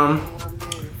five.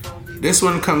 from. This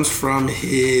one comes from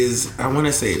his. I want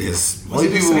to say this. Only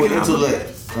it his people with second album?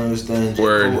 intellect understand J.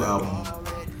 Word. Cole album.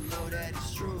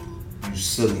 You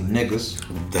silly niggas.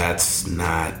 That's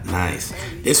not nice.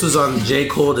 This was on J.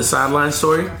 Cole, The Sideline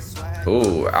Story.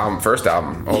 Ooh, first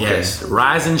album. Okay. Yes,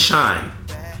 Rise and Shine.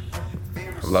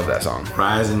 I love that song.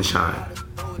 Rise and Shine.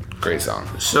 Great song.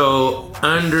 So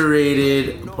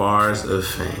underrated bars of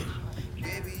fame.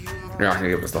 You're not gonna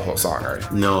give us the whole song, are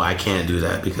you? No, I can't do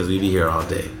that because we'd be here all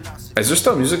day. Is there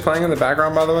still music playing in the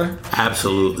background, by the way?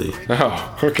 Absolutely.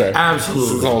 Oh, okay. Absolutely.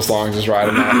 This is the whole song just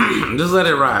riding out. Just let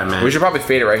it ride, man. We should probably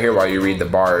fade it right here while you read the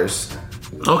bars.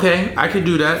 Okay, I could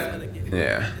do that.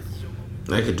 Yeah.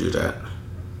 I could do that.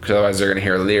 Because otherwise they're gonna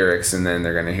hear lyrics and then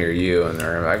they're gonna hear you and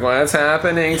they're like, "What's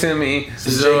happening to me?"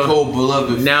 It's J. Cole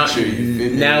beloved Now feature. You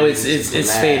feel me? now it's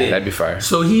faded. That'd be fire.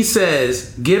 So he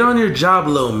says, "Get on your job,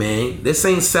 little man. This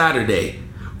ain't Saturday.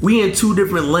 We in 2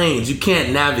 different lanes. You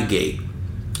can't navigate.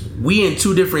 We in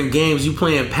 2 different games. You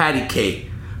playing patty cake.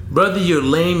 Brother, you're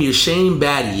lame. You're Shane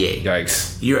Battier.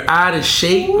 Yikes. You're out of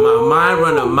shape. My mind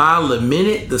run a mile a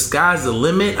minute. The sky's the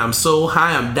limit. I'm so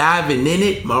high, I'm diving in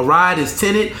it. My ride is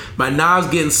tinted. My knob's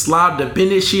getting slobbed up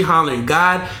in it. She hollering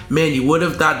God. Man, you would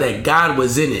have thought that God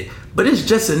was in it. But it's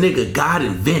just a nigga God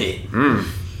invented.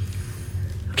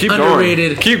 Keep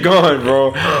Underrated. going. Keep going,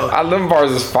 bro. I love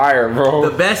bars is fire, bro.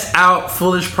 The best out,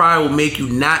 foolish pride will make you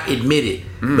not admit it.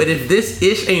 But if this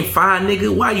ish ain't fine,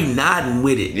 nigga, why you nodding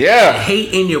with it? Yeah.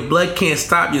 Hate in your blood can't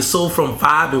stop your soul from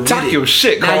vibing with Talk it. your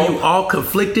shit, Now Cole. you all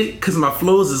conflicted, cause my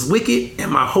flows is wicked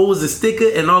and my hoes is thicker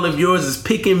and all of yours is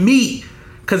picking me.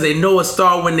 Cause they know a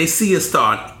star when they see a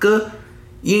star, nigga.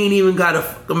 You ain't even gotta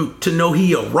to know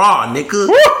he a raw, nigga.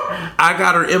 I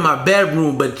got her in my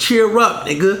bedroom, but cheer up,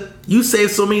 nigga. You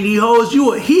saved so many hoes,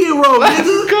 you a hero, Let's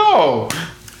nigga. go.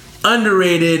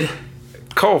 Underrated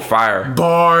Cole fire.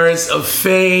 bars of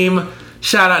fame.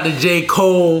 Shout out to J.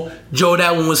 Cole. Joe,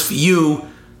 that one was for you.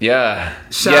 Yeah.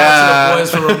 Shout out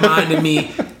to the boys for reminding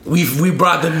me. We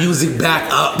brought the music back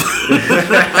up.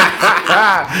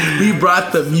 We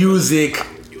brought the music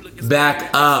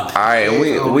back up. All right,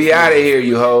 we out of here,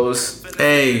 you hoes.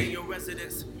 Hey,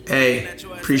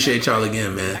 appreciate y'all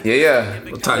again, man. Yeah.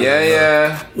 We'll talk to Yeah, y'all,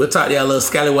 yeah. We'll talk to y'all little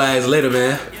scallywags later,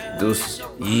 man. Deuce.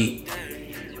 Yeet.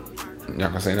 Y'all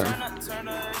gonna say nothing?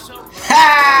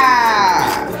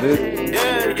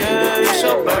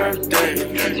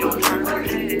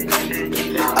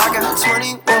 I got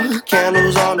 21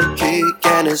 candles on the cake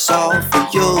and it's all for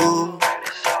you.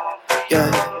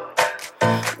 Yeah.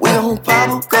 We gon'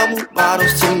 pop a couple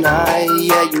bottles tonight.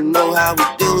 Yeah, you know how we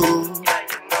do.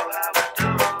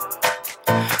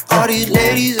 All these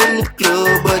ladies in the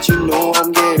club, but you know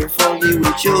I'm getting funky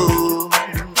with you.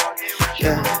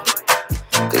 Yeah.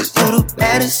 Cause you the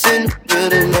baddest in the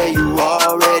building and you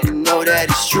already know that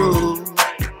it's true.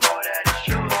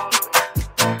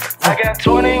 I got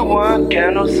 21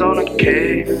 candles on the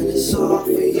cake. It's all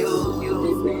for you.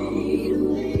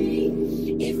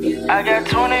 I got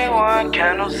 21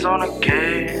 candles on the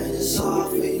cake. It's all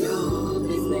for